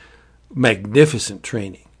had magnificent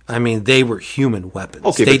training. I mean, they were human weapons.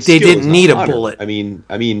 Okay, they didn't need a bullet. I mean,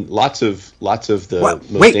 lots of the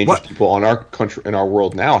most dangerous people in our country, in our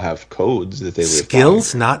world now, have codes that they live by.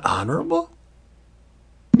 Skills not honorable?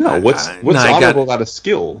 No, what's honorable about a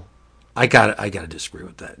skill? I gotta disagree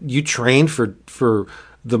with that. You train for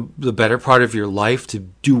the better part of your life to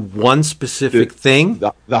do one specific thing.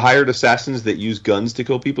 The hired assassins that use guns to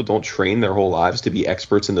kill people don't train their whole lives to be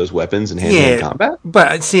experts in those weapons and hand-to-hand combat.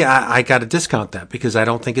 But see, I got to discount that because I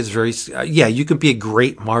don't think it's very. You can be a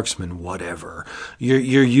great marksman, whatever.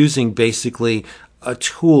 You're using basically a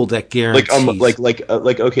tool that guarantees. Let's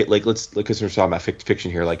because we're talking about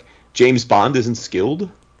fiction here. Like James Bond isn't skilled.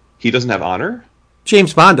 He doesn't have honor.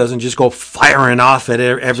 James Bond doesn't just go firing off at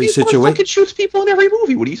every situation. He fucking shoots people in every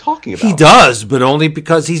movie. What are you talking about? He does, but only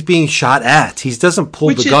because he's being shot at. He doesn't pull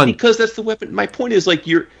the gun. Because that's the weapon. My point is, like,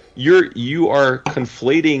 you are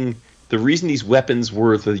conflating the reason these weapons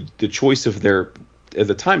were the choice of at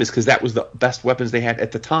the time is because that was the best weapons they had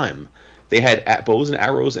at the time. They had bows and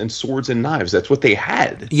arrows and swords and knives. That's what they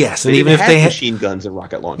had. Yes, and even if they had machine guns and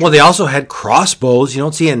rocket launchers. Well, they also had crossbows. You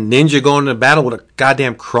don't see a ninja going into battle with a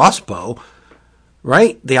goddamn crossbow.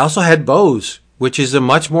 Right? They also had bows, which is a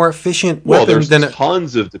much more efficient weapon than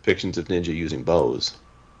tons of depictions of ninja using bows.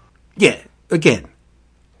 Yeah, again,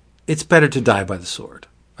 it's better to die by the sword.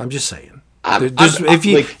 I'm just saying.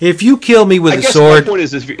 If you kill me with a sword, my point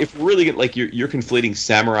is if we're really you're conflating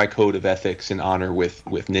samurai code of ethics and honor with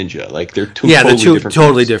ninja, like they're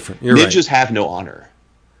totally different. Ninjas have no honor.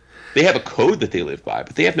 They have a code that they live by,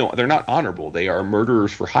 but they're not honorable. They are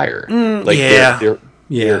murderers for hire.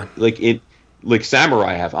 Like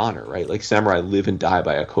samurai have honor, right? Like samurai live and die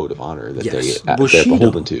by a code of honor that they're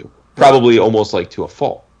beholden to. Probably almost like to a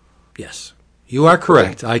fault. Yes. You are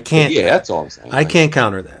correct. I can't. Yeah, that's all I'm saying. I can't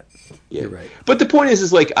counter that. Yeah. You're right. But the point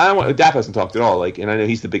is like Dap hasn't talked at all. Like, and I know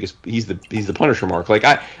he's the Punisher mark.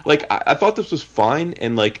 I thought this was fine,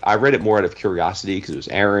 and like I read it more out of curiosity because it was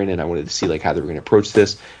Aaron, and I wanted to see like how they were going to approach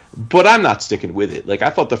this. But I'm not sticking with it. Like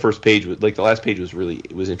I thought the first page was the last page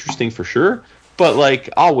was interesting for sure. But like,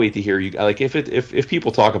 I'll wait to hear you. Like, if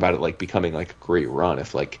people talk about it like becoming like a great run,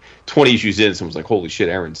 if like 20 issues in, someone's like, "Holy shit,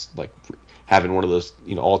 Aaron's like having one of those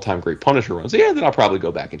all time great Punisher runs," yeah, then I'll probably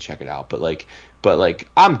go back and check it out. But like,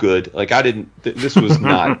 I'm good. Like, I didn't. This was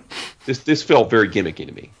not. This felt very gimmicky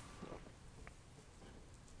to me,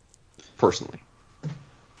 personally.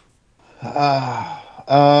 I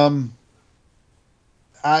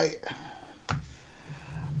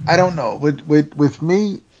don't know. With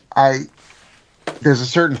me, there's a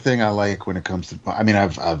certain thing I like when it comes to. I mean, I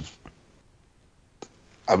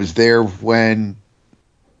was there when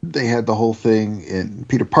they had the whole thing in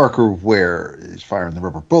Peter Parker where he's firing the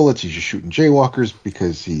rubber bullets. He's just shooting jaywalkers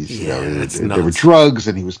because there were drugs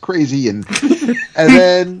and he was crazy, and and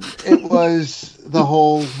then it was the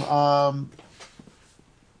whole.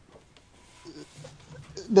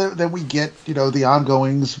 Then we get the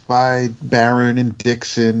ongoings by Baron and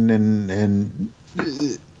Dixon and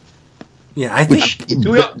yeah, I think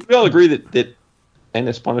do we all agree that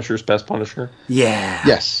Ennis Punisher's best Punisher? Yeah.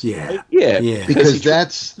 Yes. Yeah.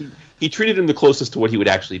 Because he treated him the closest to what he would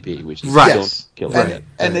actually be, which is right. Don't kill him.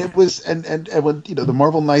 And it was and when the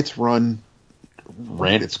Marvel Knights run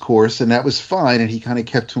ran its course, and that was fine, and he kind of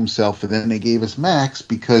kept to himself, and then they gave us Max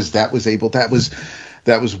because that was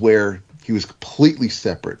where he was completely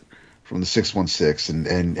separate from the 616,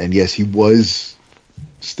 and yes, he was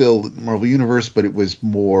still Marvel Universe, but it was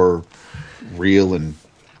more real and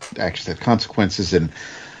actions had consequences, and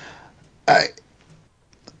I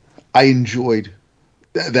enjoyed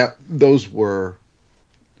that. Those were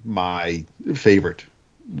my favorite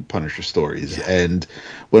Punisher stories, and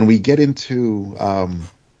when we get into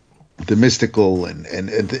the mystical and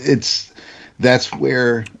that's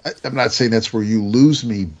where I'm not saying that's where you lose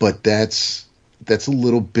me, but that's a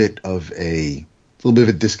little bit of a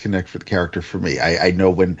disconnect for the character for me. I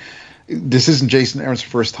know when this isn't Jason Aaron's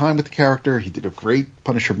first time with the character. He did a great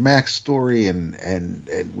Punisher Max story, and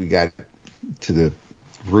we got to the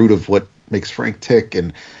root of what makes Frank tick.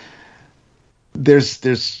 And there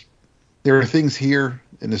are things here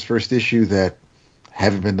in this first issue that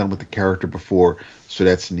haven't been done with the character before, so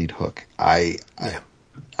that's a neat hook. I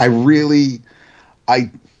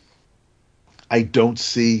don't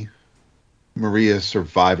see Maria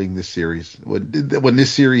surviving this series. When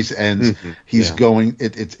this series ends, he's going.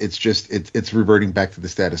 It's reverting back to the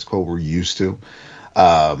status quo we're used to.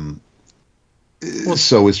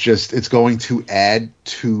 So it's going to add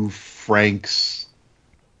to Frank's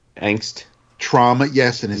angst, trauma,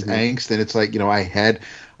 yes, and his angst. And it's like I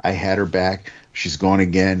had her back. She's gone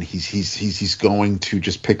again. He's going to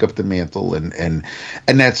just pick up the mantle, and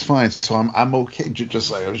that's fine. So I'm okay.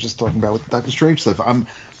 Just like I was just talking about with the Doctor Strange stuff. I'm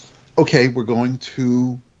okay. We're going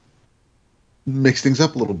to mix things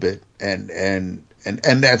up a little bit, and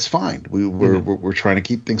that's fine. We're trying to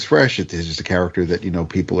keep things fresh. It is just a character that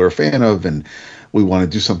people are a fan of, and we want to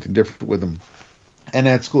do something different with him, and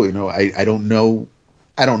that's cool. I don't know.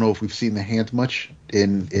 I don't know if we've seen the hand much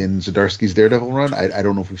in Zdarsky's Daredevil run. I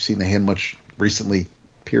don't know if we've seen the hand much recently,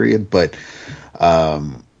 period. But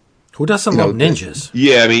who doesn't love ninjas?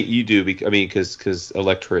 Yeah, I mean you do. Because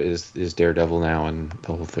Elektra is Daredevil now, and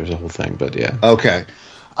there's a whole thing. But yeah, okay.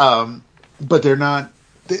 But they're not.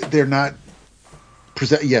 They're not.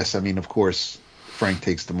 Yes, I mean of course Frank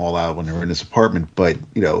takes them all out when they're in his apartment, but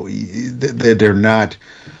they're not.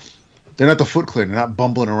 They're not the Foot Clan. They're not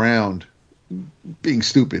bumbling around being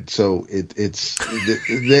stupid, so they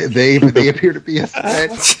appear to be a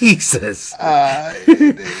threat. Jesus,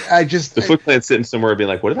 the Foot Clan's sitting somewhere being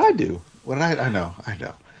like, "What did I do? What did I know?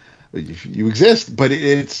 You exist, but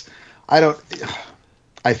it's I don't.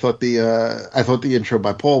 I thought the intro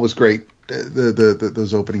by Paul was great.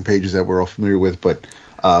 Those opening pages that we're all familiar with, but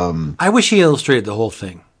I wish he illustrated the whole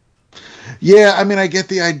thing. Yeah, I mean, I get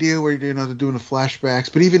the idea where they're doing the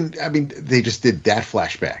flashbacks, but even they just did that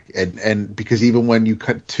flashback, and because even when you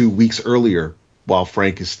cut 2 weeks earlier, while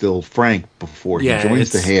Frank is still Frank before he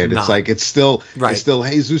joins the Hand, it's like it's still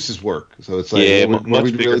Jesus' work. So it's like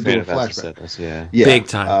much bigger fan of flashback. Yeah, big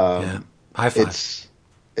time. High five.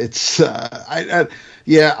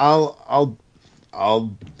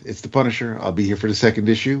 I'll. It's the Punisher. I'll be here for the second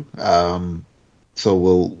issue. So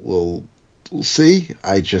we'll see.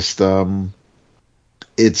 I just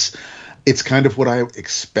it's kind of what I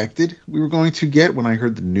expected we were going to get when I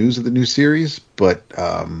heard the news of the new series, but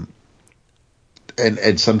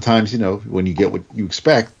and sometimes when you get what you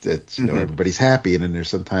expect, that's everybody's happy, and then there's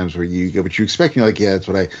sometimes where you get what you expect, and you're like, yeah,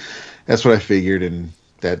 that's what I figured, and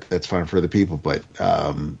that's fine for other people, but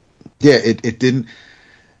it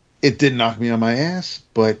didn't knock me on my ass,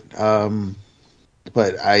 but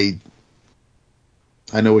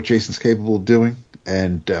I know what Jason's capable of doing,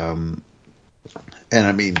 and And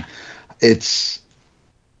I mean, it's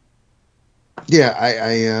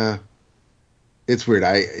it's weird.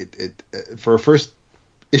 For a first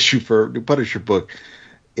issue for a new Punisher book,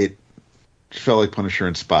 it felt like Punisher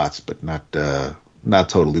in spots, but not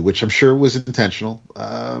totally, which I'm sure was intentional.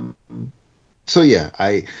 So yeah,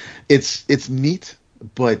 it's neat,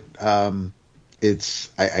 but I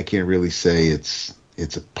can't really say it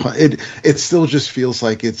still just feels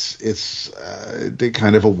like it's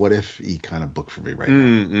kind of a what if-y kind of book for me right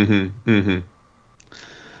now.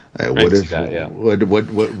 What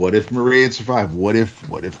if Maria had survived? What if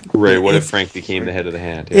Frank became the head of the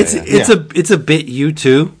Hand? It's a bit you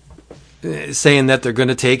too, saying that they're going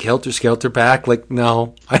to take Helter Skelter back. Like,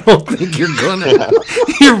 no, I don't think you're gonna.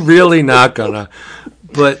 You're really not gonna.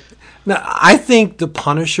 But no, I think the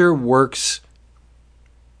Punisher works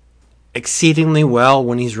exceedingly well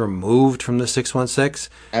when he's removed from the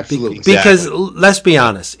 616. Absolutely. Because let's be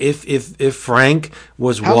honest, if Frank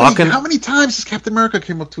was walking, how many times has Captain America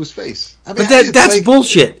came up to his face? I mean, but that's like,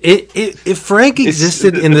 bullshit. If Frank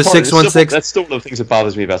existed in the 616, that's still one of the things that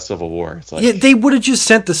bothers me about Civil War. It's like, yeah, they would have just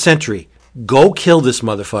sent the Sentry, go kill this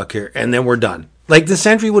motherfucker, and then we're done. Like the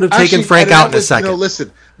Sentry would have taken Frank out in a second.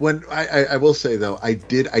 Listen, when I will say though, I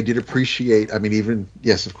did appreciate. I mean, even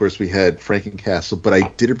yes, of course we had Frank and Castle, but I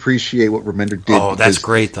did appreciate what Remender did. Oh, that's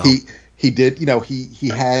great though. He did.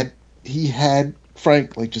 he had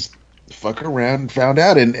Frank like just fucking around and found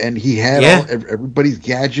out, and he had everybody's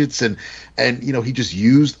gadgets, and he just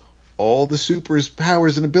used all the super's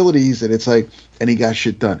powers and abilities, and it's like, and he got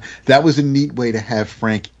shit done. That was a neat way to have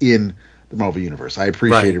Frank in the Marvel Universe. I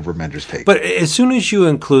appreciated Remender's take. But as soon as you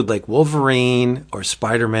include like Wolverine or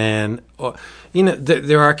Spider-Man, or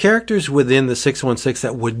there are characters within the 616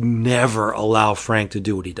 that would never allow Frank to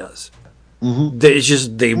do what he does. Mm-hmm. It's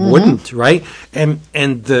just they wouldn't, right? And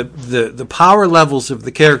the power levels of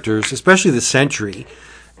the characters, especially the Sentry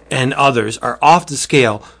and others, are off the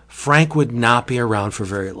scale. Frank would not be around for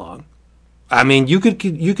very long. I mean, you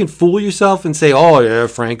can fool yourself and say, "Oh yeah,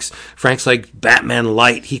 Frank's like Batman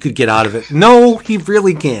light. He could get out of it." No, he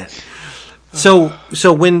really can't. So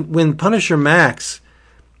when Punisher Max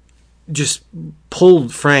just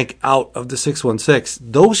pulled Frank out of the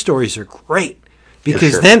 616, those stories are great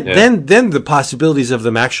because then the possibilities of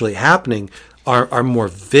them actually happening are more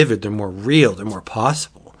vivid. They're more real. They're more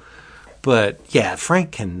possible. But yeah,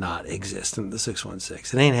 Frank cannot exist in the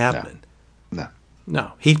 616. It ain't happening.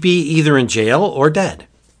 No, he'd be either in jail or dead.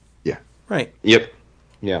 Yeah. Right. Yep.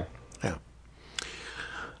 Yeah.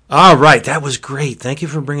 All right, that was great. Thank you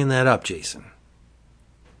for bringing that up, Jason.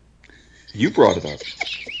 You brought it up.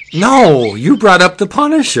 No, you brought up the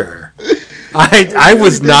Punisher. I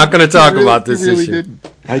was not going to talk about this issue. Didn't.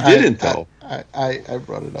 I didn't, though. I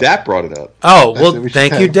brought it up. Dap brought it up. Oh, well,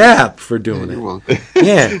 thank you, Dap, for doing it.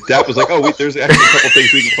 Yeah. Dap was like, there's actually a couple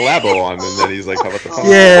things we can collabo on. And then he's like, how about the Punisher?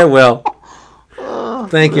 Yeah, well.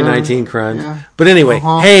 Thank you, 19 Crimes. Yeah. But anyway,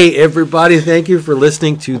 hey, everybody, thank you for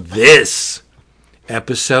listening to this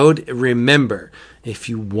episode. Remember, if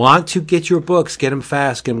you want to get your books, get them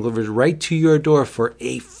fast, get them delivered right to your door for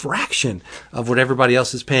a fraction of what everybody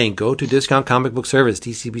else is paying. Go to Discount Comic Book Service,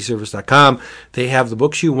 DCBService.com. They have the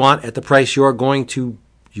books you want at the price you want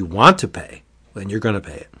to pay, and you're going to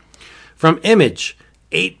pay it. From Image,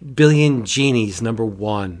 8 Billion Genies,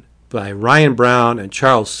 #1, by Ryan Brown and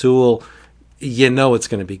Charles Sewell. You know it's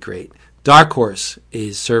going to be great. Dark Horse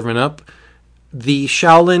is serving up the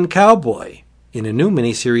Shaolin Cowboy in a new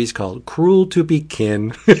miniseries called Cruel to Be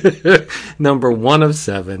Kin, #1 of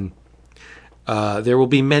 7. There will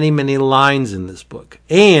be many, many lines in this book.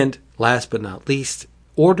 And last but not least,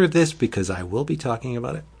 order this because I will be talking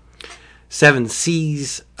about it. 7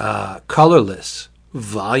 Seas Colorless,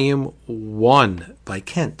 Volume 1 by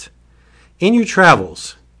Kent. In your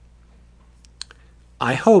travels,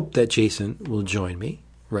 I hope that Jason will join me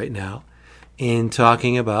right now in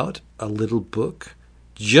talking about a little book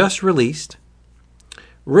just released,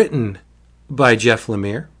 written by Jeff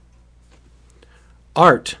Lemire,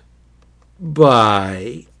 art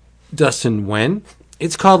by Dustin Nguyen.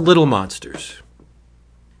 It's called Little Monsters.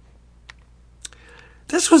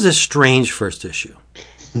 This was a strange first issue.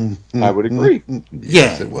 I would agree.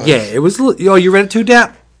 Yes, it was. Yeah, it was. Oh, you read it too,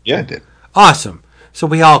 Dap? Yeah, I did. Awesome. So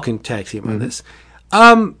we all can tag team on this.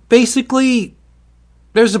 Basically,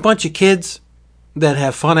 there's a bunch of kids that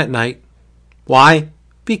have fun at night. Why?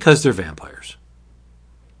 Because they're vampires.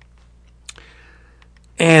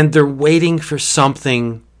 And they're waiting for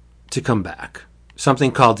something to come back.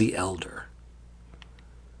 Something called the Elder.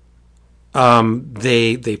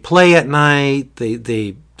 They play at night. They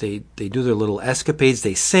do their little escapades.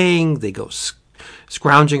 They sing. They go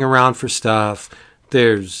scrounging around for stuff.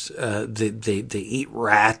 There's they eat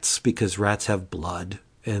rats because rats have blood,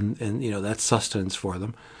 and that's sustenance for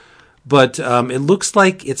them. But it looks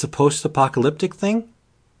like it's a post-apocalyptic thing.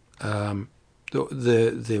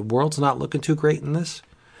 The world's not looking too great in this.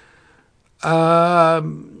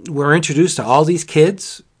 We're introduced to all these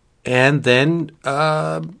kids, and then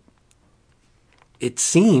it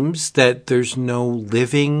seems that there's no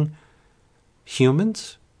living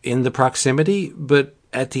humans in the proximity, but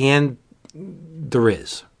at the end there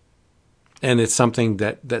is. And it's something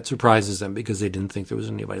that surprises them because they didn't think there was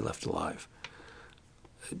anybody left alive.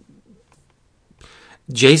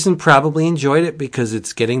 Jason probably enjoyed it because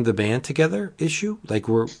it's getting the band together issue. Like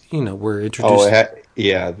we're introduced. Oh,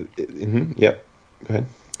 yeah. Mm-hmm. Yep. Go ahead.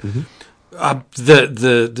 Mm-hmm.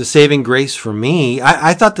 The saving grace for me,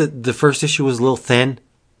 I thought that the first issue was a little thin.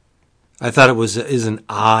 I thought it is an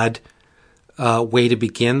odd way to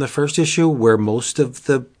begin the first issue, where most of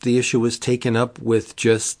the issue was taken up with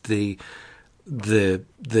just the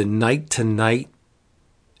night to night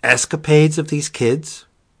escapades of these kids.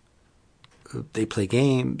 They play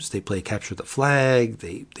games. They play capture the flag.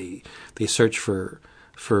 They search for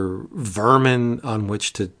vermin on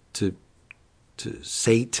which to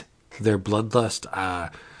sate their bloodlust.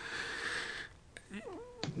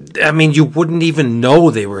 I mean, you wouldn't even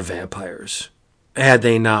know they were vampires had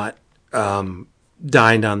they not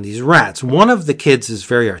dined on these rats. One of the kids is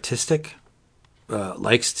very artistic.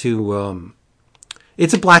 Likes to.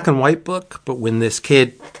 It's a black and white book, but when this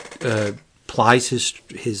kid plies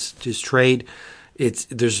his trade,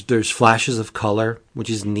 there's flashes of color, which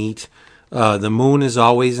is neat. The moon is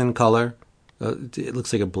always in color. It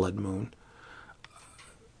looks like a blood moon.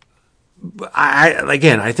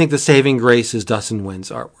 I think the saving grace is Dustin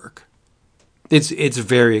Nguyen's artwork. It's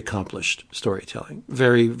very accomplished storytelling,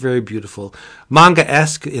 very very beautiful,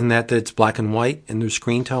 manga-esque in that it's black and white and there's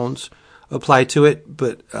screen tones applied to it.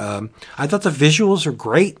 But I thought the visuals are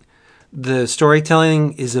great. The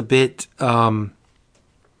storytelling is a bit.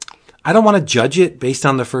 I don't want to judge it based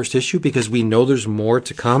on the first issue because we know there's more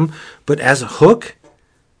to come. But as a hook,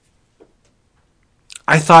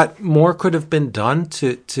 I thought more could have been done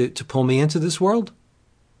to pull me into this world.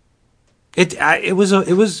 It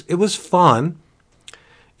was fun.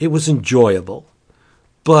 It was enjoyable.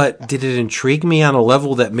 But did it intrigue me on a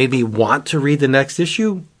level that made me want to read the next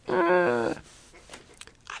issue? I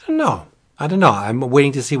don't know. I'm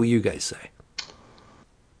waiting to see what you guys say.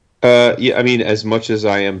 Yeah, I mean, as much as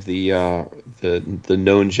I am the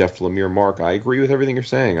known Jeff Lemire mark, I agree with everything you're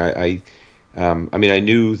saying. I mean, I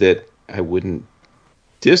knew that I wouldn't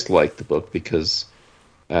dislike the book because,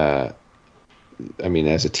 I mean,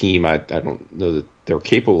 as a team, I don't know that they're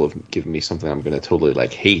capable of giving me something I'm going to totally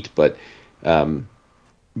hate, but I'm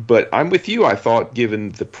with you. I thought, given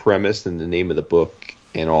the premise and the name of the book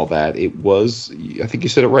and all that, it was. I think you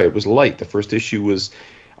said it right. It was light. The first issue was.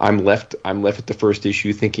 I'm left at the first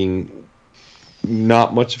issue thinking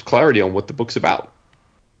not much of clarity on what the book's about.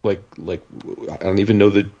 Like I don't even know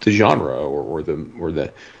the genre or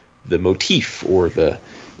the motif or the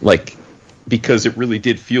because it really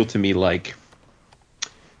did feel to me like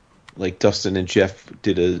Dustin and Jeff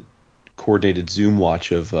did a coordinated Zoom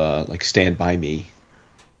watch of Stand By Me,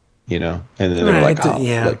 and then they were like, oh,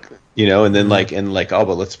 yeah. And then oh,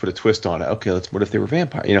 but let's put a twist on it. Okay, what if they were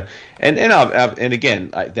vampire? And again,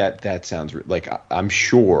 that sounds like I'm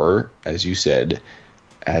sure, as you said,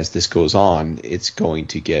 as this goes on, it's going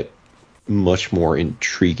to get much more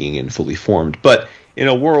intriguing and fully formed. But in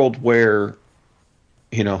a world where,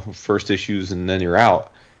 first issues and then you're out,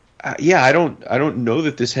 I don't know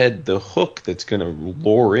that this had the hook that's going to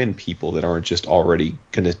lure in people that aren't just already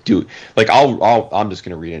going to do. I'm just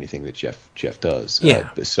going to read anything that Jeff does.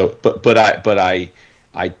 Yeah. But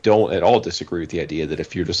I don't at all disagree with the idea that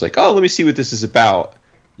if you're just like, oh, let me see what this is about,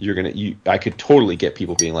 I could totally get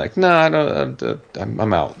people being like, nah, no,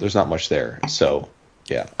 I'm out. There's not much there. So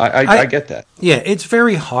yeah, I get that. Yeah, it's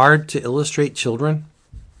very hard to illustrate children.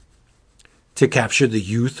 To capture the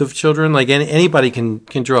youth of children, anybody can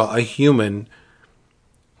draw a human,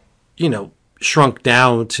 shrunk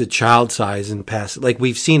down to child size and pass.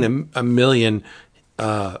 We've seen a million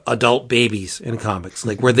adult babies in comics,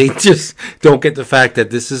 where they just don't get the fact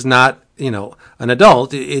that this is not, an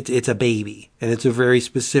adult. It's a baby, and it's a very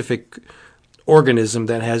specific organism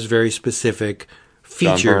that has very specific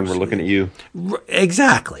features. John Byrne, we're looking at you.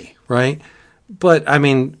 Exactly, right? But I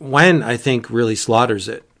mean, Nguyen, I think, really slaughters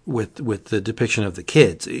it. With the depiction of the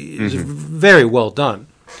kids, it's very well done,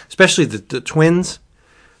 especially the twins.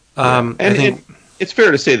 I think it's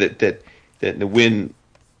fair to say that Nguyen,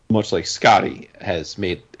 much like Scotty, has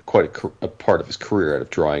made quite a part of his career out of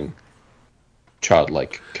drawing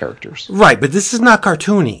childlike characters. Right, but this is not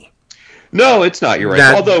cartoony. No, it's not. You're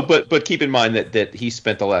right. Although, but keep in mind that he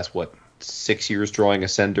spent the last 6 years drawing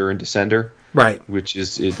Ascender and Descender, right? Which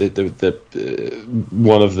is the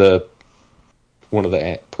one of the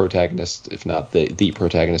protagonists, if not the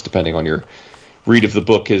protagonist, depending on your read of the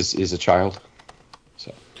book, is a child.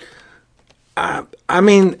 So, I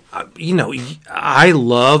mean, I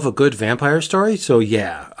love a good vampire story, so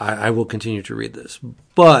yeah, I will continue to read this.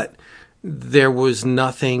 But there was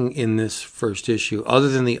nothing in this first issue other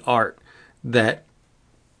than the art that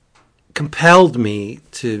compelled me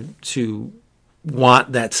to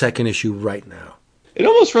want that second issue right now. It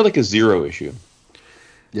almost felt like a Zero issue.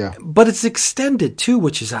 Yeah. But it's extended too,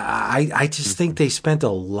 which is I just think they spent a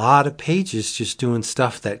lot of pages just doing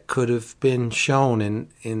stuff that could have been shown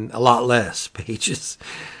in a lot less pages.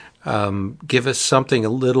 Give us something a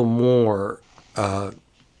little more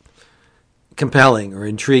compelling or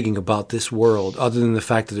intriguing about this world, other than the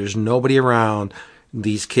fact that there's nobody around.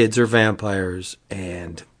 These kids are vampires,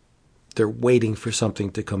 and they're waiting for something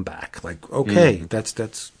to come back. Like, okay,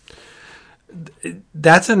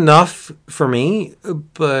 that's enough for me.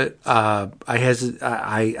 But I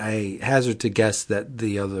hazard to guess that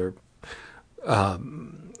the other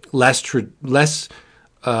less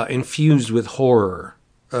infused with horror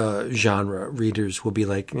genre readers will be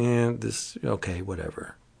like, this okay,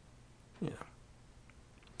 whatever.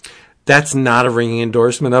 That's not a ringing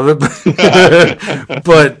endorsement of it,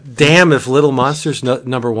 but damn, if Little Monsters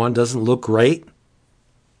 #1 doesn't look great,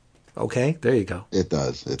 okay, there you go. It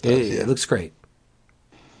does. It looks great.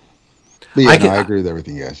 But yeah, I agree with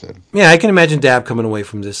everything you guys said. Yeah, I can imagine Dab coming away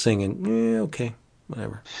from this singing, okay,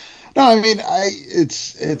 whatever. No, I mean, I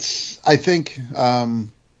think,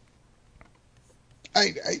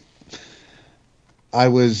 I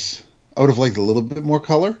would have liked a little bit more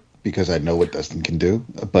color, because I know what Dustin can do,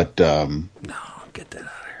 but no, get that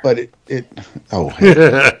out of here. But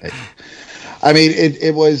hey. I mean,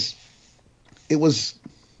 it was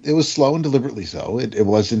slow and deliberately so. It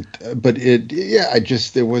wasn't, but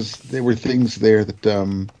there were things there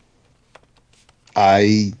that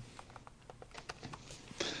I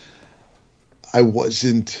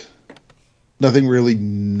wasn't. Nothing really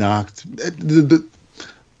knocked the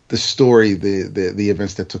story, the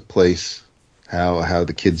events that took place. How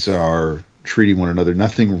the kids are treating one another.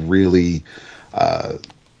 Nothing really,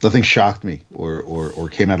 nothing shocked me or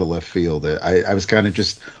came out of left field. I was kind of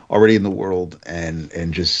just already in the world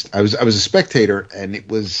and just I was a spectator, and it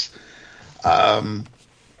was I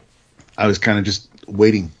was kind of just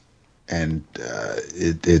waiting, and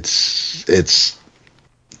it's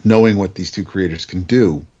knowing what these two creators can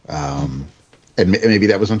do, and maybe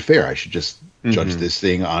that was unfair. I should just judge this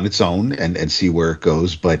thing on its own and see where it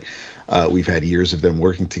goes. But we've had years of them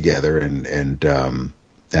working together, and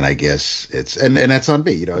I guess it's and that's on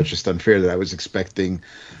me. It's just unfair that I was expecting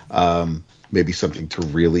maybe something to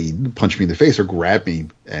really punch me in the face or grab me,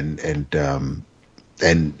 and it.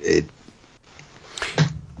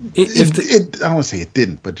 I don't want to say it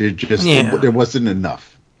didn't, but there wasn't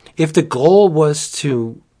enough. If the goal was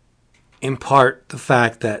to impart the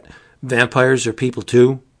fact that vampires are people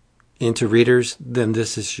too into readers, then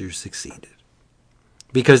this issue succeeded.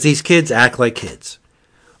 Because these kids act like kids,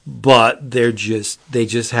 but they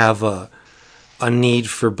just have a need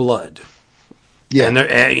for blood. Yeah, and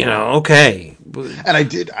they're okay.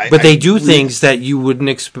 And they do things that you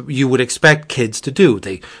would expect kids to do.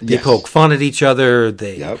 They poke fun at each other.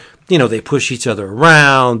 They they push each other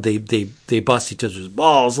around. They bust each other's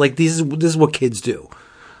balls. Like this is what kids do.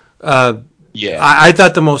 I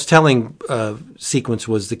thought the most telling sequence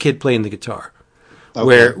was the kid playing the guitar,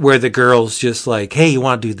 where the girl's just like, "Hey, you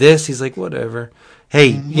want to do this?" He's like, "Whatever."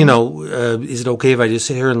 Hey, is it okay if I just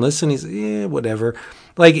sit here and listen? He's like, "Yeah, whatever."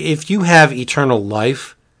 Like, if you have eternal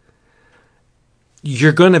life,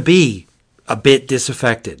 you're going to be a bit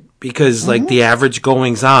disaffected because, like, the average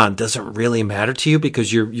goings on doesn't really matter to you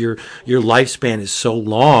because your lifespan is so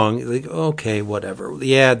long. Like, okay, whatever.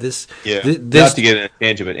 Yeah, this. Not to get in a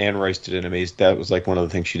tangent, but Anne Rice did an amazing. That was like one of the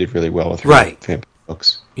things she did really well with her vampire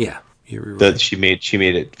books. Yeah, you're right. That she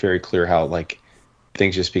made it very clear how like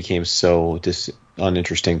things just became so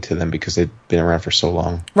uninteresting to them because they'd been around for so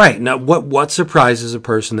long. Right. Now, what surprises a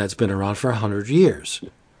person that's been around for 100 years?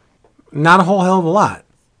 Not a whole hell of a lot.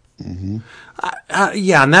 Mm-hmm.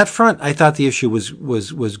 On that front, I thought the issue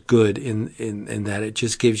was good in that it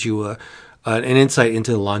just gives you an insight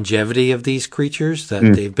into the longevity of these creatures, that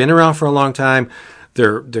they've been around for a long time.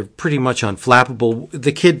 They're pretty much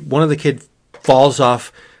unflappable. One of the kids falls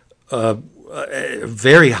off a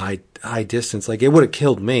very high distance. Like, it would have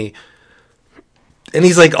killed me And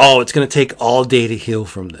he's like, "Oh, it's going to take all day to heal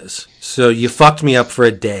from this. So you fucked me up for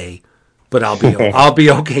a day, but I'll be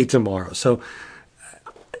okay tomorrow." So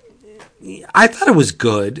I thought it was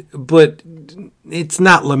good, but it's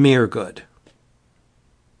not Lemire good.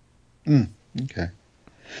 Okay.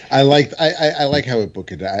 I like how it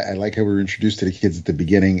booked it. I like how we're introduced to the kids at the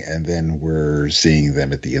beginning, and then we're seeing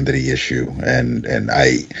them at the end of the issue. And I'll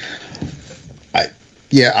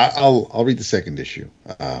read the second issue.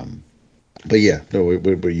 But yeah, no,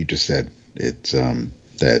 what you just said, it's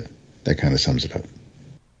that kind of sums it up.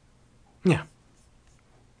 Yeah.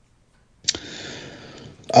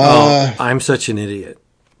 I'm such an idiot.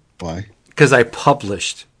 Why? Because I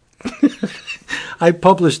published. I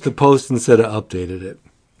published the post instead of updated it.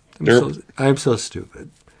 I'm so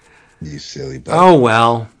stupid. You silly bug. Oh,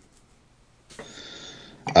 well.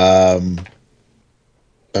 I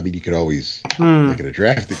mean, you could always look at a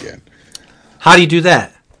draft again. How do you do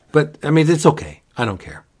that? But, I mean, it's okay. I don't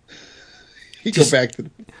care. You go back to...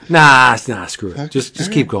 Nah, screw it.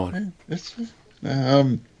 Just keep going. Because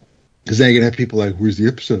then you're going to have people like, where's the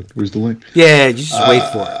episode? Where's the link? Yeah, you just wait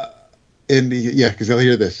for it. Because they'll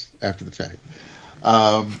hear this after the fact.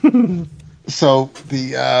 So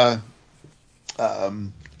the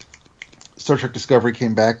Star Trek Discovery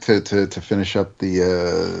came back to finish up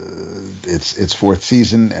its fourth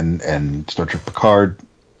season, and Star Trek Picard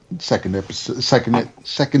second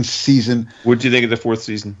season. What do you think of the fourth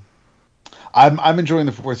season? I'm enjoying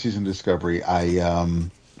the fourth season of Discovery. I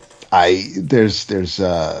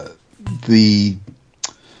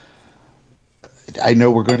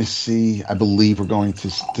know we're going to see. I believe we're going to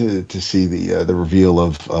see the reveal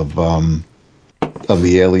of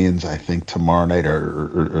the aliens. I think tomorrow night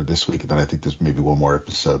or this week, and then I think there's maybe one more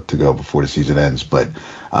episode to go before the season ends. But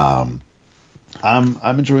I'm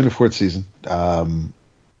enjoying the fourth season.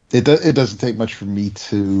 It doesn't take much for me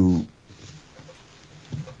to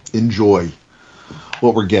enjoy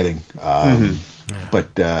what we're getting.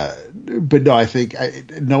 But no, I think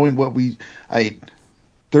knowing what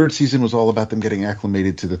third season was all about them getting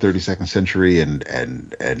acclimated to the 32nd century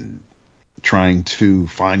and trying to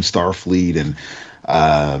find Starfleet and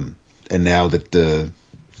now that the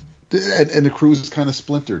crew is kind of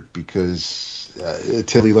splintered because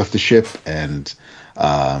Tilly left the ship and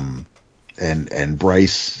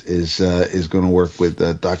Bryce is going to work with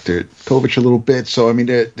Dr. Kovich a little bit. So I mean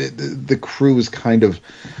the crew is kind of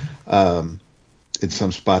in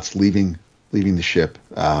some spots leaving the ship.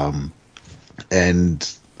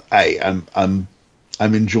 And I'm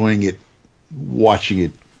enjoying it, watching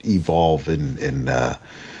it evolve in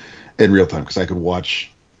real time, because I could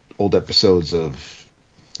watch old episodes of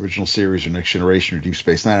original series or Next Generation or Deep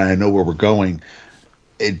Space Nine, and I know where we're going.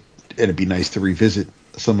 It'd be nice to revisit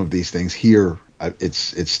some of these things. Here,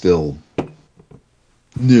 it's still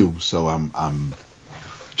new, so I'm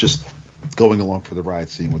just going along for the ride,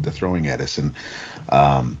 seeing what they're throwing at us, and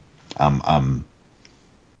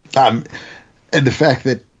and the fact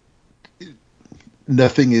that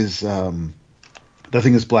nothing is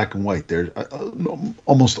black and white. There,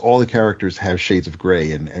 almost all the characters have shades of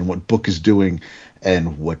gray, and what Book is doing,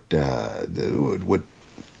 and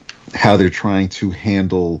how they're trying to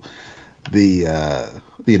handle the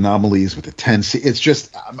anomalies with the tense. It's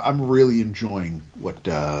just I'm really enjoying what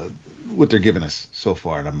they're giving us so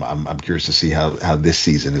far, and I'm curious to see how this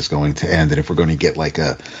season is going to end, and if we're going to get like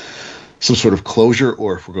some sort of closure,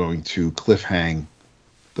 or if we're going to cliffhang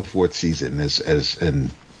the fourth season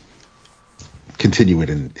and continue it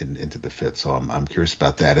into the fifth. So I'm curious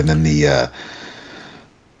about that. And then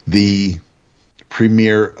the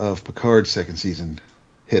premiere of Picard's second season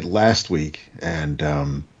hit last week, and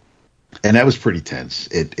that was pretty tense.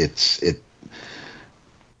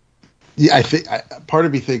 I think part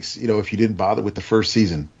of me thinks, if you didn't bother with the first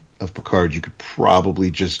season of Picard, you could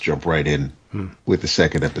probably just jump right in with the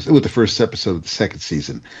second episode, with the first episode of the second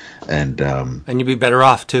season, and you'd be better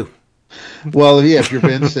off too. Well, yeah, if you're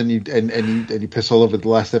Vince and you piss all over the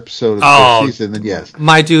last episode of the first season, then yes.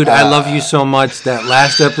 My dude, I love you so much. That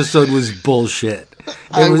last episode was bullshit.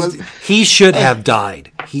 He should have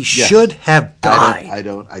died. He should have died.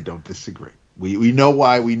 I don't disagree. We know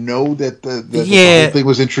why. We know that the whole thing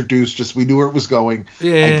was introduced. Just we knew where it was going.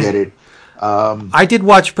 Yeah. I get it. I did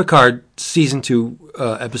watch Picard season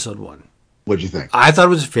 2, episode 1. What'd you think? I thought it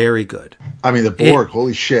was very good. I mean, the Borg,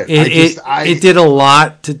 holy shit! It did a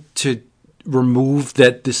lot to remove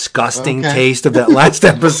that disgusting taste of that last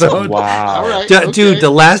episode. Wow, all right, dude, the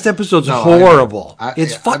last episode's horrible.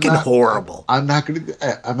 It's fucking horrible. I'm not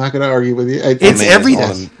gonna argue with you. It's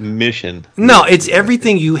everything. On mission. No, it's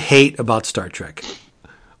everything you hate about Star Trek.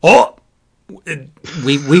 Oh,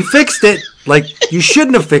 we fixed it. Like, you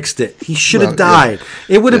shouldn't have fixed it. He should have died.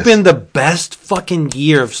 Yeah. It would have been the best fucking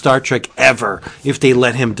year of Star Trek ever if they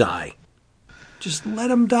let him die. Just let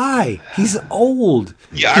him die. He's old.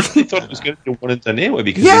 Yeah, I really thought it was going to be one and done anyway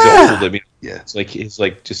because he's old. I mean, it's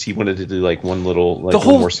like just he wanted to do like one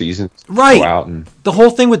more season, right? Go out and the whole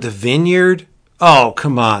thing with the Vineyard. Oh,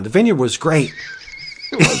 come on, the Vineyard was great.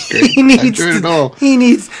 It was great. He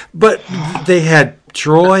needs, but they had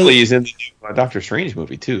Troy. He's in the Doctor Strange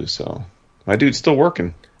movie too, so my dude's still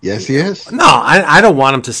working. Yes, he is. No, I don't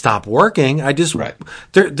want him to stop working. I just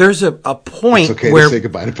there's a point it's okay where to say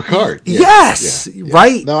goodbye to Picard. Yes,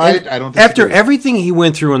 right. No, I don't. After everything he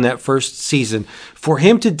went through in that first season, for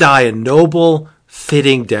him to die a noble,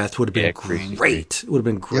 fitting death would have been great. It would have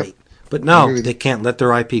been great. Yep. But no, they can't let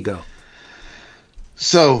their IP go.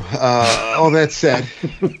 So, all that said,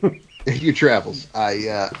 in your travels,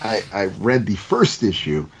 I read the first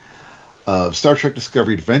issue of Star Trek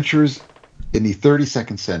Discovery Adventures in the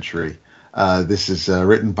 32nd Century. This is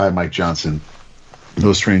written by Mike Johnson,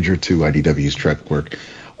 no stranger to IDW's Trek work.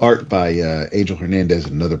 Art by Angel Hernandez,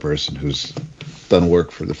 another person who's done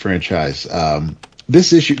work for the franchise.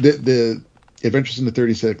 This issue, the Adventures in the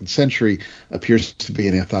 32nd Century, appears to be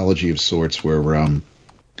an anthology of sorts where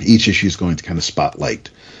each issue is going to kind of spotlight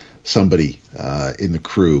somebody in the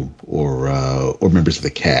crew or members of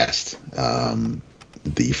the cast.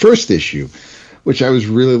 The first issue, which I was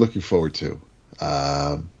really looking forward to,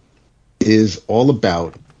 is all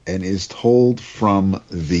about and is told from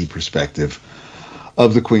the perspective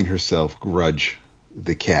of the Queen herself, Grudge,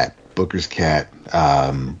 the cat, Booker's cat.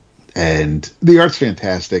 And the art's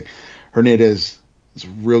fantastic. Hernandez does a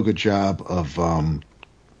real good job of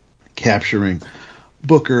capturing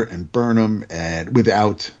Booker and Burnham and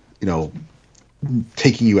without,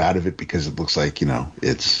 taking you out of it because it looks like,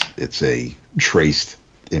 it's a traced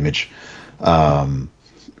image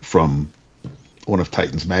from one of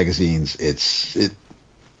Titan's magazines.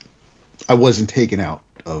 I wasn't taken out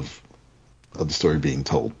of the story being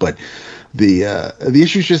told, but the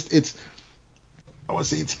issue is just I want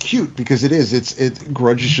to say it's cute because it is.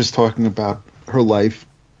 Grudge is just talking about her life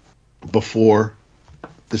before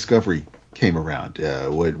Discovery came around,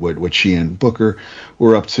 what she and Booker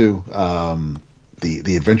were up to,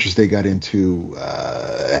 the adventures they got into,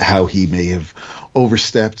 how he may have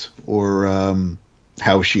overstepped, or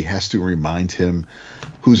how she has to remind him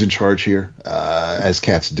who's in charge here, as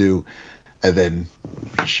cats do. And then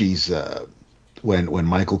she's when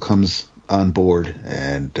Michael comes on board,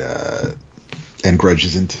 and Grudge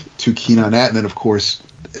isn't too keen on that. And then of course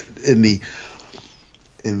in the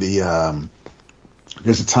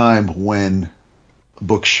there's a time when a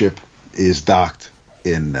book ship is docked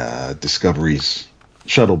in Discovery's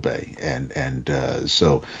shuttle bay, and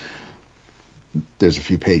so there's a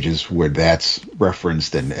few pages where that's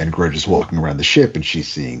referenced, and Grudge is walking around the ship, and she's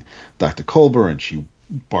seeing Dr. Culber, and she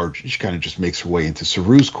kind of just makes her way into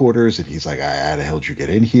Saru's quarters, and he's like, how the hell did you get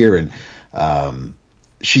in here? And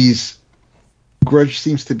Grudge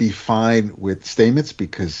seems to be fine with Stamets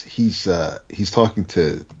because he's talking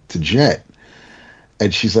to Jet.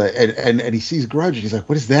 And she's like, and he sees Grudge, and he's like,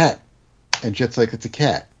 what is that? And Jet's like, it's a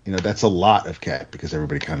cat. That's a lot of cat, because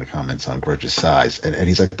everybody kind of comments on Grudge's size. And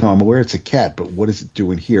he's like, no, I'm aware it's a cat, but what is it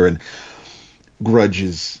doing here? And Grudge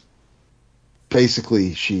is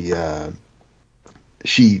basically, she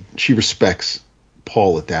respects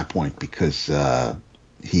Paul at that point because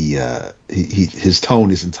his tone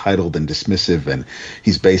is entitled and dismissive, and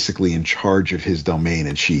he's basically in charge of his domain,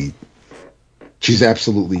 and she's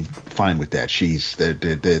absolutely fine with that.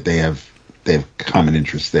 They have common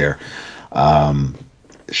interests there.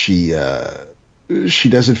 She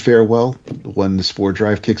doesn't fare well when the spore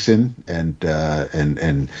drive kicks in, and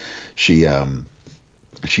she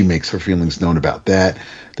makes her feelings known about that.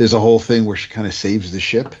 There's a whole thing where she kind of saves the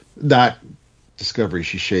ship, not Discovery.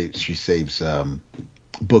 She saves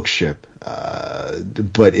Book ship,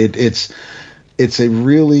 but it's a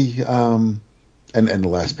really and the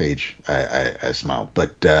last page, I smiled,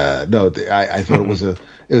 but no, I thought it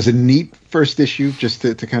was a neat first issue just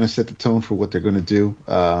to kind of set the tone for what they're going to do.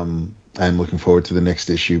 I'm looking forward to the next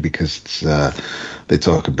issue because it's, they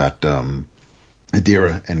talk about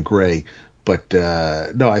Adira and Gray, but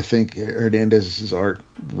no, I think Hernandez's art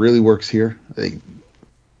really works here. I think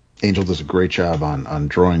Angel does a great job on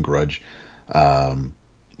drawing Grudge,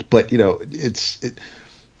 but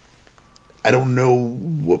I don't know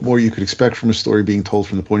what more you could expect from a story being told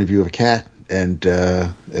from the point of view of a cat, and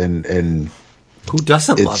who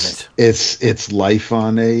doesn't love it? It's life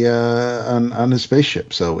on a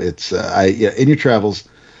spaceship. So it's in your travels,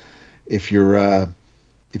 if you're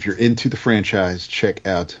into the franchise, check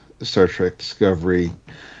out Star Trek Discovery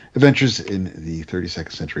Adventures in the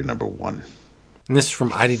 32nd Century #1. And this is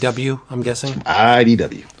from IDW, I'm guessing?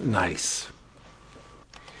 IDW. Nice.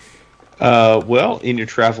 Well, in your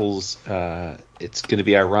travels, it's going to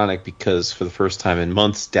be ironic because for the first time in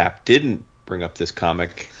months, DAP didn't bring up this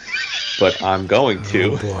comic, but I'm going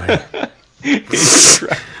to. Oh, boy.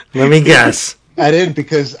 Let me guess. I didn't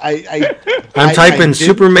because I'm typing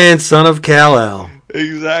Superman, son of Kal-El.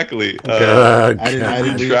 Exactly. God, I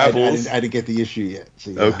didn't Travels. I didn't get the issue yet.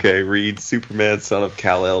 So, yeah. Okay, read Superman, Son of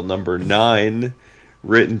Kal-El #9,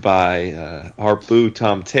 written by Harpu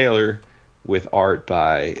Tom Taylor, with art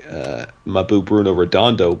by Mabu Bruno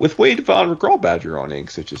Redondo, with Wade von Grawbadger on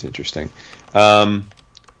inks, which is interesting.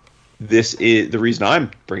 This is the reason I'm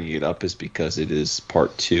bringing it up is because it is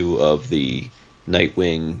part 2 of the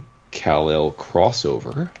Nightwing Kal-El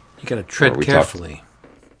crossover. You got to tread carefully.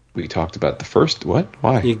 We talked about the first. What?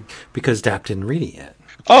 Why? Because DAP didn't read it yet.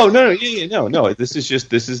 Oh no! No. This is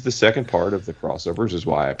the second part of the crossovers. Is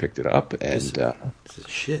why I picked it up, and this is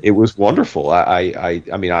shit. It was wonderful. I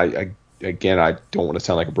mean, again, I don't want to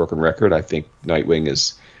sound like a broken record. I think Nightwing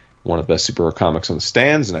is one of the best superhero comics on the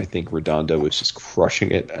stands, and I think Redondo is just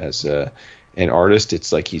crushing it as an artist.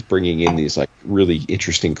 It's like he's bringing in these like really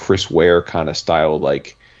interesting Chris Ware kind of style,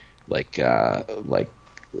 like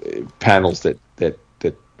panels that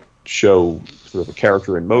show sort of a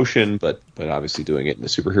character in motion, but obviously doing it in a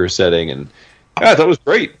superhero setting. And yeah, I thought it was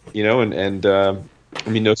great, and I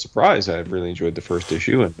mean, no surprise. I really enjoyed the first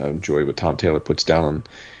issue, and I enjoy what Tom Taylor puts down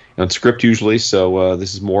on script usually. So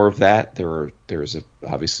this is more of that. There's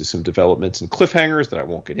obviously some developments and cliffhangers that I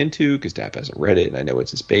won't get into because Dap hasn't read it, and I know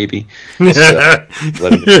it's his baby. So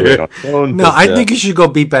let him enjoy it on his own. No, I think you should go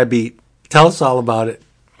beat by beat. Tell us all about it.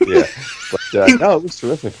 Yeah, but no, it was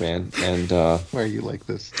terrific, man. And Why are you like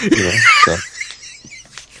this? So.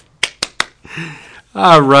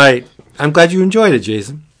 All right. I'm glad you enjoyed it,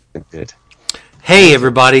 Jason. I did. Hey,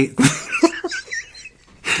 everybody.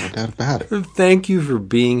 No doubt about it. Thank you for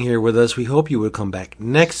being here with us. We hope you would come back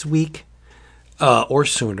next week or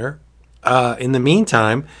sooner. In the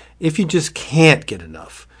meantime, if you just can't get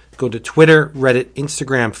enough, go to Twitter, Reddit,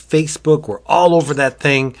 Instagram, Facebook. We're all over that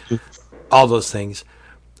thing. All those things.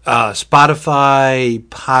 Spotify,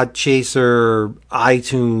 Podchaser,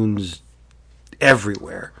 iTunes,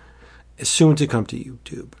 everywhere. Soon to come to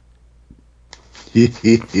YouTube.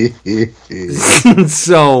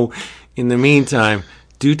 So, in the meantime,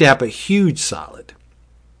 do DAP a huge solid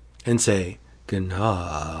and say good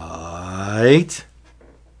night.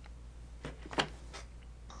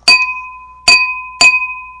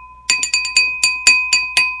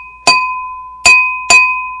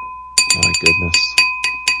 My goodness.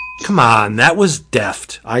 Come on, that was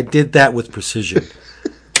deft. I did that with precision.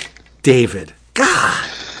 David. God.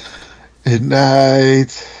 Good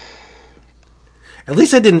night. At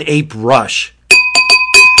least I didn't ape Rush.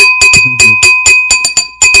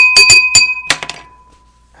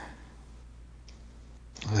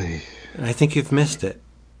 I think you've missed it.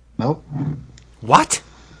 Nope. What?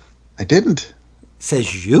 I didn't.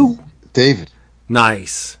 Says you. David.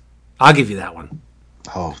 Nice. I'll give you that one.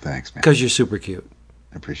 Oh, thanks, man. Because you're super cute.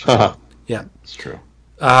 I appreciate it. Yeah. It's true.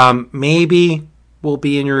 Maybe we'll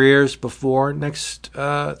be in your ears before next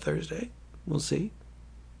Thursday. We'll see.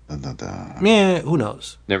 Yeah, who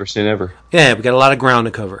knows? Never say never. Yeah, we got a lot of ground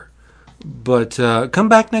to cover. But come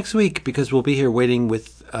back next week because we'll be here waiting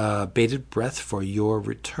with bated breath for your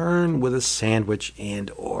return with a sandwich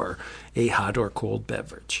and or a hot or cold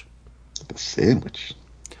beverage. A sandwich?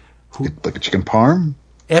 Like a chicken parm?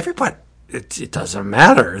 Everybody. It doesn't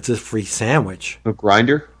matter. It's a free sandwich. A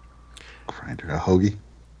grinder? Grinder. A hoagie?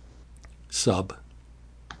 Sub.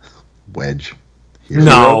 Wedge?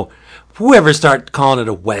 No. Whoever start calling it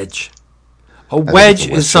a wedge. A wedge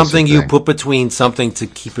is something you put between something to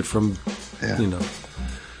keep it from, Yeah.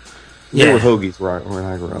 They were hoagies when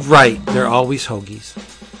I grew up. Right. They're always hoagies.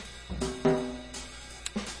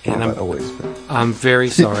 And Not always, but I'm very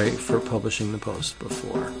sorry for publishing the post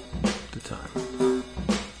before the time.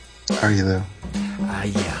 are you though?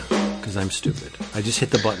 Yeah, because I'm stupid. I just hit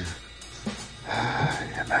the button.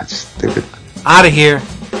 Yeah, that's stupid. Out of here.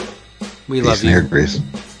 We love Peace and you. air grease.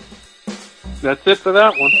 That's it for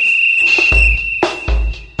that one.